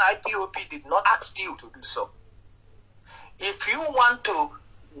when IPOB did not ask you to do so. If you want to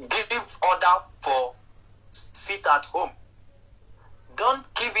give order for sit at home, don't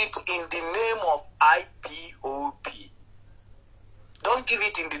give it in the name of IPOB. Don't give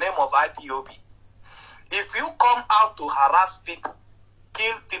it in the name of IPOB. If you come out to harass people,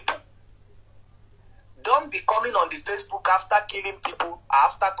 kill people, don't be coming on the Facebook after killing people,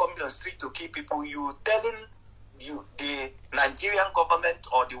 after coming on the street to kill people, you telling the Nigerian government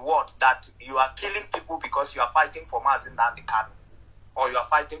or the world that you are killing people because you are fighting for Mazi Kanu or you are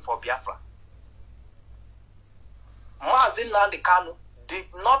fighting for Biafra. Mazi Kanu did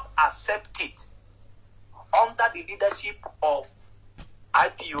not accept it under the leadership of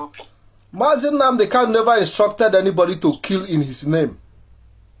IPOB. Mazi Kanu never instructed anybody to kill in his name.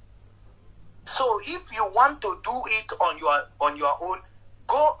 So if you want to do it on your own,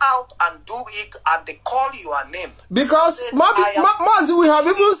 go out and do it, and they call your name. Because Mazi, we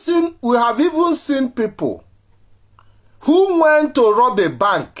have even seen people who went to rob a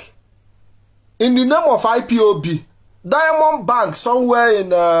bank in the name of IPOB, Diamond Bank somewhere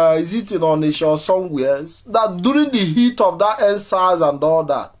in is it in Onisha or somewhere, that during the heat of that NSAS and all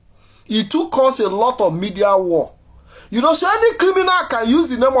that, it took us a lot of media war. You know, so any criminal can use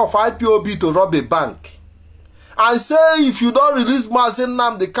the name of IPOB to rob a bank and say, if you don't release Mazi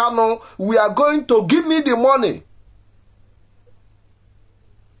Kanu, we are going to give me the money.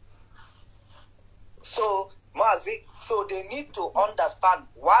 So, Mazi, so they need to understand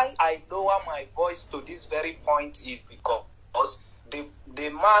why I lower my voice to this very point is because the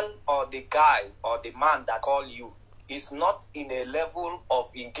man or the guy or the man that call you is not in a level of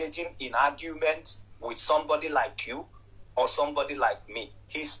engaging in argument with somebody like you or somebody like me.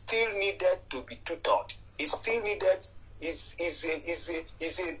 He still needed to be tutored. He still needed, is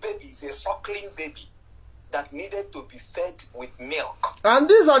a baby, is a suckling baby that needed to be fed with milk. And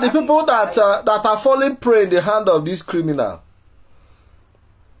these are the people that are falling prey in the hand of this criminal.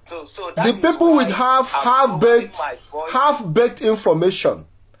 So that the people with half-baked information.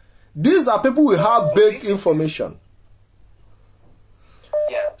 These are people with half-baked information.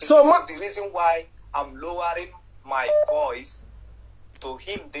 Yeah. So this is the reason why I'm lowering my voice to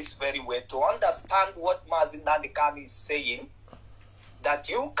him this very way, to understand what Mazi Ikem is saying, that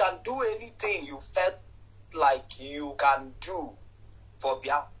you can do anything you felt like you can do for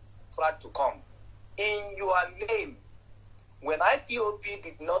Biafra to come. In your name, when IPOB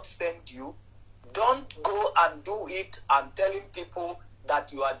did not send you, don't go and do it and telling people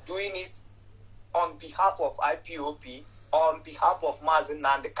that you are doing it on behalf of IPOB, on behalf of Mazi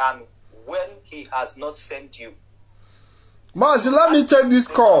Ikem, when he has not sent you. Mazi, let me take this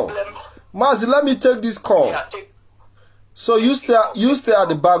call. Mazi, let me take this call. Yeah, so you stay at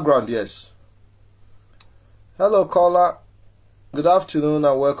the background, yes. Hello, caller. Good afternoon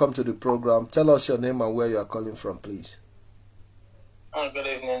and welcome to the program. Tell us your name and where you are calling from, please. Good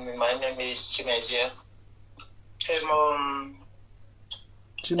evening. My name is Chimezie.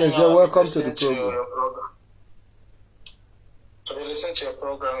 Chimezie, welcome to the program. I've been listening to your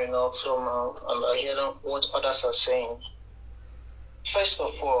program, and I hear what others are saying. First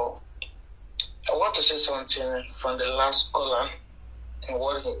of all, I want to say something from the last caller and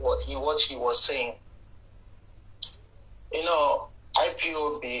what he was saying.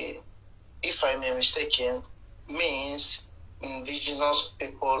 IPOB, if I'm not mistaken, means indigenous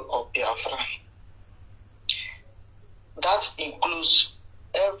people of Biafra. That includes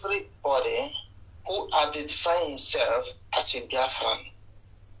everybody who identifies himself as a Biafran.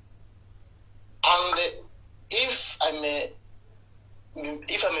 And if I may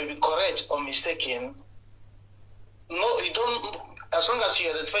be correct or mistaken, no, you don't. As long as you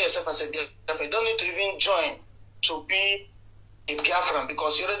identify yourself as a Biafran, you don't need to even join to be a Biafran,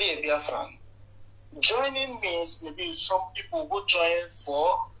 because you're already a Biafran. Joining means maybe some people who join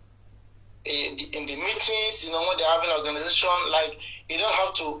for in the meetings, when they're having an organization, like you don't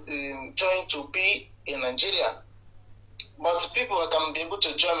have to join to be in Nigeria. But people can be able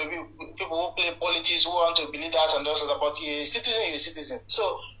to join, maybe people who play politics, who want to be leaders and those other, but a citizen is a citizen.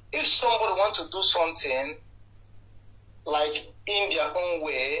 So if somebody wants to do something like in their own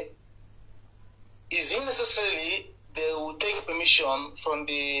way, is it necessarily they will take permission from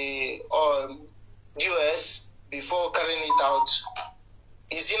the US before carrying it out?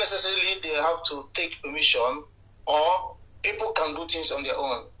 Is it necessarily they have to take permission, or people can do things on their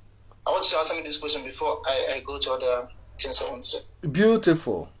own? I want you to answer me this question before I go to other things I want to say.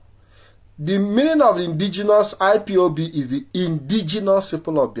 Beautiful. The meaning of indigenous IPOB is the indigenous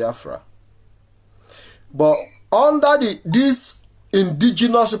people of Biafra. But under these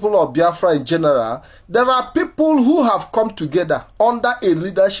indigenous people of Biafra in general, there are people who have come together under a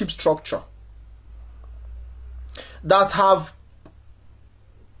leadership structure that have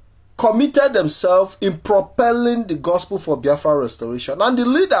committed themselves in propelling the gospel for Biafra restoration. And the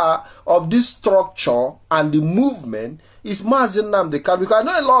leader of this structure and the movement is Mazi Nnamdi. Because I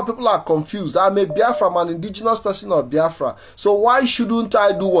know a lot of people are confused. I'm a Biafra, I'm an indigenous person of Biafra. So why shouldn't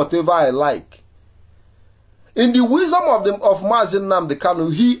I do whatever I like? In the wisdom of Mazi Nnamdi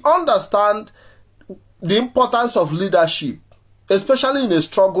Kanu, he understands the importance of leadership, especially in a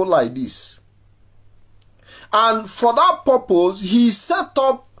struggle like this. And for that purpose, he set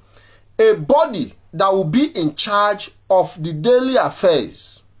up a body that will be in charge of the daily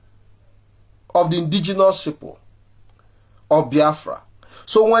affairs of the indigenous people of Biafra.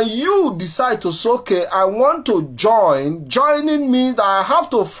 So when you decide to say, okay, I want to join, joining means that I have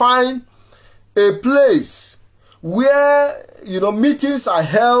to find a place where meetings are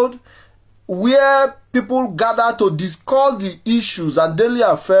held, where people gather to discuss the issues and daily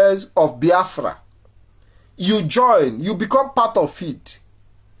affairs of Biafra. You join, you become part of it.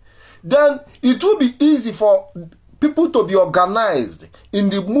 Then it will be easy for people to be organized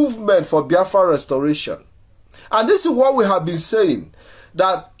in the movement for Biafra restoration. And this is what we have been saying,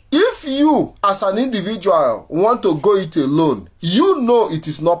 that if you as an individual want to go it alone, you know it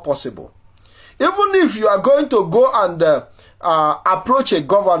is not possible. Even if you are going to go and approach a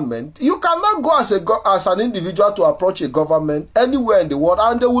government, you cannot go as an individual to approach a government anywhere in the world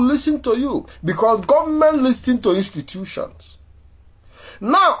and they will listen to you, because government listens to institutions.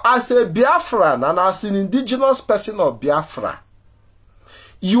 Now, as a Biafran and as an indigenous person of Biafra,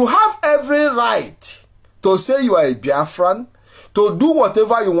 you have every right to say you are a Biafran, to do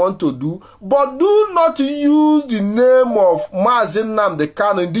whatever you want to do, but do not use the name of Mazi Nnamdi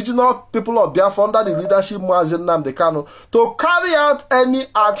Kanu, indigenous people of Biafra under the leadership of Mazi Nnamdi Kanu, to carry out any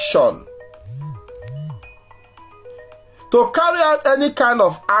action. To carry out any kind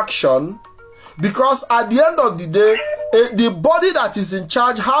of action, because at the end of the day, the body that is in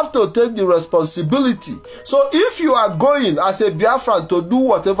charge have to take the responsibility. So if you are going as a Biafran to do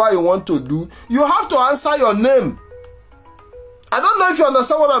whatever you want to do, you have to answer your name. I don't know if you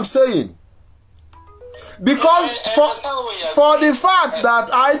understand what I'm saying. Because for the fact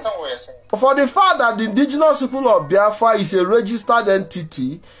that the indigenous people of Biafra is a registered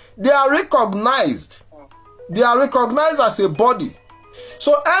entity, they are recognized. They are recognized as a body.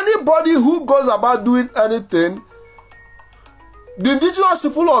 So anybody who goes about doing anything, the indigenous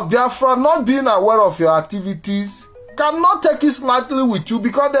people of Biafra not being aware of your activities cannot take it lightly with you,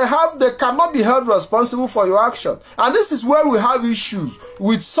 because they cannot be held responsible for your action. And this is where we have issues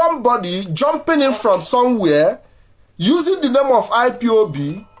with somebody jumping in from somewhere using the name of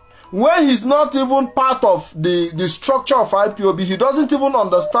IPOB when he's not even part of the structure of IPOB. He doesn't even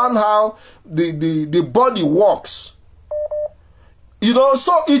understand how the body works. You know,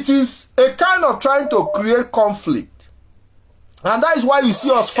 so it is a kind of trying to create conflict. And that is why you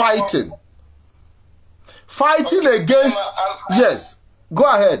see us fighting. Fighting against... Yes, go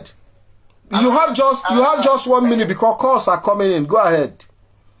ahead. You have just 1 minute because calls are coming in. Go ahead.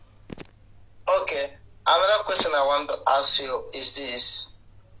 Okay. Another question I want to ask you is this.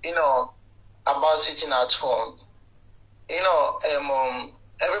 You know, about sitting at home. You know,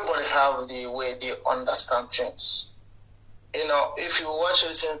 everybody have the way they understand things. You know, if you watch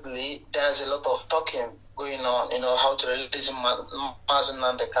recently, there's a lot of talking going on, you know, how to release Mazi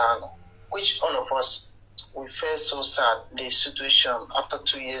Ikem, which all of us, we feel so sad, the situation after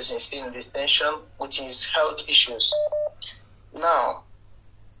 2 years in still in detention with his health issues. Now,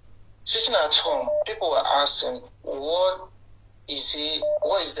 sitting at home, people were asking, what is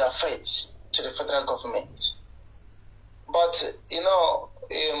their fate to the federal government? But, you know,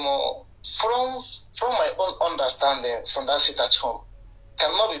 from my own understanding from that sit at home,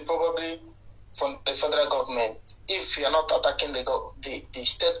 cannot be probably from the federal government if you are not attacking the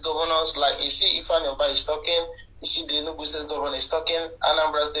state governors. Like you see, Ifan Yoba is talking, you see the Enugu state governor is talking,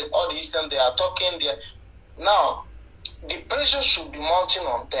 Anambra state, all the eastern, they are talking. Now, the pressure should be mounting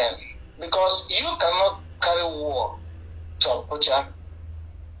on them, because you cannot carry war to Abuja.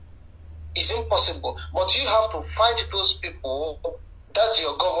 It's impossible. But you have to fight those people. That's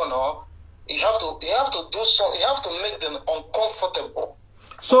your governor. You have to do so. You have to make them uncomfortable.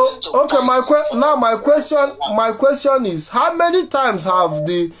 So, okay, my question is, how many times have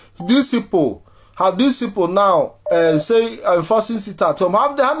these people now say enforcing sit at home?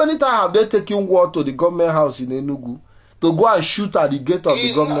 How many times have they taken war to the government house in Enugu to go and shoot at the gate of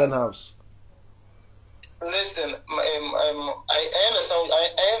the government house? Listen,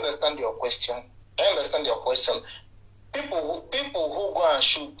 I understand your question. People who go and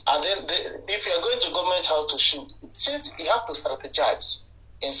shoot, and then if you are going to government house to shoot, since you have to strategize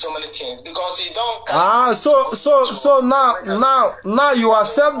in so many things, because you don't. So now you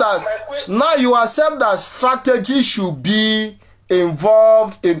accept that strategy should be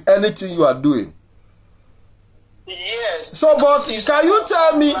involved in anything you are doing. Yes. So, but can you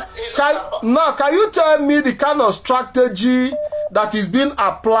tell me the kind of strategy that is being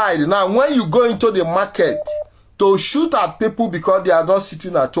applied now when you go into the market to shoot at people because they are not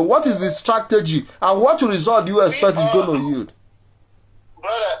sitting at home? What is the strategy and what result do you expect is going to yield?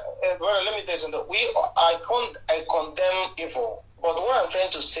 Brother, let me tell you something. I condemn evil, but what I'm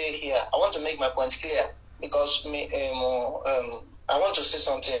trying to say here, I want to make my point clear, because I want to say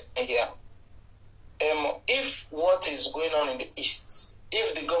something here. If what is going on in the East,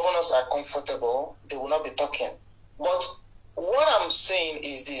 if the governors are comfortable, they will not be talking. But what I'm saying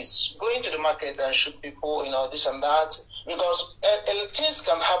is this: going to the market and shoot people, you know, this and that, because things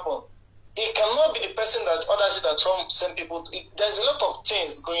can happen. It cannot be the person that orders it at home send people. There's a lot of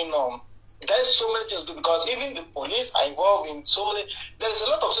things going on. There's so many things, because even the police are involved in so many. There's a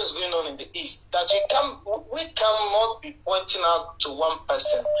lot of things going on in the East that we cannot be pointing out to one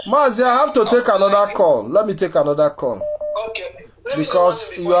person. Mazi, I have to take another call. Let me take another call. Okay.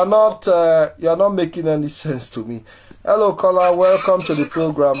 Because you are not making any sense to me. Hello, caller. Welcome to the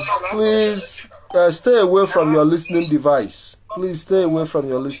program. Please stay away from your listening device. Please stay away from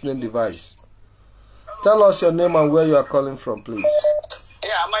your listening device. Tell us your name and where you are calling from, please.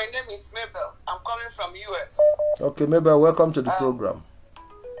 Yeah, my name is Mabel. I'm calling from US. Okay, Mabel, welcome to the program.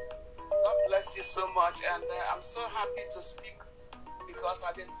 God bless you so much, and I'm so happy to speak, because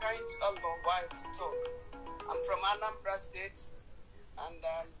I've been trying a long while to talk. I'm from Anambra State, and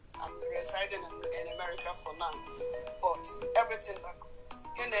I'm residing in America for now. But everything that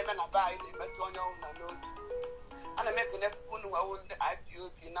and I make an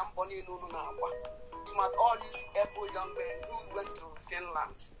IPOB number to all these Apple young men who went to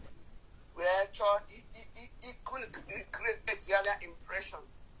Finland. where he couldn't create the other impression.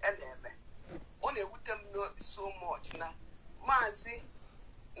 And only with them know so much now. Mazi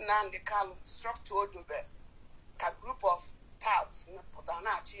Ikem structured a group of touts,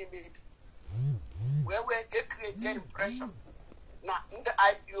 maybe. Where they create the impression. Now in the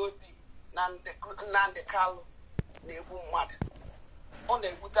Ipob, Nnamdi Kanu, they won't mad. Only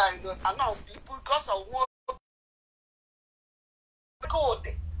with I know, and now because of what code,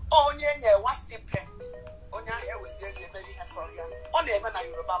 only one stipend, only here with the very sorry, only even a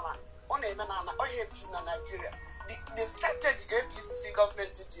Yoruba man, only even Nigeria. The strategy APC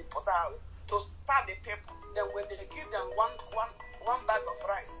government did put out to start the people. Then when they give them one bag of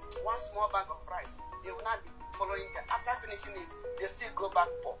rice, one small bag of rice, they will not be following them. After finishing it, they still go back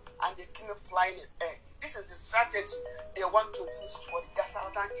poor and they keep flying in air. This is the strategy they want to use for the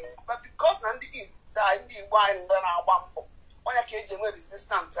Southern East. But because Nnamdi the wine then I want on a cage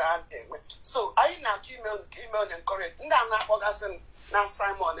resistant and so I now email and correct. Now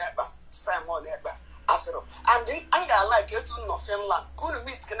Simon Asero. And then I like you to know Finland. Couldn't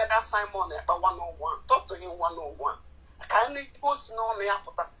meet Canada Simon 101. Talk to him 101. I can't post to know me up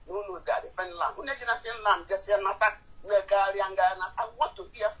no God Finland. Who Finland just say nothing. I want to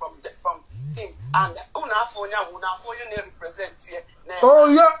hear from him and Unafonia represent here. Oh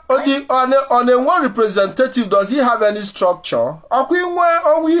yeah, on a one representative, does he have any structure?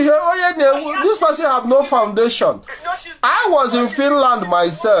 This person have no foundation. I was in Finland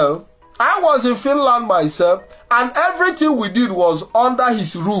myself, and everything we did was under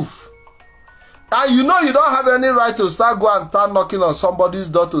his roof. And you know you don't have any right to start knocking on somebody's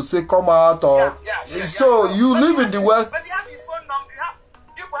door to say come out or you live in the West. But you have his phone number.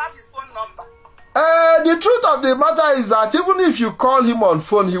 People have his phone number. The truth of the matter is that even if you call him on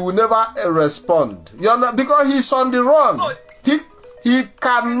phone, he will never respond. You're not, because he's on the run. No, he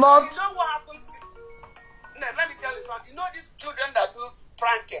cannot. You know what happened? No, let me tell you something. You know these children that do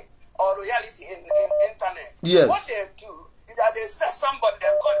pranking or reality in internet. Yes. What they do is that they say somebody, they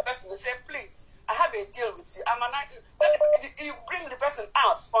call the person and say, please, I have a deal with you. You bring the person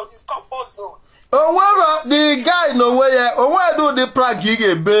out from his comfort zone. The guy no way. Where do the prank he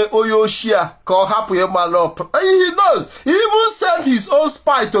be Oyoshia call happy man up? He knows. He even sent his own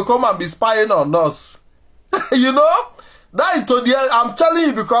spy to come and be spying on us. You know? That to the I'm telling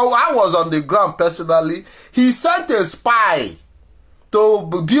you because I was on the ground personally. He sent a spy to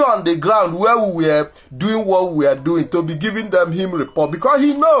be on the ground where we were doing what we are doing, to be giving them him report because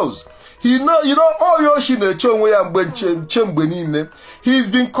he knows. He know, you know, he's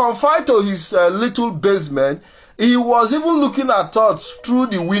been confined to his little basement. He was even looking at us through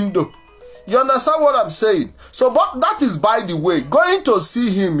the window. You understand what I'm saying? So, but that is by the way. Going to see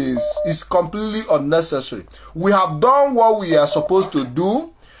him is completely unnecessary. We have done what we are supposed to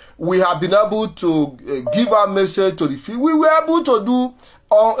do. We have been able to give our message to the field. We were able to do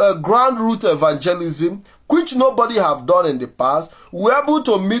ground root evangelism, which nobody have done in the past. We were able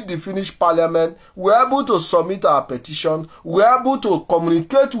to meet the Finnish parliament. We were able to submit our petition. We were able to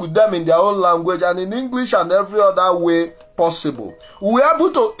communicate with them in their own language and in English and every other way possible. We were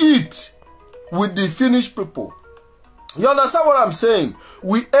able to eat with the Finnish people. You understand what I'm saying?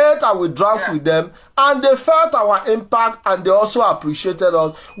 We ate and we drank with them, and they felt our impact and they also appreciated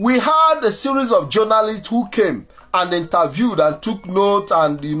us. We had a series of journalists who came and interviewed and took note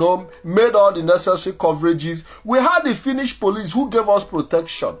and, you know, made all the necessary coverages. We had the Finnish police who gave us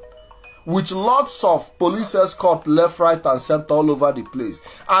protection with lots of police escort left, right, and center all over the place.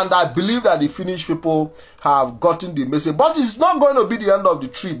 And I believe that the Finnish people have gotten the message. But it's not going to be the end of the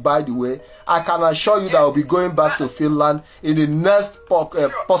trip, by the way. I can assure you that I'll be going back to Finland in the next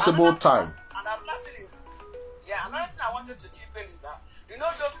possible time. Another thing I wanted to chip in is that, you know,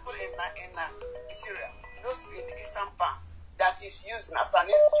 those people in Nigeria, those in the eastern part, that is used as an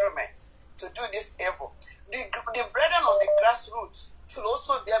instrument to do this evil. The brethren of the grassroots should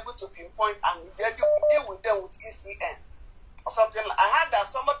also be able to pinpoint and deal with them with ECN or something. I heard that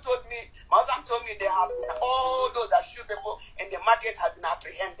somebody told me, my husband told me they have been, all those that shoot people in the market have been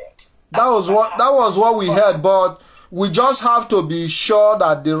apprehended. That was what we heard, but we just have to be sure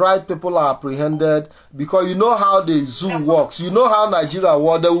that the right people are apprehended, because you know how the zoo works. You know how Nigeria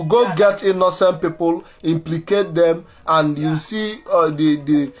works. They will go get innocent people, implicate them, and you see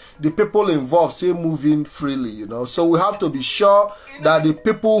the people involved still moving freely, you know. So we have to be sure that the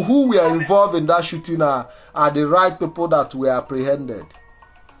people who were involved in that shooting are the right people that were apprehended.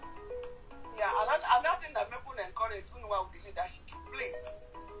 Yeah, another thing that people encourage with the leadership, please.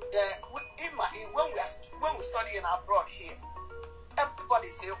 When we study in abroad here, everybody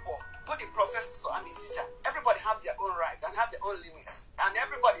say, well, both the professor and the teacher, everybody has their own rights and have their own limits. And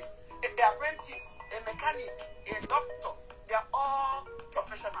everybody's apprentice, a mechanic, a doctor, they are all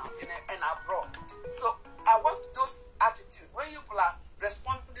professionals in abroad. So I want those attitude when you are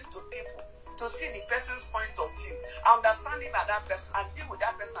responding to people to see the person's point of view, understanding that person and deal with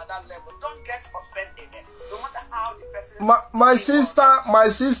that person at that level. Don't get offended, no matter how the person. My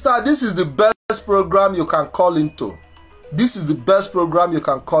sister, this is the best program you can call into. This is the best program you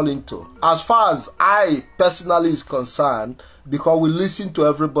can call into, as far as I personally is concerned, because we listen to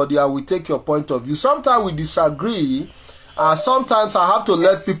everybody and we take your point of view. Sometimes we disagree. Sometimes I have to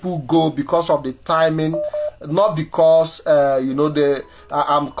let people go because of the timing, not because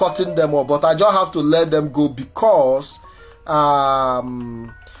I'm cutting them off, but I just have to let them go because the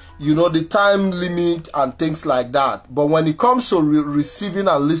time limit and things like that. But when it comes to receiving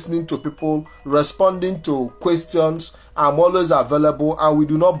and listening to people, responding to questions, I'm always available, and we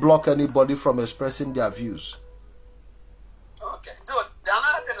do not block anybody from expressing their views. Okay, dude, the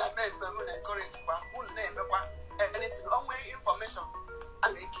another thing I made encourage anything on way information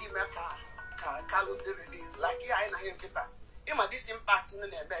and they keep Kanu the release like I know this impact in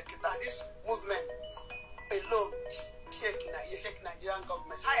this movement alone shaking Nigerian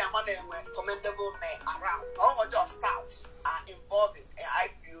government. I am a commendable man around. All just starts are involved in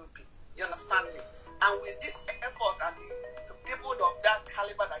IPOB. You understand me? And with this effort and the people of that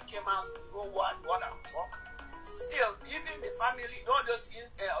caliber that came out to the whole world, what I'm talking. Still, even the family, all those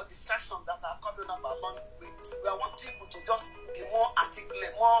distractions that are coming up along the way, we want people to just be more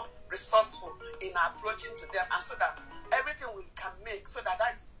articulate, more resourceful in approaching to them, and so that everything we can make, so that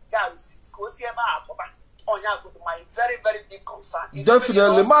guy will sit. My very, very big concern.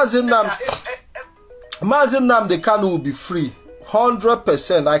 Definitely, Mazi Nnamdi Kanu will be free,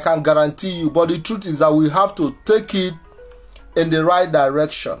 100%. I can guarantee you. But the truth is that we have to take it in the right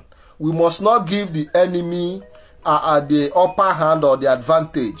direction. We must not give the enemy the upper hand or the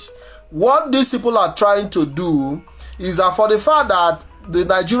advantage. What these people are trying to do is that for the fact that the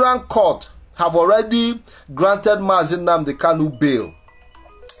Nigerian court have already granted Mazi Nnamdi Kanu bail,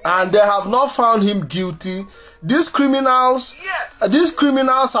 and they have not found him guilty, these criminals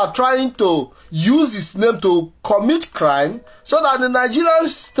are trying to use his name to commit crime, so that the Nigerian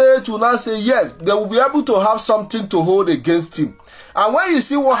state will not say yes, they will be able to have something to hold against him. And when you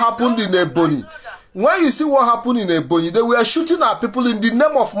see what happened in Ebonyi, they were shooting at people in the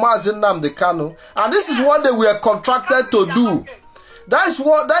name of Mazi Nnamdi Kanu, and this is what they were contracted to do. That is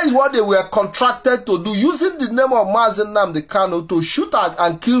what they were contracted to do, using the name of Mazi Nnamdi Kanu to shoot at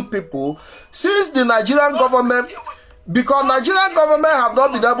and kill people. Since the Nigerian government, because Nigerian government have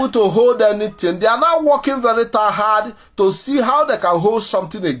not been able to hold anything, they are now working very hard to see how they can hold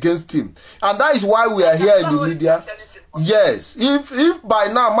something against him, and that is why we are here in the media. Yes, if by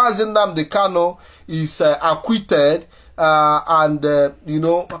now Mazi Nnamdi Kanu is acquitted and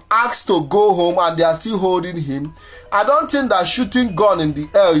asked to go home, and they are still holding him, I don't think that shooting gun in the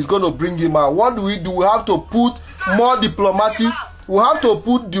air is going to bring him out. What do? We have to put more diplomatic. We have to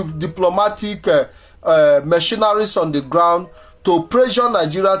put diplomatic machineries on the ground to pressure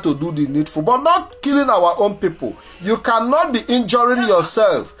Nigeria to do the needful, but not killing our own people. You cannot be injuring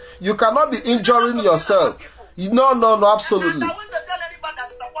yourself. You cannot be injuring yourself. No, absolutely. I want to tell anybody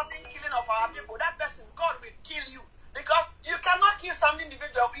that's supporting killing of our people, that person, God will kill you. Because you cannot kill some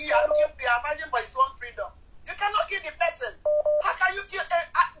individual. You are fighting for his own freedom. You cannot kill the person. How can you kill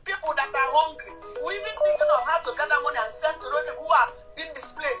people that are hungry? We even thinking of how to gather money and send to those people who are in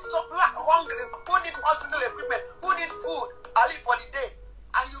displaced, so who are hungry, who need hospital equipment, who need food, only for the day.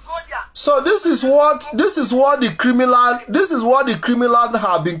 And you go there. So this is what the criminals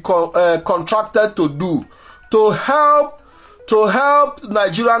have been contracted to do, to help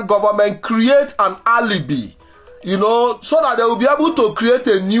Nigerian government create an alibi, so that they will be able to create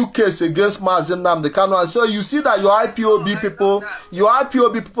a new case against Mazi Nnamdi Kanu. And so you see that your IPOB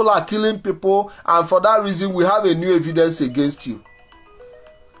people are killing people, and for that reason we have a new evidence against you.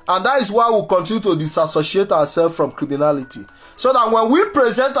 And that is why we continue to disassociate ourselves from criminality, so that when we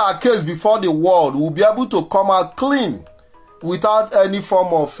present our case before the world, we'll be able to come out clean without any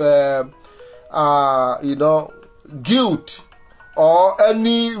form of guilt or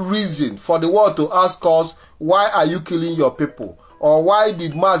any reason for the world to ask us, why are you killing your people? Or why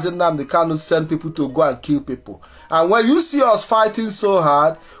did Mazi Nnamdi Kanu send people to go and kill people? And when you see us fighting so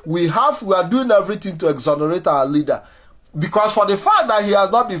hard, we are doing everything to exonerate our leader. Because for the fact that he has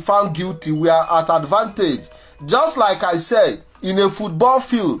not been found guilty, we are at advantage. Just like I said, in a football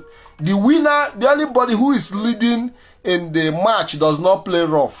field, the winner, anybody who is leading in the match does not play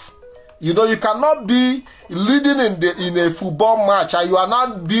rough. You cannot be leading in a football match and you are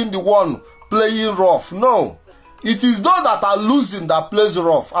not being the one playing rough. No. It is those that are losing that plays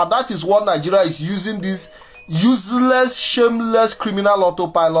rough, and that is what Nigeria is using these useless, shameless criminal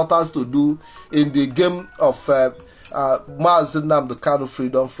autopiloters to do in the game of Mazi Nnamdi Kanu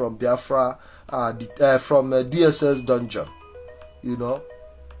freedom from Biafra, from DSS dungeon. You know.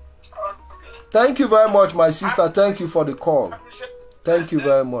 Thank you very much, my sister. Thank you for the call. Thank you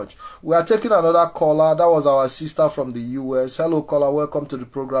very much. We are taking another caller. That was our sister from the US. Hello, caller. Welcome to the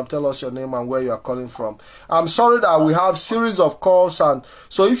program. Tell us your name and where you are calling from. I'm sorry that we have series of calls, and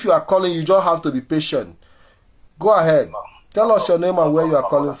so if you are calling, you just have to be patient. Go ahead. Tell us your name and where you are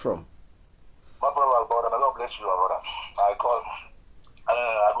calling from. My brother, God bless you, brother. I call.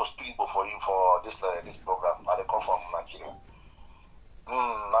 I go speak for you for this program. I come from Nigeria.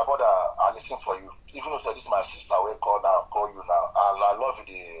 My brother, I listen for you. Even though this is my sister, I will call you now. And I love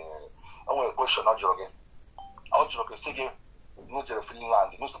the. I want a question, not you again. I want you to say, no to the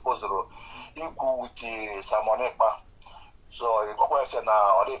Finland. You're supposed to go with Simon Ekpa. So, I said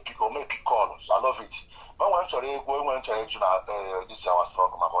now, they pick or make call. So, I love it. But when I went to this our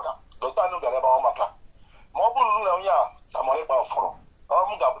struggle, my brother. Don't I know that about Maka? Mobile, yeah, Simon Ekpa for.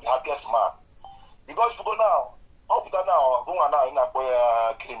 I'm the happiest man. Because you go now. Up to now, go on now in a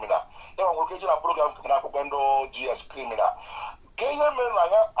criminal. Then we'll get a program to GS criminal. Can you men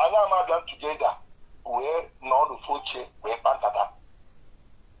I am them together? Where no the future, where Pantata.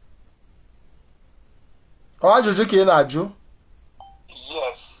 Oh, Juju Aju?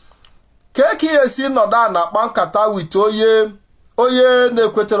 Yes. Keki is in Nodana Pankata with Oye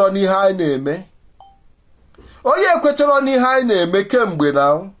Nequeteroni high name. Oye Queteroni high name, make him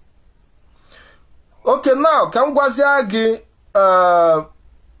now. Okay, now, can Gwaziagi, I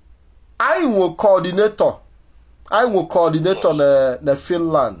will coordinator the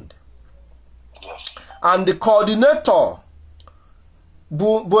Finland. Yes. And the coordinator,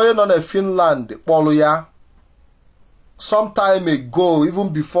 going on the Finland, Poluya, some time ago, even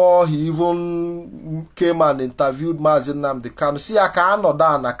before he even came and interviewed Mazi Nnamdi Kanu, see, I can't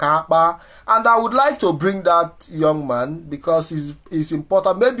down a kapa, and I would like to bring that young man because it's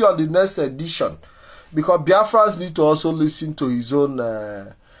important, maybe on the next edition. Because Biafrans need to also listen to his own,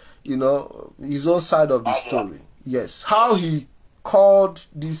 his own side of the story. Yes, how he called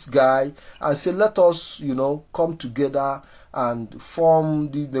this guy and said, let us, come together and form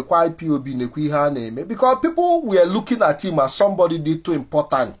the Ipob name. Because people were looking at him as somebody did too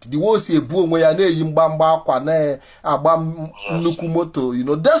important. The was a boom where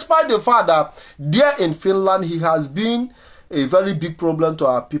Nukumoto, despite the fact that there in Finland he has been a very big problem to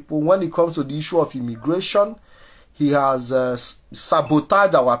our people when it comes to the issue of immigration. He has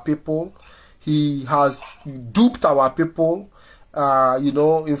sabotaged our people. He has duped our people.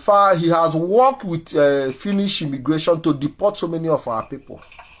 In fact, he has worked with Finnish immigration to deport so many of our people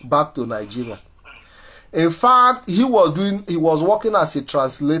back to Nigeria. In fact, he was working as a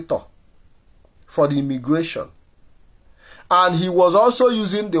translator for the immigration. And he was also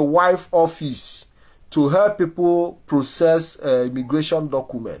using the wife office to help people process immigration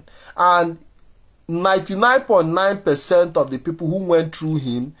document. And 99.9% of the people who went through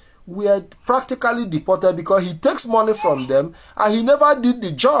him were practically deported because he takes money from them and he never did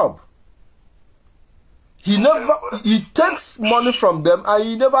the job. He takes money from them and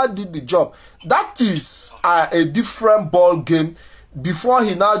he never did the job. That is a different ball game before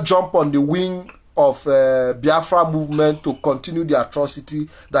he now jump on the wing of Biafra movement to continue the atrocity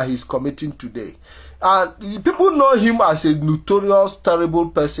that he's committing today. And people know him as a notorious,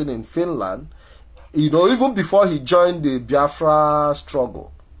 terrible person in Finland, even before he joined the Biafra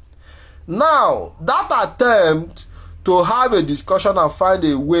struggle. Now, that attempt to have a discussion and find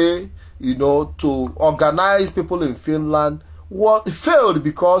a way, to organize people in Finland failed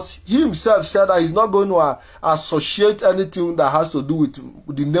because he himself said that he's not going to associate anything that has to do with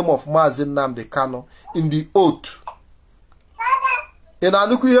the name of Mazi Nnamdi Kanu in the oath.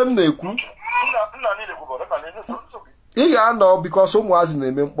 Because someone's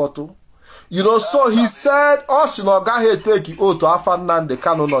name mkpoto. So he said, take oath after Nnamdi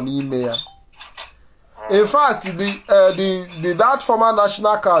Kanu on email. In fact, that former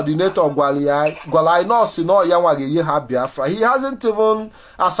national coordinator Gwalai Nurse no Yawagi ha Biafra. He hasn't even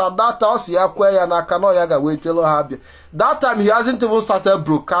as at that that time he hasn't even started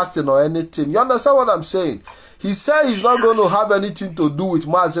broadcasting or anything. You understand what I'm saying? He said he's not going to have anything to do with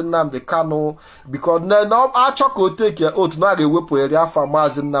Mazi Nnamdi Kanu because now Achoko take your oath now they will put for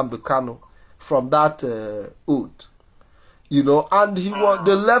Mazi Nnamdi Kanu from that oath. And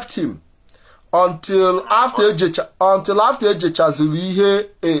they left him until after Ejechazuru ihe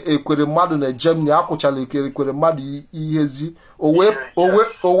ekwere mmadụ na Germany akwụchala ekwere mmadụ ihezi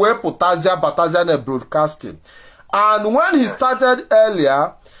owe pụtazia batazia na broadcasting. And when he started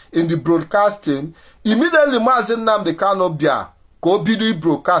earlier in the broadcasting, immediately Mazi Nnamdi Kanu bia go bido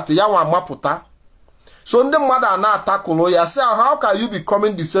broadcast ya wa maputa. So ndị mmadụ na-atakụlụ ya say, how can you be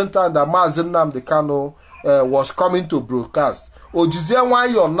coming the same time that Mazi Nnamdi Kanu was coming to broadcast? Ojizie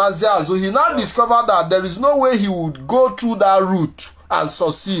nwayo nazi azu. He now discovered that there is no way he would go through that route and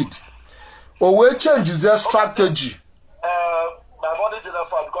succeed. Or we change his strategy. My money didn't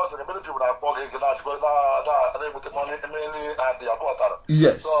fall because the military would have bought it because they with the money mainly and the water.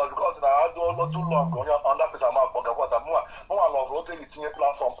 Yes. So because I don't know too long on that piece of my pocket water more of rotating it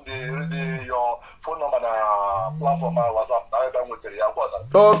platform the your phone number and platform WhatsApp. I don't with the water.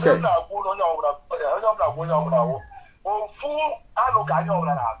 Okay.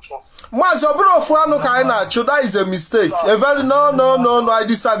 Mazi Oburo ka na-achụ. That is a mistake. A very no. I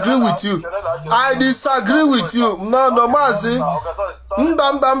disagree with you. I disagree with you. No, Mazi.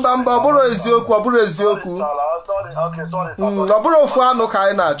 Mba. Oburo eziokwu. Oburo ofu anụ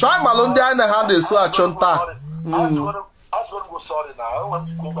ka na-achụ. Anyị malụ ndị anyị na ha na-eso achụ nta.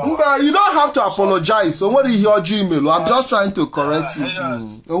 You don't have to apologize. I'm just trying to correct you.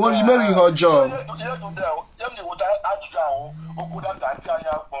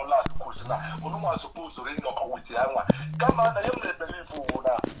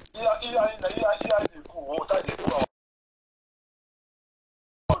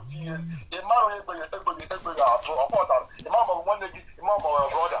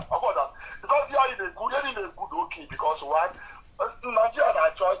 Because one, Nigeria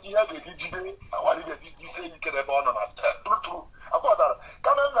actually here the DJ, what is the DJ you can have on true. About that,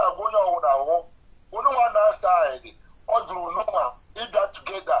 come on now, go now, one side, or do no one, eat that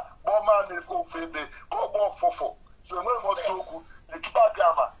together, Boma and go Febe, go Fofo. So when more Toku, the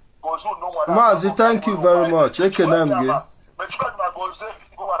Kibagama goes no one. Mazi, thank you very much. Ekenamge.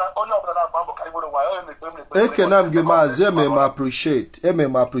 Ekenamge Mazi, appreciate.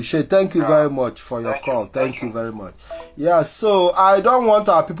 Thank you very much for your call. Thank you very much. Yeah, so I don't want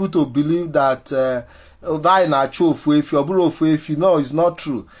our people to believe that no, it's not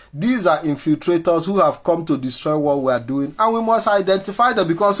true. These are infiltrators who have come to destroy what we are doing, and we must identify them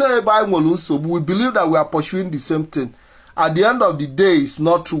because we believe that we are pursuing the same thing. At the end of the day, it's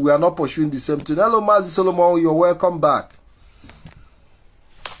not true. We are not pursuing the same thing. Hello, Mazi Solomon, you're welcome back.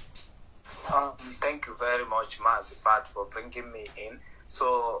 Thank you very much, Mazi Pat, for bringing me in.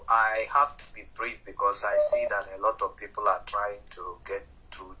 So I have to be brief because I see that a lot of people are trying to get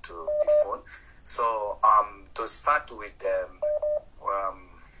through to the phone. So to start with the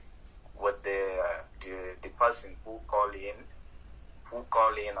person who called in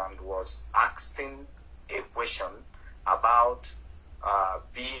and was asking a question about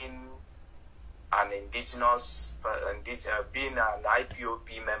being an indigenous, being an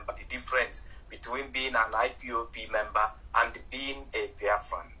IPOB member, the difference between being an IPOB member and being a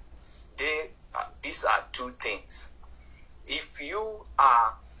Biafran. These are two things. If you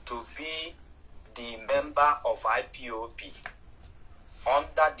are to be the member of IPOB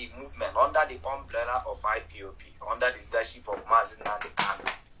under the movement, under the umbrella of IPOB, under the leadership of Mazi Nnamdi Kanu,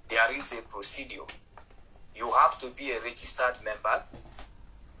 there is a procedure. You have to be a registered member.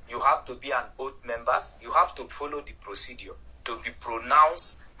 You have to be an oath member. You have to follow the procedure to be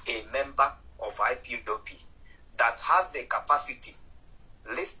pronounced a member of IPOB that has the capacity.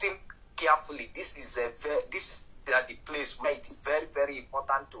 Listen carefully. This is the place where it is very, very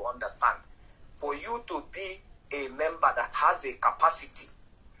important to understand. For you to be a member that has the capacity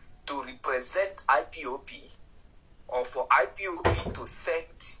to represent IPOB, or for IPOB to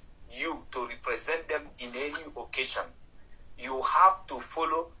send you to represent them in any occasion, you have to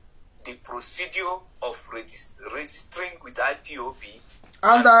follow the procedure of registering with IPOB.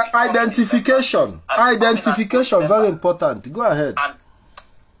 And identification. Identification, very important. Go ahead. And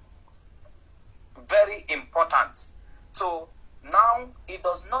very important. So now it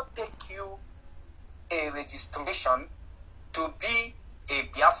does not take you a registration to be a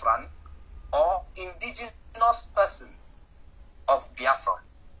Biafran or indigenous person of Biafra.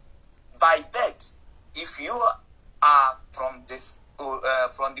 By birth, if you are from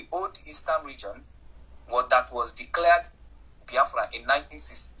the old Eastern region, that was declared Biafra in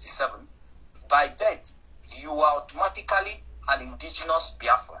 1967, by birth, you are automatically an indigenous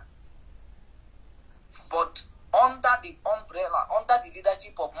Biafra. But under the umbrella, under the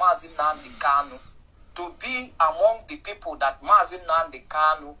leadership of Mazi Nnamdi Kanu, to be among the people that Mazi Nnamdi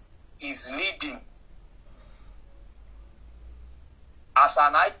Kanu is leading as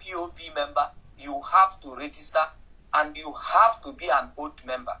an IPOB member, you have to register and you have to be an oath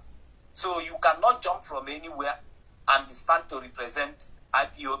member. So you cannot jump from anywhere and stand to represent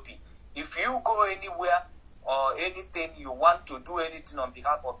IPOB. If you go anywhere or anything you want to do anything on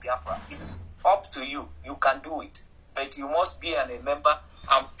behalf of Biafra, it's up to you. You can do it. But you must be a member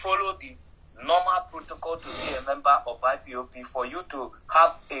and follow the normal protocol to be a member of IPOB for you to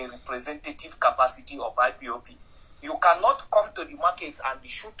have a representative capacity of IPOB. You cannot come to the market and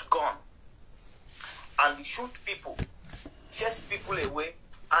shoot gun and shoot people, chase people away,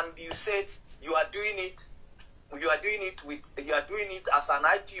 and you said you are doing it as an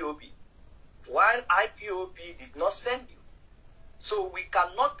IPOB, while IPOB did not send you. So we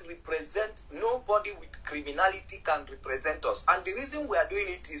cannot represent, nobody with criminality can represent us. And the reason we are doing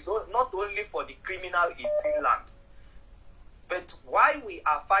it is not only for the criminal in Finland, but why we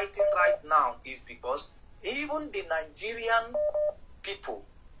are fighting right now is because even the Nigerian people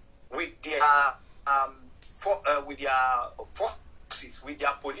with their forces, with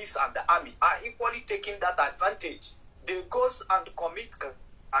their police and the army, are equally taking that advantage. They go and commit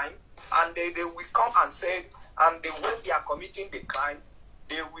crime, and they will come and say, and when they are committing the crime,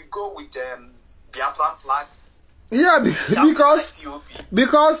 they will go with Biafran flag. Yeah,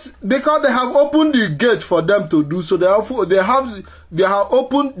 because they have opened the gate for them to do so. They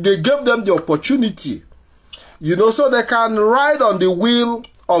gave them the opportunity, you know, so they can ride on the wheel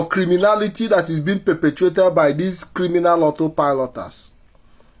of criminality that is being perpetuated by these criminal autopiloters,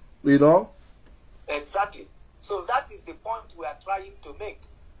 you know. Exactly. So that is the point we are trying to make.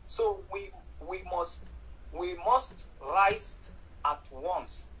 So we must rise at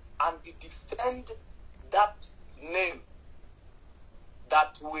once and defend that name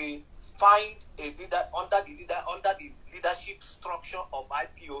that we find a leader under the leadership structure of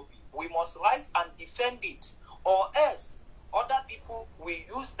IPOB. We must rise and defend it, or else other people will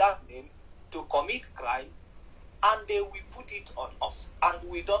use that name to commit crime and they will put it on us. And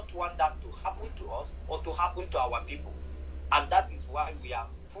we don't want that to happen to us or to happen to our people. And that is why we are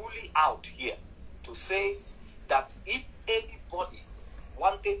fully out here to say that if anybody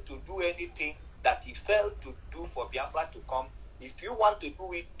wanted to do anything that he failed to do for Biafra to come, if you want to do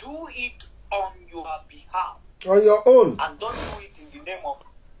it on your behalf. On your own. And don't do it in the name of,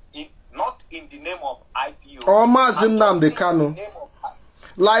 not in the name of IPO. Or Mazi Nnamdi Kanu.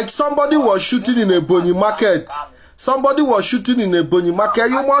 Like somebody was shooting in a Bonny market. Somebody was shooting in a Bonny market.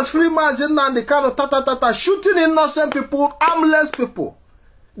 You must free Mazi Nnamdi Kanu, shooting innocent people, armless people.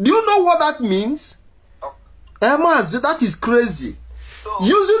 Do you know what that means? Mazi, that is crazy.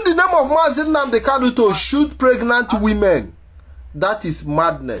 Using the name of Mazi Nnamdi Kanu to shoot pregnant women. That is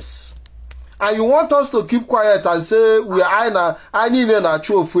madness. And you want us to keep quiet and say we are I need na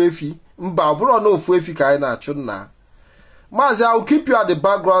chu ofuefi. Mba bro no ofuefi ka na chu na. Mazi, I will keep you at the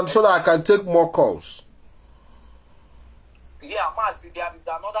background so that I can take more calls. Yeah, Mazi, there is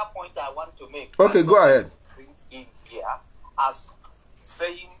another point I want to make. Okay, go ahead. In here, as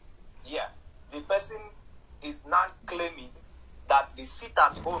saying, yeah, the person is now claiming that the sit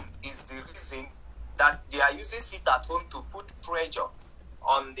at home is the reason that they are using sit at home to put pressure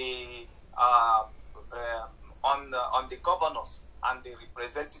on the governors and the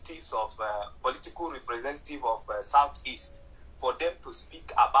representatives of political representative of Southeast for them to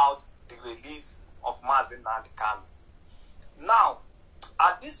speak about the release of Mazi Nnamdi Kanu. Now,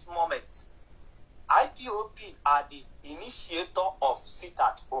 at this moment, IPOB are the initiator of sit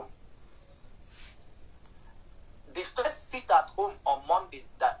at home. The first sit at home on Monday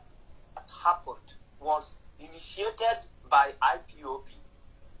that happened was initiated by IPOB.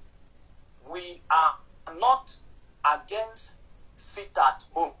 We are not against sit at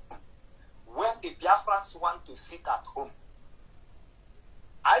home when the Biafrans want to sit at home.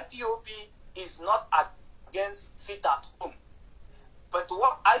 IPOB is not against sit at home. But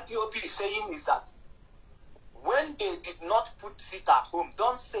what IPOB is saying is that when they did not put sit at home,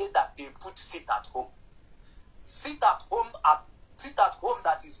 don't say that they put sit at home. Sit at home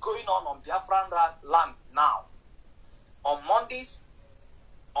that is going on Biafran land now, on Mondays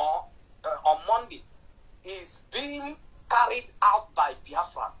or on Monday, is being carried out by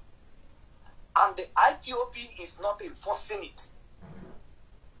Biafran, and the IPOB is not enforcing it.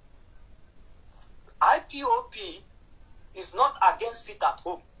 IPOB is not against sit at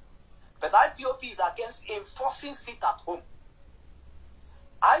home, but IPOB is against enforcing sit at home.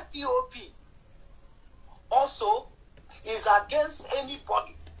 IPOB also is against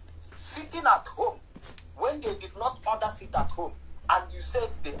anybody sitting at home when they did not order sit at home, and you said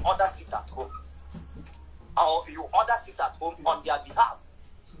they order sit at home, or you order sit at home on their behalf.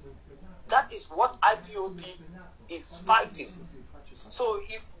 That is what IPOB is fighting. So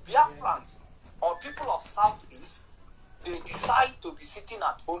if Biafrans or people of Southeast, they decide to be sitting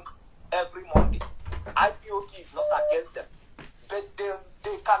at home every Monday, IPOB is not against them. But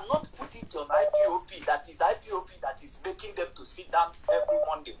They cannot put it on IPOB. That is IPOB that is making them to sit down every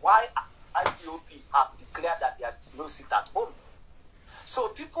Monday. Why IPOB have declared that there is no sit at home? So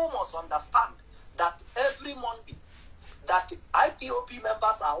people must understand that every Monday that IPOB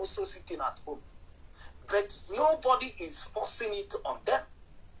members are also sitting at home. But nobody is forcing it on them.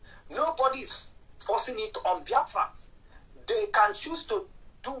 Nobody is forcing it on Biafrans. They can choose to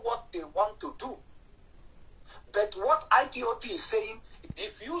do what they want to do. But what IPOB is saying,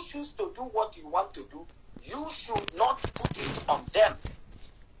 if you choose to do what you want to do, you should not put it on them.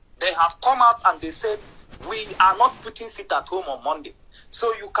 They have come out and they said, we are not putting sit at home on Monday.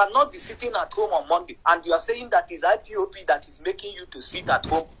 So you cannot be sitting at home on Monday. And you are saying that is IPOB that is making you to sit at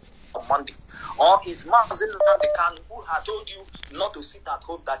home on Monday. Or is Mazi Ikem who has told you not to sit at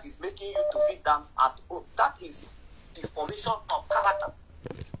home that is making you to sit down at home. That is the formation of character.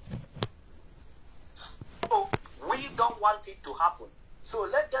 So we don't want it to happen. So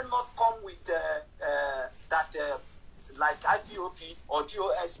let them not come with that like IPOB or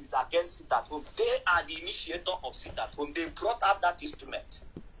DOS is against sit at home. They are the initiator of sit at home. They brought out that instrument.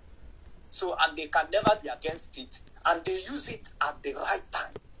 So, and they can never be against it. And they use it at the right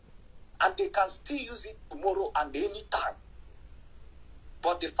time. And they can still use it tomorrow and any time.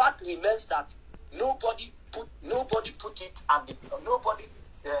 But the fact remains that nobody put it and nobody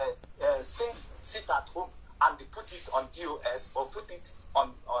said sit at home and they put it on DOS or put it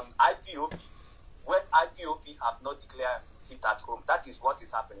on IPOB when IPOB have not declared sit at home. That is what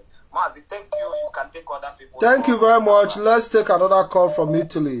is happening. Mazi, thank you. You can take other people. Thank you very much. Let's take another call from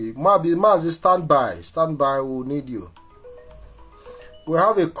Italy. Mazi, stand by. Stand by. We'll need you. We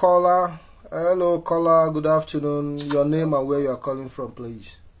have a caller. Hello, caller. Good afternoon. Your name and where you are calling from,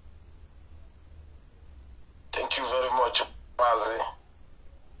 please. Thank you very much, Mazi.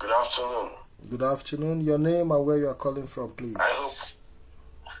 Good afternoon. Good afternoon. Your name and where you are calling from, please.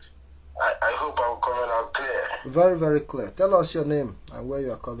 I hope I'm coming out clear. Very, very clear. Tell us your name and where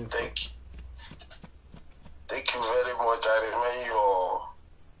you are calling from. Thank you very much. I remain your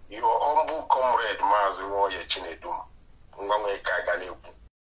humble comrade, Mazi Ikem.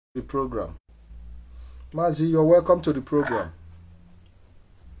 The program. Mazi, you're welcome to the program.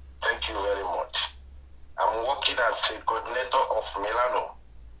 Thank you very much. I'm working as a coordinator of Milano,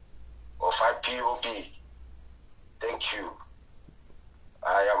 of IPOB. Thank you.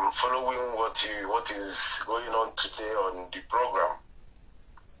 I am following what is going on today on the program.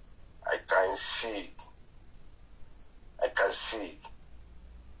 I can see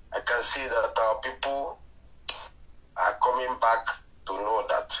that our people are coming back to know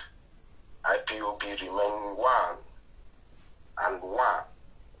that IPOB remain one and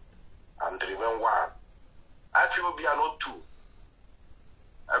remain one. IPOB are not two.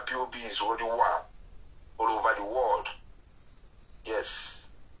 IPOB is only one all over the world. Yes.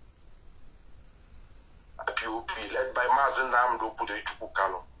 IPOB led by Mazi Nnamdi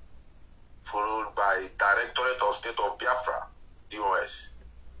Kanu, followed by Directorate of State of Biafra, DOS.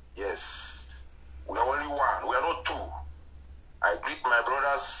 Yes. We are only one. We are not two. I greet my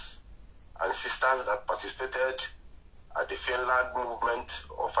brothers and sisters that participated at the Finland movement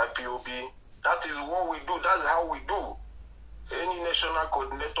of IPOB. That is what we do. That's how we do. Any national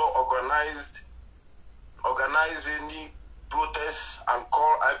coordinator organize any protest and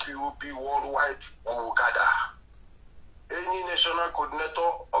call IPOB worldwide, we will gather. Any national coordinator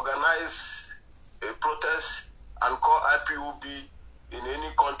organize a protest and call IPOB in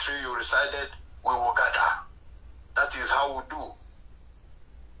any country you resided, we will gather. That is how we do.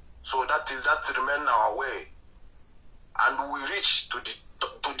 So that remain our way. And we reach to the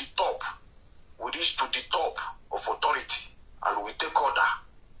top. We reach to the top of authority and we take order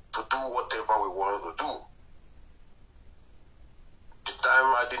to do whatever we want to do. The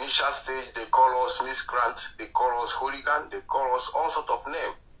time at the initial stage, they call us miscreant, they call us hooligan, they call us all sort of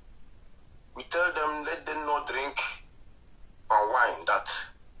names. We tell them, let them not drink wine, that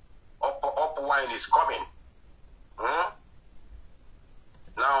up wine is coming.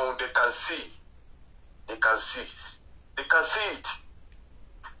 Now they can see it. They can see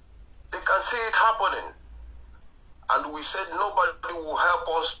it happening. And we said nobody will help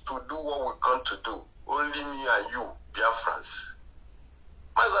us to do what we come to do. Only me and you, Biafrans.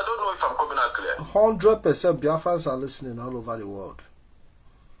 I don't know if I'm coming out clear. 100% Biafrans are listening all over the world.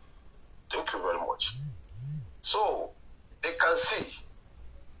 Thank you very much. So, they can see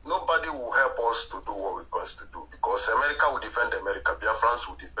nobody will help us to do what we want to do. Because America will defend America, Biafrans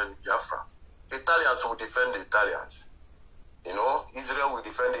will defend Biafra. Italians will defend the Italians. You know, Israel will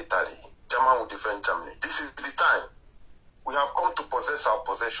defend Italy. Germany will defend Germany. This is the time. We have come to possess our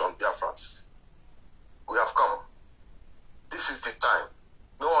possession, Biafrans. We have come. This is the time.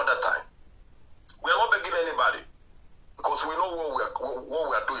 No other time. We are not begging anybody because we know what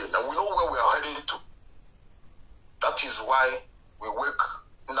we are doing and we know where we are heading to. That is why we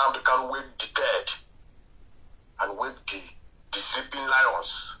Nnamdi can wake the dead and wake the sleeping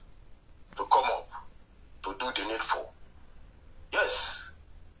lions to come up to do the needful. Yes,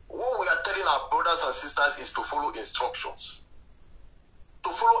 what we are telling our brothers and sisters is to follow instructions. To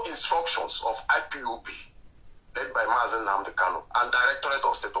follow instructions of IPOB, led by Mazi Kanu and Directorate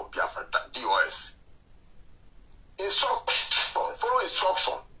of State of Biafra, DOS. Instruction, follow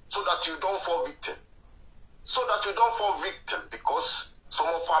instruction so that you don't fall victim. So that you don't fall victim because some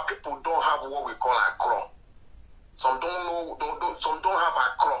of our people don't have what we call a crow. Some some don't have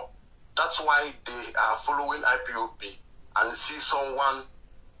a crow. That's why they are following IPOB and see someone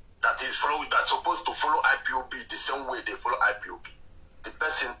that's supposed to follow IPOB the same way they follow IPOB. The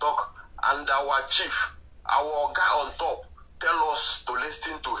person talk and our chief, our guy on top, tell us to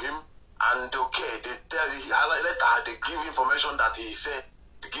listen to him and okay, they give information that he said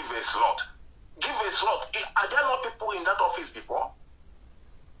to give a slot. Give a slot. Are there not people in that office before?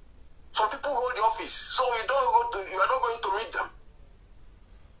 Some people hold the office, so you are not going to meet them.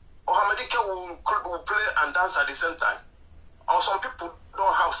 Or Hamadike will play and dance at the same time. Or some people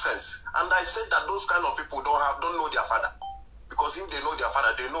don't have sense. And I said that those kind of people don't know their father. Because if they know their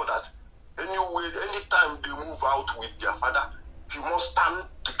father, they know that anytime they move out with their father, he must stand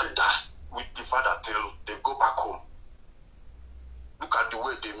together with the father till they go back home. Look at the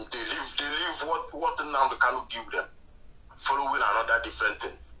way they live what Nnamdi Kanu give them. Following another different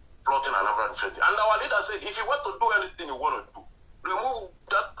thing. Plotting another different thing. And our leader said, if you want to do anything you want to do, remove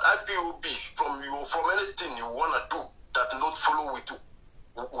that IPOB from anything you want to do that not follow with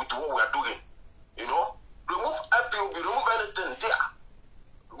what we are doing. You know? Remove IPOB, remove anything there.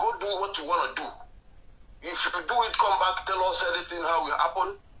 Go do what you want to do. If you do it, come back, tell us anything, how it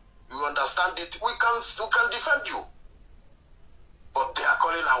happened. You understand it. We can defend you. But they are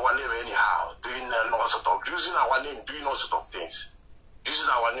calling our name anyhow, doing all sort of, using our name, doing all sort of things. Using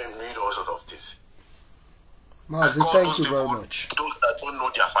our name, doing all sort of things. Mazi, thank you very much. Those that don't know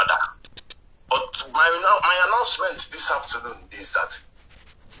their father. But my announcement this afternoon is that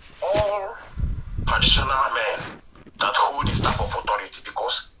all traditional men that hold this type of authority,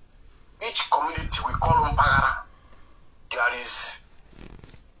 because each community, we call them Pagara, there is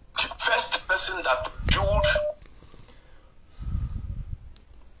the first person that built.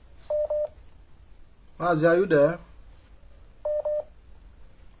 Mazi, are you there?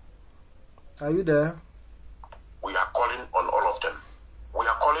 Are you there? We are calling on all of them. We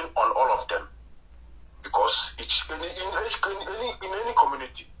are calling on all of them because in any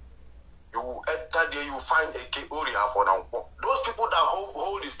community, you enter there, you find a Keoria for now. Those people that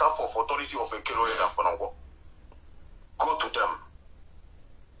hold the staff of authority of a Keoria for now, go to them.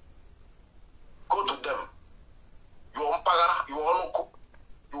 Go to them. You are Pagara, you are Nuku,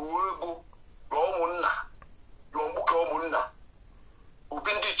 you will go, you are Munna, you are Muka Munna.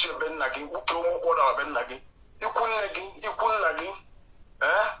 Ubindi Cheben Nagi, Muka Muka Ben Nagi, you couldn't Nagi,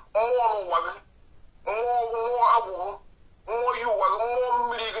 more Waggy, more Abu. More you are more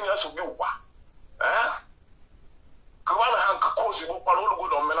million years of you. Kawana Hank Cozy, who Palo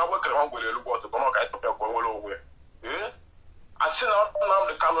good on men, I work around with a look to come out to the Congo. I seen out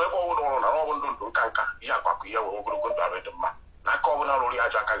Nnamdi Kanu on a Robin Dunkanka, Yapaku, who go to have the man. Nakona Roria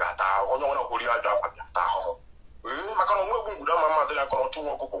Jacagata, or no Roria Jacata. Macron will go down my mother and go to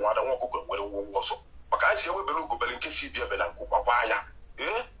walk up one and walk up with a woman also. But I see a way below Belinki, Biabelanco, Papaya.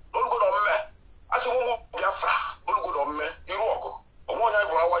 Don't go on me. As a woman, Biafra, don't go on me. You walk. One I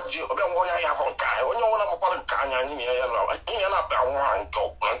watch you, one I have on Kai, when you want to call him Kanya, and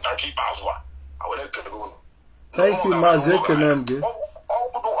go and keep out. I will let you. Thank you, Mazi Ikem.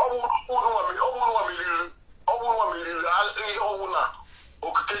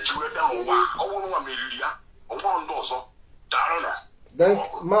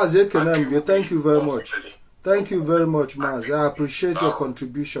 Mazi Ikem, thank you very much. Thank you very much, Mazi. I appreciate your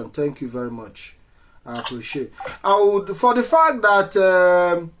contribution. Thank you very much. I appreciate. I would, for the fact that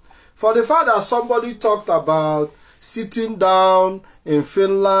somebody talked about sitting down in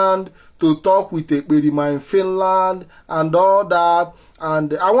Finland to talk with Ekperima in Finland and all that,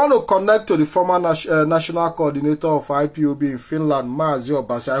 and I want to connect to the former national coordinator of IPOB in Finland, Mazi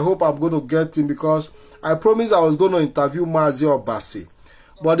Obasi. I hope I'm going to get him because I promised I was going to interview Mazi Obasi,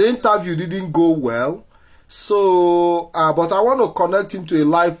 but the interview didn't go well. So, but I want to connect him to a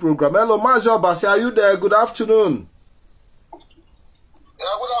live program. Hello, Mazi Obasi, are you there? Good afternoon.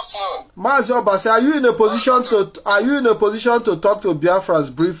 Yeah, good afternoon. Mazi Obasi, are you in a position to talk to Biafrans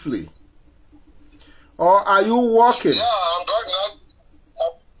briefly, or are you working? Yeah, I'm driving.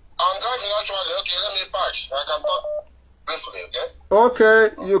 I can talk briefly, okay?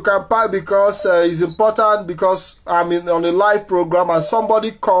 Okay, you can pack because it's important because I'm on a live program and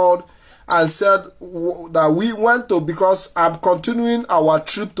somebody called and said that we went to, because I'm continuing our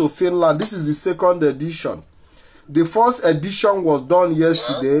trip to Finland. This is the second edition. The first edition was done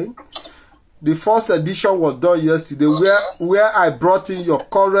yesterday. Yeah. The first edition was done yesterday, okay, where I brought in your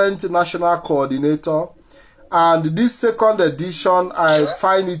current national coordinator. And this second edition, I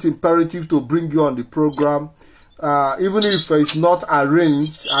find it imperative to bring you on the program. Even if it's not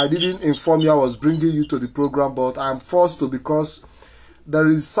arranged, I didn't inform you I was bringing you to the program, but I'm forced to because there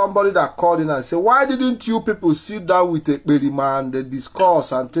is somebody that called in and said, why didn't you people sit down with a Ekperima and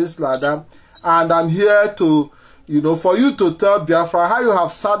discuss and things like that? And I'm here to, for you to tell Biafra how you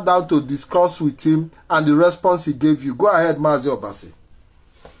have sat down to discuss with him and the response he gave you. Go ahead, Mazi Obasi.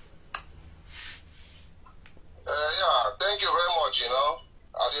 Yeah, thank you very much.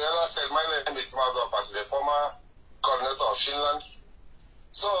 As you earlier said, my name is Mazi Obasi, the former coordinator of Finland.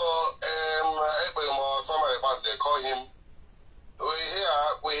 So, somebody they call him. He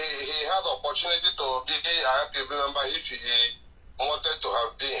had the opportunity to be a IPOB member if he wanted to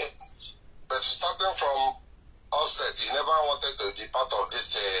have been. But starting from offset, he never wanted to be part of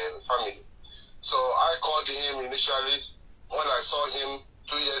this family. So I called him initially when I saw him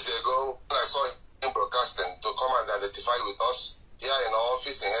 2 years ago, when I saw him broadcasting to come and identify with us here in our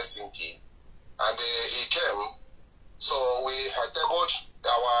office in Helsinki. And he came. So we had tabled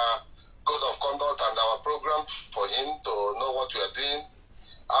our code of conduct and our program for him to know what we are doing.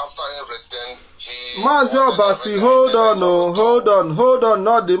 After everything, he... Mazi Obasi, hold on,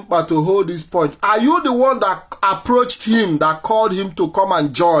 not the impact to hold this point. Are you the one that approached him, that called him to come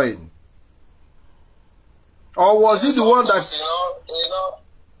and join? Or was he the one that...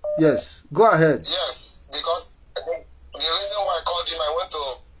 Yes, go ahead. Yes, because the reason why I called him, I went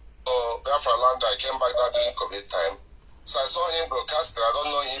to Biafra land, I came back that during COVID time. So I saw him broadcast, I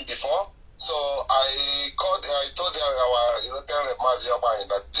don't know him before. So I told our European rep Mazi Ikem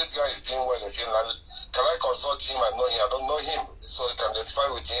that this guy is doing well in Finland. Can I consult him? I know him. I don't know him. So he can identify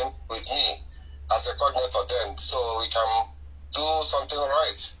with me as a coordinator then. So we can do something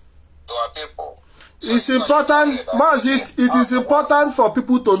right to our people. So it's important, Mazi, it is important for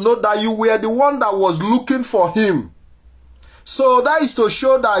people to know that you were the one that was looking for him. So that is to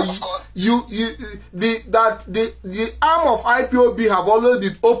show that the arm of IPOB have always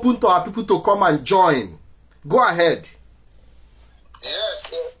been open to our people to come and join. Go ahead.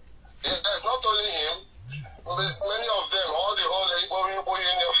 Yes, not only him, but many of them, all the whole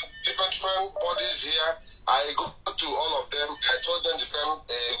different bodies here. I go to all of them. I told them the same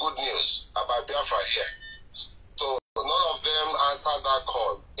good news about Biafra here. So none of them answered that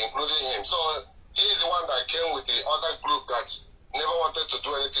call, including him. So he is the one that came with the other group that never wanted to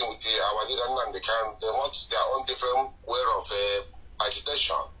do anything with our leader Nnamdi. They want their own different way of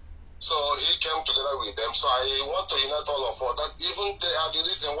agitation. So he came together with them. So I want to unite all of us. That even they are the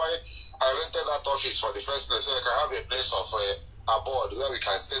reason why I rented that office for the first place, so I can have a place of a board where we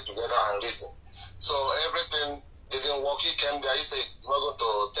can stay together and listen. So everything didn't work. He came there. He said he's not going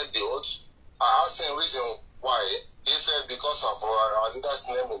to take the oath. I asked him reason why. He said because of our leader's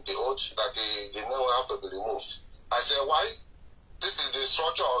name in the oath that the name will have to be removed. I said why? This is the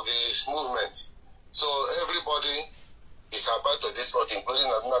structure of this movement. So everybody is about to this oath, including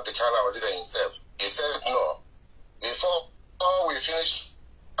Nnamdi Kanu, our leader himself. He said no. Before we finish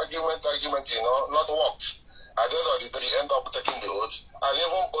argument, not worked. At the end of the day, he ended up taking the oath and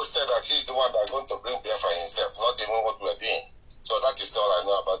even posted that he's the one that's going to bring Biafra himself, not even what we're doing. So that is all I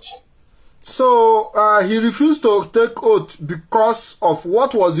know about him. So he refused to take oath because of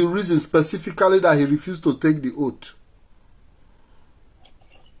what was the reason specifically that he refused to take the oath?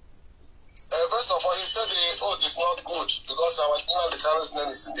 First of all, he said the oath is not good because our Nnamdi Kanu's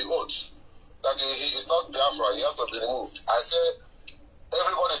name is in the oath. That he is not Biafra, he has to be removed. I said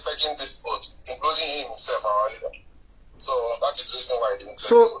everybody is taking this oath, including him himself, our leader. So that is the reason why he didn't take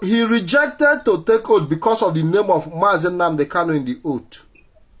the oath. He rejected to take oath because of the name of Mazi Nnamdi Kanu in the oath.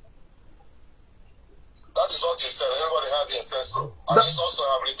 That is what he said. Everybody heard him say so. And he's also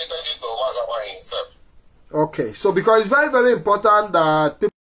repeated it to Mazi himself. Okay, so because it's very, very important that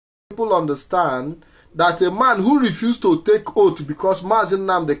people understand that a man who refused to take oath because Mazi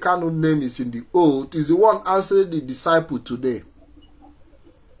Nnamdi Kanu's name is in the oath is the one answering the disciple today.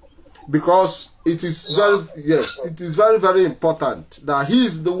 Because it is it is very, very important that he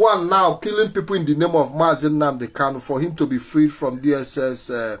is the one now killing people in the name of Mazi Nnamdi Kanu for him to be freed from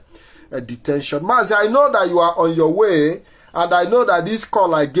DSS detention. Mazi, I know that you are on your way, and I know that this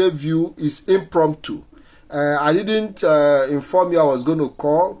call I gave you is impromptu. I didn't inform you I was going to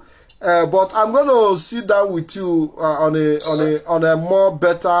call. But I'm going to sit down with you on a more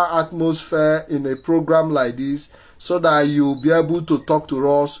better atmosphere in a program like this, so that you'll be able to talk to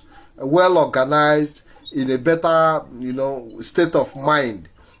us well organized in a better, state of mind.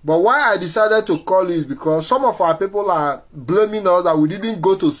 But why I decided to call you is because some of our people are blaming us that we didn't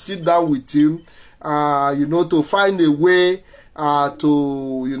go to sit down with him, to find a way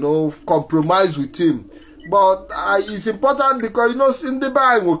to, compromise with him. But it's important because, in the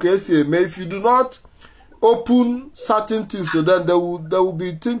Bible, if you do not open certain things to them, they will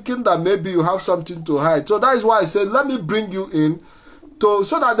be thinking that maybe you have something to hide. So that is why I said, let me bring you in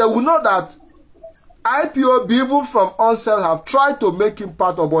so that they will know that IPOB, even from onset, have tried to make him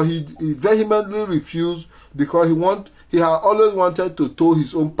part of, but he vehemently refused because he had always wanted to toe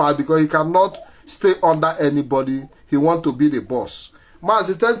his own path because he cannot stay under anybody. He wants to be the boss.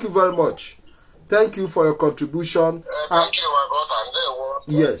 Mazi, thank you very much. Thank you for your contribution. Thank you, my brother.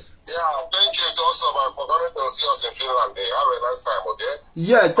 Yes. Yeah, thank you also for coming to see us in Finland. Have a nice time, okay?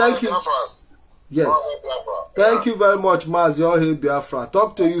 Yeah, thank you. Biafrans. Yes. Thank you very much, Mazi. Oh, hey, Biafra.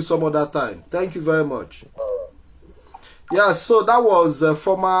 Talk to you some other time. Thank you very much. Yeah, so that was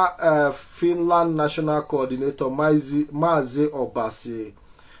former Finland National Coordinator Mazi Obasi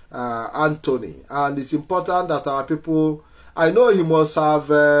Anthony. And it's important that our people, I know he must have,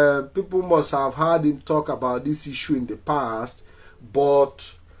 people must have heard him talk about this issue in the past,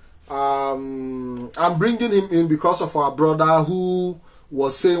 but I'm bringing him in because of our brother who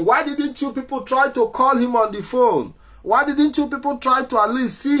was saying, why didn't you people try to call him on the phone? Why didn't you people try to at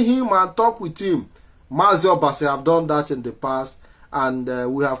least see him and talk with him? Mazi Obasi have done that in the past, and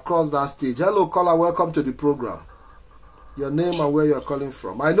we have crossed that stage. Hello, caller. Welcome to the program. Your name and where you're calling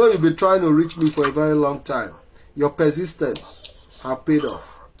from. I know you've been trying to reach me for a very long time. Your persistence have paid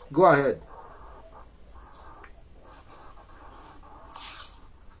off. Go ahead.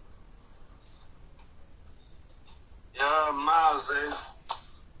 Yeah, Mazi.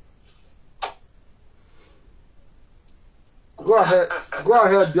 Go ahead. Go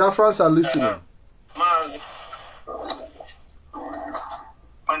ahead. Biafrans are listening. Mazi.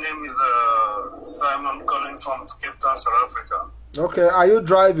 My name is Simon, calling from Cape Town, South Africa. Okay, are you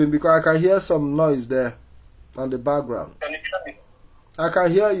driving? Because I can hear some noise there on the background. Can you hear me? I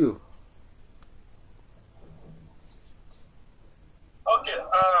can hear you. Okay,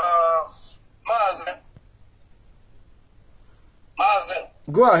 Mazi.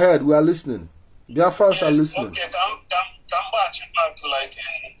 Go ahead, we are listening. Biafrans are listening. Okay, come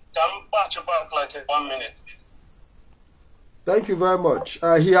back like in 1 minute. Thank you very much.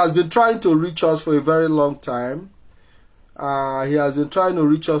 He has been trying to reach us for a very long time. There are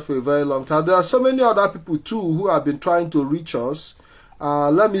so many other people too who have been trying to reach us.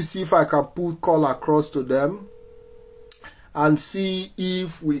 Let me see if I can put call across to them and see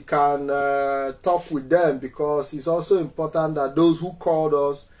if we can talk with them, because it's also important that those who called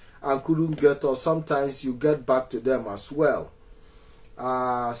us and couldn't get us, sometimes you get back to them as well,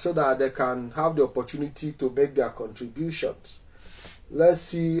 so that they can have the opportunity to make their contributions. Let's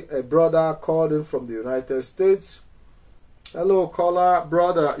see, a brother called in from the United States. Hello, caller.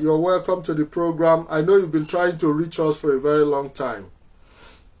 Brother, you're welcome to the program. I know you've been trying to reach us for a very long time.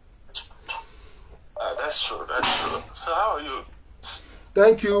 That's true. So how are you?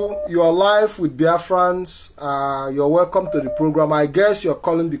 Thank you. You are live with Biafrans. You're welcome to the program. I guess you're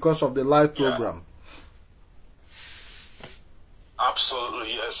calling because of the live program. Yeah.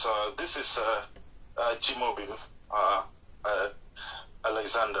 Absolutely, yes. This is G-Mobile,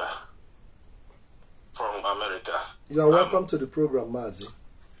 Alexander from America. You're welcome to the program, Mazi.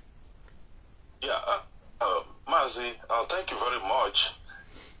 Yeah, Mazi, thank you very much.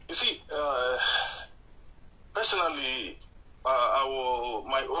 You see, personally,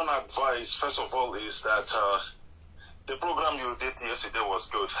 my own advice, first of all, is that the program you did yesterday was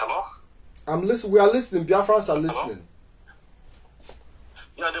good. Hello? I'm listening. We are listening. Biafrans are listening.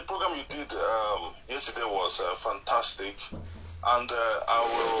 Yeah, the program you did yesterday was fantastic, and I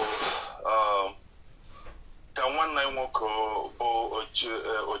will. Can one night walk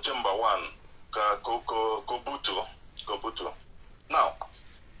Ojemba one Gobutu. Now,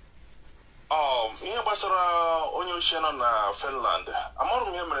 ihe gbasara onye ochie nọ na Finland, amarụ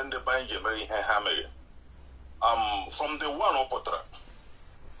m ihe mere ndị be anyị ji emere ihe ha mere. From the one ọ pụtara,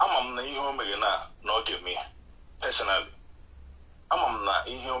 ama m na ihe o mere na ọ ga-eme. Personally, ama m na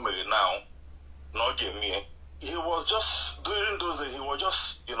ihe o mere na ọ ga-eme. He was just, during those days, he was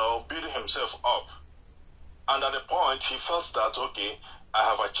just, building himself up. And at the point, he felt that, okay, I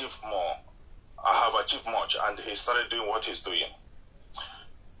have achieved more. I have achieved much. And he started doing what he's doing.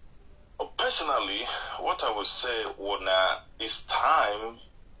 Personally, what I would say, it's time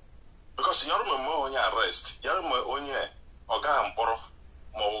because you remember when you arrest, you remember when you oga mporo,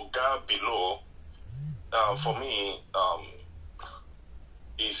 oga below. For me,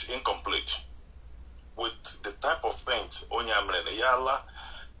 is incomplete with the type of paint on your yala,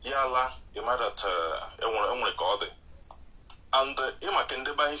 you might that and Emma can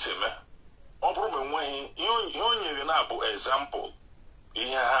buy him. Obrum when you example,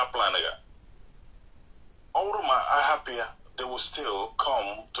 he have plan. Oruma are happier, they will still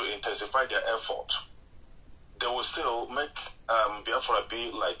come to intensify their effort. They will still make Biafra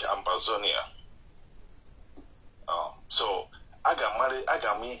be like Ambazonia. So I got married, I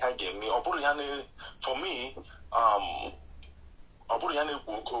got me, for me,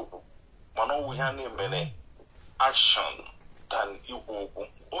 many action than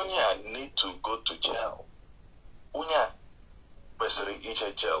Unya need to go to jail. Unya basically each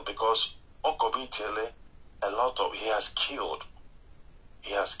jail because Okobi Tele a lot of he has killed.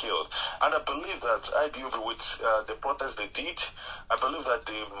 And I believe that IBU with the protest they did, I believe that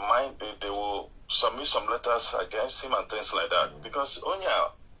they will submit some letters against him and things like that. Because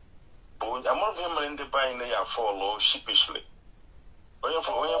Onya, among him in the buying they are follow sheepishly. Onya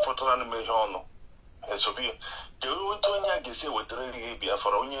for trying to make honor. So be the Onya gets with really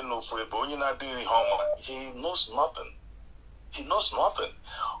Biafra, Onya no free, but Onya not doing harm. He knows nothing.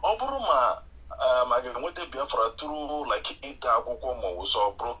 Oburuma I went to Biafra through like 8 hours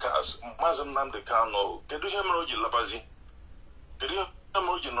or broadcast. Mazi Nnamdi Kanu, can you hear me? Labazi? Can you hear me?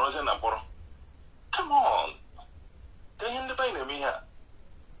 Rosen Aboro? Come on. Can you hear me here?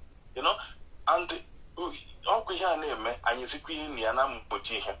 You know, and all we hear name and you see Queen Nianam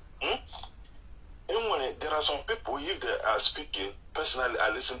Potiha. Anyway, there are some people, if they are speaking, personally, I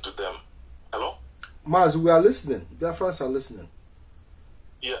listen to them. Hello? Maz, we are listening. Biafrans are listening.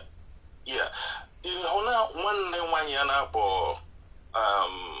 Yeah. One yana bo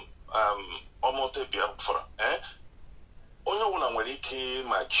Omote Biafra. Only one when he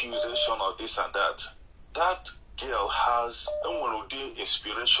came accusation of this and that. That girl has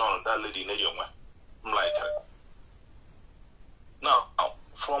inspiration of that lady Nejoma. Like her. Now,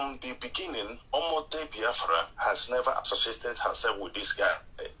 from the beginning, Omote Biafra has never associated herself with this guy.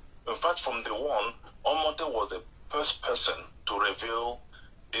 In fact, from the one, Omote was the first person to reveal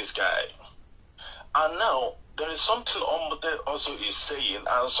this guy. And now, there is something Omote also is saying,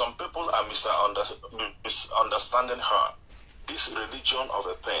 and some people are misunderstanding her. This religion of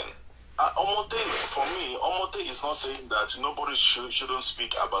a thing. Omote, for me, Omote is not saying that nobody shouldn't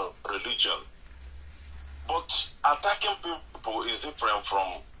speak about religion. But attacking people is different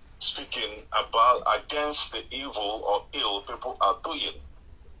from speaking against the evil or ill people are doing.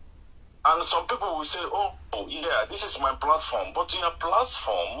 And some people will say, oh yeah, this is my platform. But your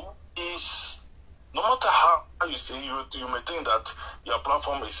platform is, no matter how you say, you may think that your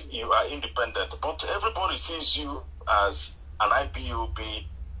platform is, you are independent. But everybody sees you as an IPOB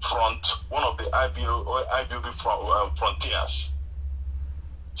front, one of the IPOB frontiers.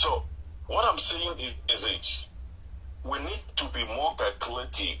 So what I'm saying is this. We need to be more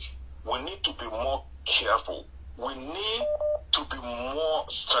calculative. We need to be more careful. We need to be more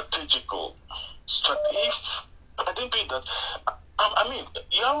strategical. If I didn't mean that, I mean,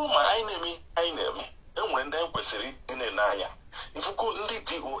 my enemy, and when they were saying in a naya, if you go in the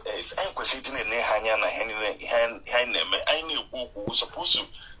DOS, I was sitting in a hanya and I knew who was supposed to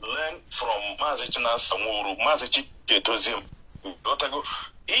learn from Mazi Samuru, Mazi Ikem.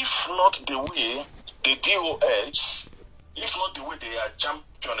 If not the way the DOS, if not the way they are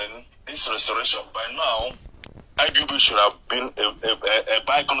championing this restoration, by now, IBB should have been a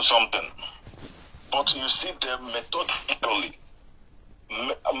bike on something. But you see them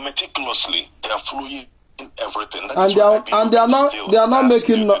meticulously, they are following everything. And they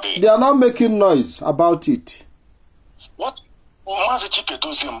are not making noise about it. What? Mazi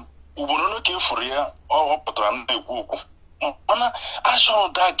Ikem Ubono came for here or I saw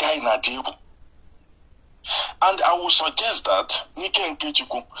that guy in a deal. And I would suggest that Nike and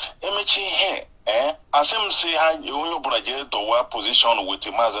Kichuku, MH here, as him say, you only project to position with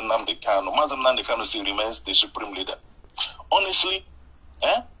Mazi Nnamdi Kanu. Mazi Nnamdi Kanu still remains the supreme leader. Honestly,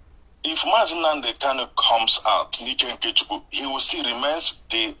 if Mazi Nnamdi Kanu comes out, Nike and Kichuku, he will still remains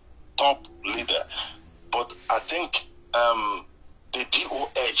the top leader. But I think the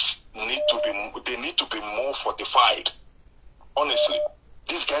DOH need to be more fortified. Honestly,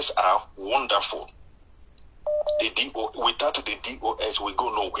 these guys are wonderful. Without the DOS, we go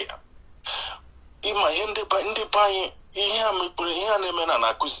nowhere. In my end, the buying,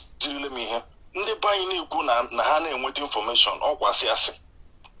 ndị banyị na-ekwu na ha na-enweta information ọkwasị asị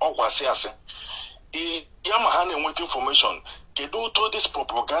ya ma ha na-enweta information All this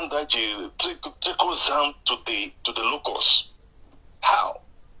propaganda trickles down to the locals. How?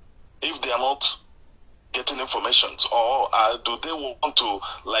 If they are not getting information, or do they want to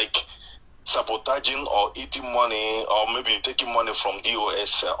like sabotaging or eating money, or maybe taking money from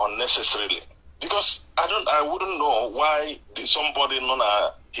DOS unnecessarily? Because I wouldn't know why somebody known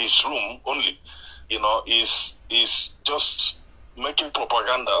as his room only, is just making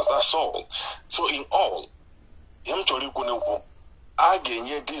propaganda. That's all. So in all, I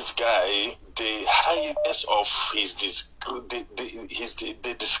gave this guy the highest of his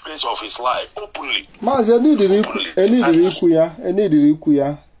the disgrace of his life openly. Mazi,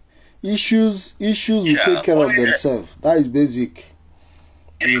 issues will take care of themselves. That is basic.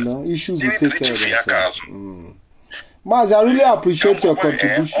 Issues will take care of themselves. Mazi, I really appreciate your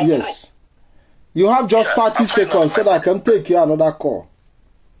contribution. Yes. You have just 30 seconds so that I can take you another call.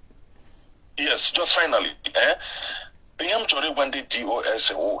 Yes, just finally. When the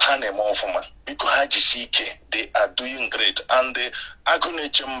DOS because they are doing great, and the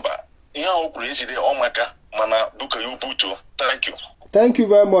Agune Chamber, thank you. Thank you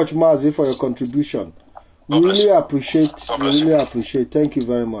very much, Mazi, for your contribution. We really appreciate. Thank you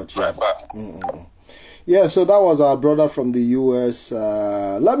very much. Yeah. Yeah, so that was our brother from the US.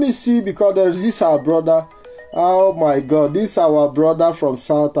 Let me see, because there is this our brother. Oh my God, this our brother from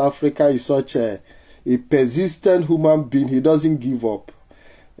South Africa is such a persistent human being. He doesn't give up.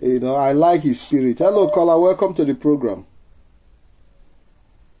 I like his spirit. Hello, caller. Welcome to the program.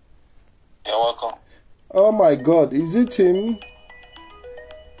 You're welcome. Oh my God, is it him?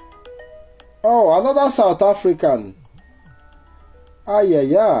 Oh, another South African.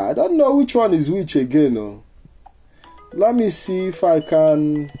 Yeah. I don't know which one is which again. Oh. Let me see if I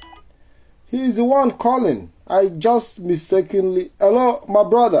can. He's the one calling. I just mistakenly. Hello, my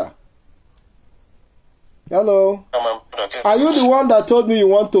brother. Hello. Are you the one that told me you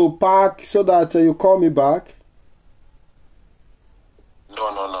want to park so that you call me back?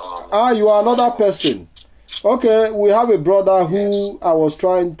 No. You are another person. Okay, we have a brother who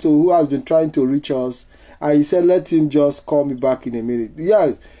who has been trying to reach us, and he said let him just call me back in a minute.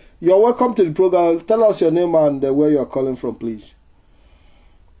 Yes, you're welcome to the program. Tell us your name and where you are calling from, please.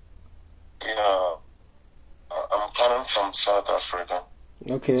 Yeah, I'm calling from South Africa.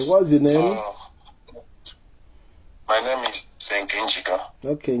 Okay, what's the name? My name is Nkejika.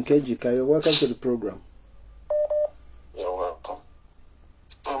 Okay, Nkejika, you're welcome to the program. You're welcome.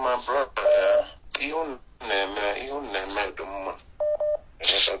 So my brother,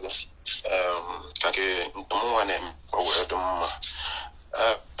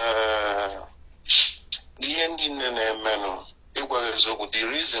 the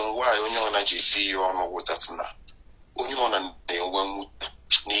reason why onye ona ji eti you on with that na onye ona na-enwe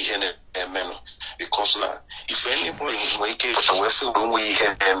n'ihe na-emenu, because na if anybody nwere ike wesi onwe ihe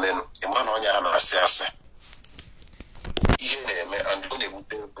na-emenu, ịma na onye a na-asị asị ihe na-eme, and ọ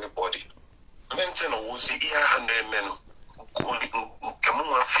na-ebute everybody maintain ozi ihe ha na-emenu nke m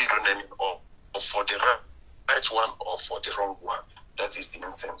nwa feel na-eme or for the right one or for the wrong one. That is the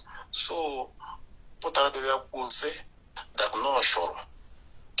intent. So put out the say that no sure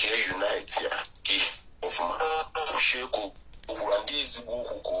can unite here of my shake and this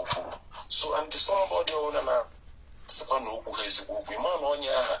go. So and somebody on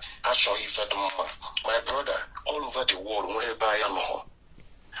my brother all over the world whereby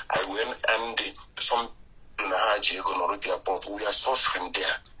I went and some we are suffering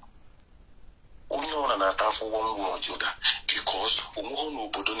there. Only on an attack for one word, because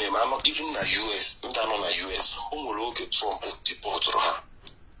obodo name I'm not even na US, not on a US, look at Trump deport her.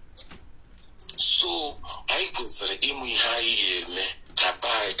 So I consider him we high me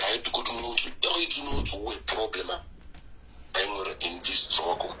tabai I do know to what problem in this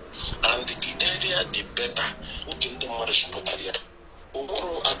struggle. And the earlier the better who can the marriage potential. I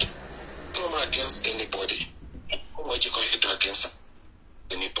don't against anybody. Against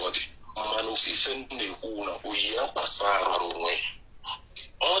anybody.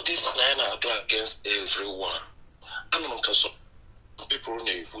 All this line are against everyone. I don't know some people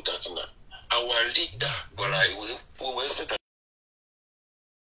know who that our leader, but we will say that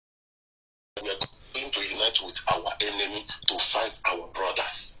we are going to unite with our enemy to fight our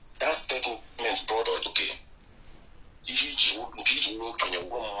brothers. That statement brought out okay.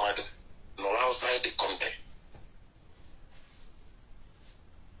 Not outside the country.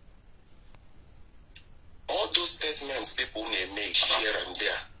 All those statements people may make here and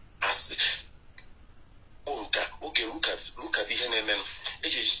there, as okay, look at the NMN.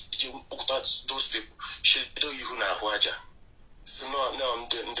 Those people, she don't even know Waja. That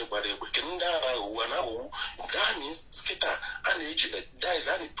means that is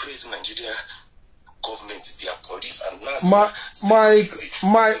how praise Nigeria government, their police and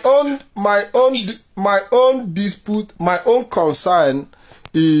my own concern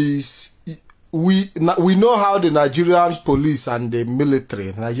is we know how the Nigerian police and the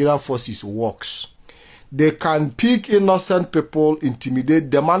military, Nigerian forces works. They can pick innocent people,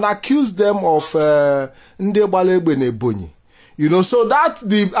 intimidate them, and accuse them of Ndebalebe Nebonyi. You know, so that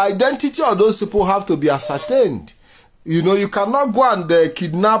the identity of those people have to be ascertained. You know, you cannot go and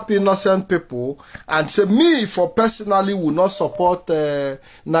kidnap innocent people and say, me, for personally, will not support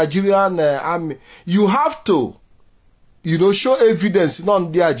Nigerian army. You have to, you know, show evidence.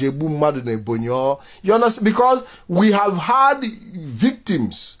 Non dia jebu madu ne bonyo. You understand? Because we have had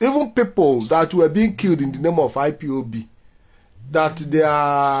victims, even people that were being killed in the name of IPOB. That they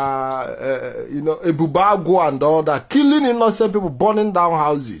are, you know, Ebubago and all that, killing innocent people, burning down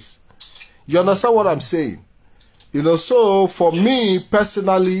houses. You understand what I'm saying? You know, so for me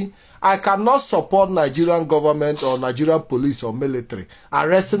personally, I cannot support Nigerian government or Nigerian police or military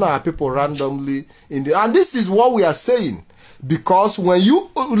arresting our people randomly and this is what we are saying, because when you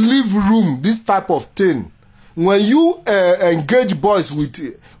leave room this type of thing, when you engage boys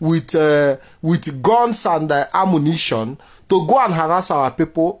with guns and ammunition to go and harass our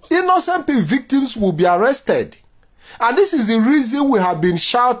people, innocent victims will be arrested. And this is the reason we have been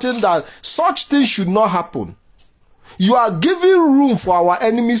shouting that such things should not happen. You are giving room for our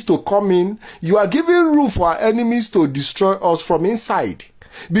enemies to come in. You are giving room for our enemies to destroy us from inside.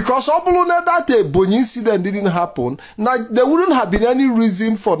 Because that a Bonyi incident didn't happen, now there wouldn't have been any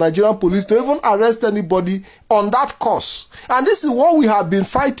reason for Nigerian police to even arrest anybody on that course. And this is what we have been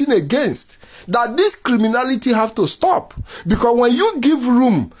fighting against. That this criminality have to stop. Because when you give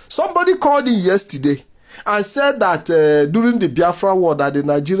room, somebody called in yesterday and said that during the Biafra war that the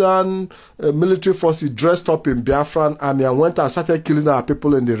Nigerian military forces dressed up in Biafran army and went and started killing our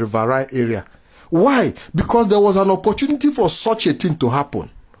people in the riverine area. Why? Because there was an opportunity for such a thing to happen.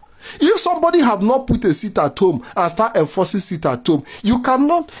 If somebody have not put a seat at home and start enforcing seat at home, you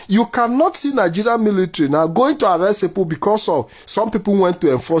cannot see Nigerian military now going to arrest people because of some people went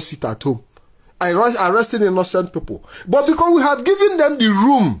to enforce seat at home, arresting innocent people. But because we have given them the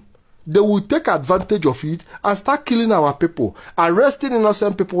room, they will take advantage of it and start killing our people, arresting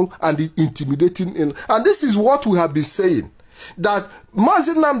innocent people and intimidating. And this is what we have been saying. That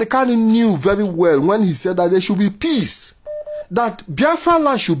Mazi Ikem knew very well when he said that there should be peace. That Biafra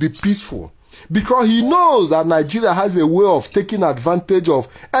land should be peaceful. Because he knows that Nigeria has a way of taking advantage of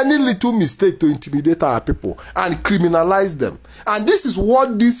any little mistake to intimidate our people and criminalize them. And this is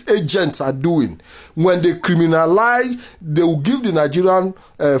what these agents are doing. When they criminalize, they will give the Nigerian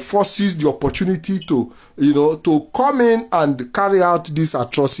forces the opportunity to, you know, to come in and carry out these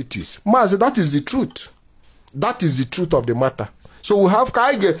atrocities. Mazi, that is the truth. That is the truth of the matter. So we have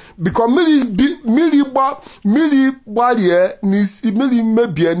because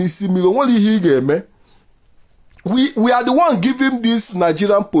we are the one giving this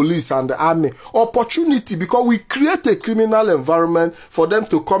Nigerian police and the army opportunity, because we create a criminal environment for them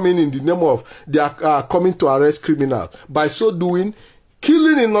to come in the name of they are coming to arrest criminals. By so doing,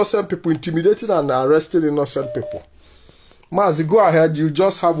 killing innocent people, intimidating and arresting innocent people. Mazi, go ahead. You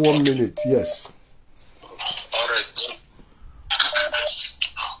just have 1 minute. Yes. All right.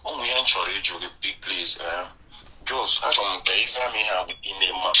 Please, just from the exam have in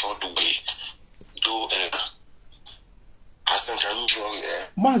a mature way. Do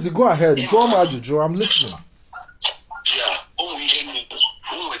Mazi, go ahead. I'm listening. Yeah.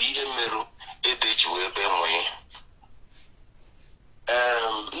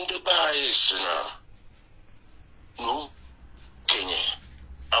 No Kenya.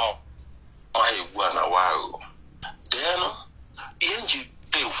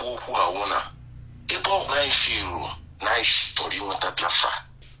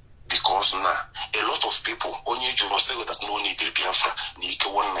 Because now a lot of people only say that no need to Biafra, need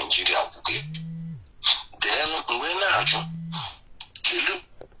one Nigeria. Okay. Then when I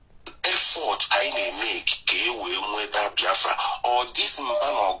effort I make Biafra or this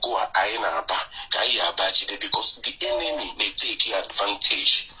man or go because the enemy may take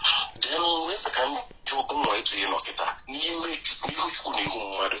advantage. Then when second joke you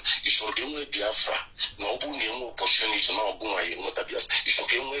should give Biafra no opportunity no you should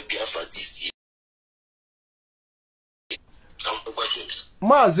give Biafra this year.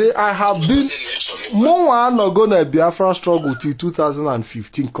 Mazi, I have been more not gonna Biafra struggle till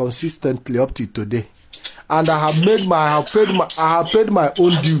 2015 consistently up to today, and I have paid my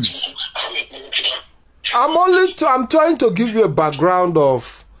own dues. I'm trying to give you a background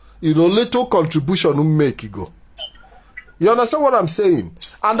of, you know, little contribution we make, go. You understand what I'm saying?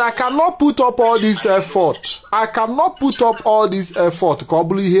 And I cannot put up all this effort. I cannot put up all this effort. So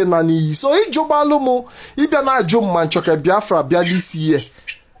Biafra this year.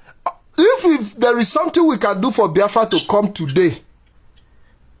 If there is something we can do for Biafra to come today,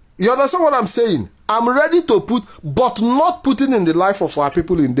 you understand what I'm saying? I'm ready to put, but not putting in the life of our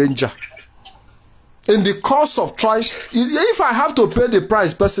people in danger. In the course of trying, if I have to pay the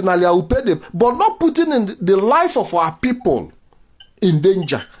price personally, I will pay them, but not putting in the life of our people in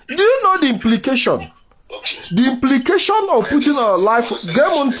danger. Do you know the implication? The implication of putting our life,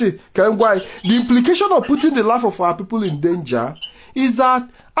 the implication of putting the life of our people in danger is that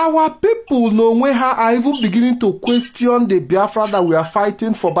our people know where are even beginning to question the Biafra that we are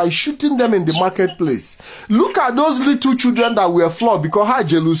fighting for by shooting them in the marketplace. Look at those little children that were flogged because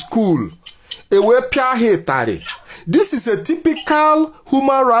Hajelu school. This is a typical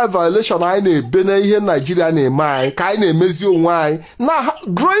human rights violation in Nigeria. Now,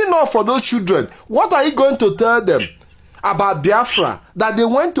 growing up for those children, what are you going to tell them about Biafra? That they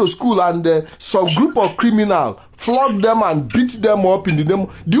went to school and some group of criminals flogged them and beat them up in the name.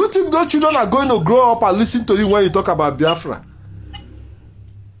 Do you think those children are going to grow up and listen to you when you talk about Biafra?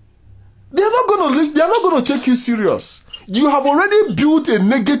 They are not going to take you serious. You have already built a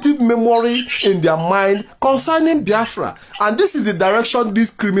negative memory in their mind concerning Biafra. And this is the direction these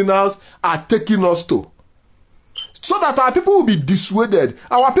criminals are taking us to. So that our people will be dissuaded.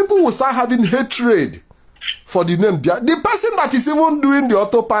 Our people will start having hatred for the name Biafra. The person that is even doing the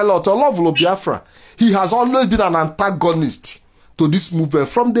autopilot, Olofolo Biafra, he has always been an antagonist to this movement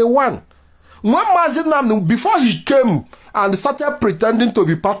from day one. When Mazi Ikem, before he came and started pretending to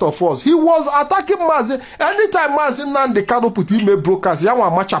be part of us, he was attacking Mazi. Anytime Mazi Ikem Kanu put him a brokers,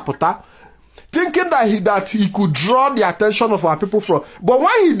 thinking that he could draw the attention of our people from. But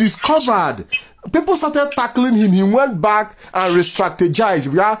when he discovered, people started tackling him, he went back and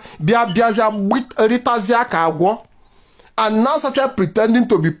re-strategized. And now started pretending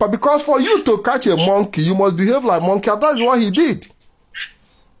to be part. Because for you to catch a monkey, you must behave like a monkey. And that is what he did.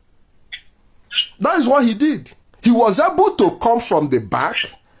 That is what he did. He was able to come from the back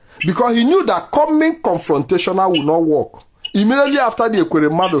because he knew that coming confrontational will not work. Immediately after the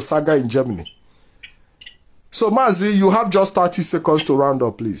Ekweremadu saga in Germany. So, Mazi, you have just 30 seconds to round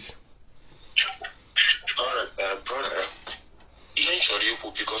up, please. All right, brother. Eventually,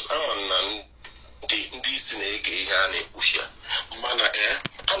 because I'm this in a mana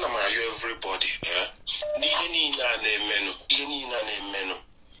everybody.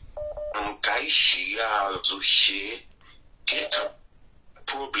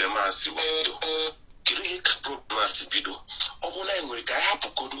 Problem as well. Problem as bido. Obuna enwere ka hapu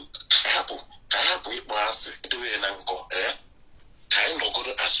kodu, hapu ikpaasi dowe na nko, Ka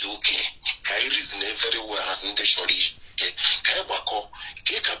nogodo as okay. Ka reason very well as intentionally. Ka gbako,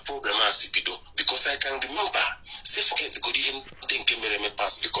 ka problem as bido because I can remember say forget go di think mere me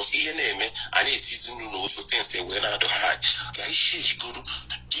pass because ihe na eme and it is no so things say we na do hard. Ka she go do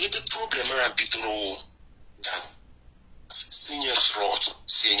the problem and bido that senior slot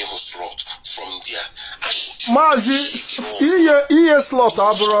from there. Mazi, slot,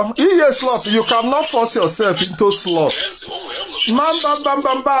 Abra. Slot, you cannot force yourself into slot.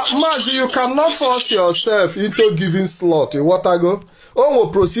 Mazi, you cannot force yourself into giving slot. What I go?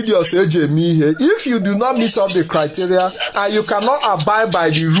 Procedures if you do not meet up the criteria and you cannot abide by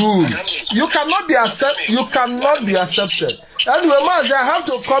the rule, you cannot be accepted. Anyway, Mazi, I have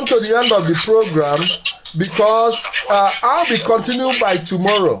to come to the end of the program because I'll be continuing by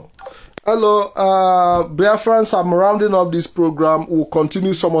tomorrow. Hello, Biafrans, I'm rounding up this program. We'll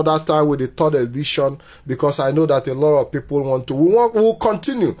continue some other time with the third edition because I know that a lot of people want to. We'll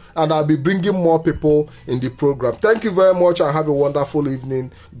continue and I'll be bringing more people in the program. Thank you very much and have a wonderful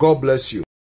evening. God bless you.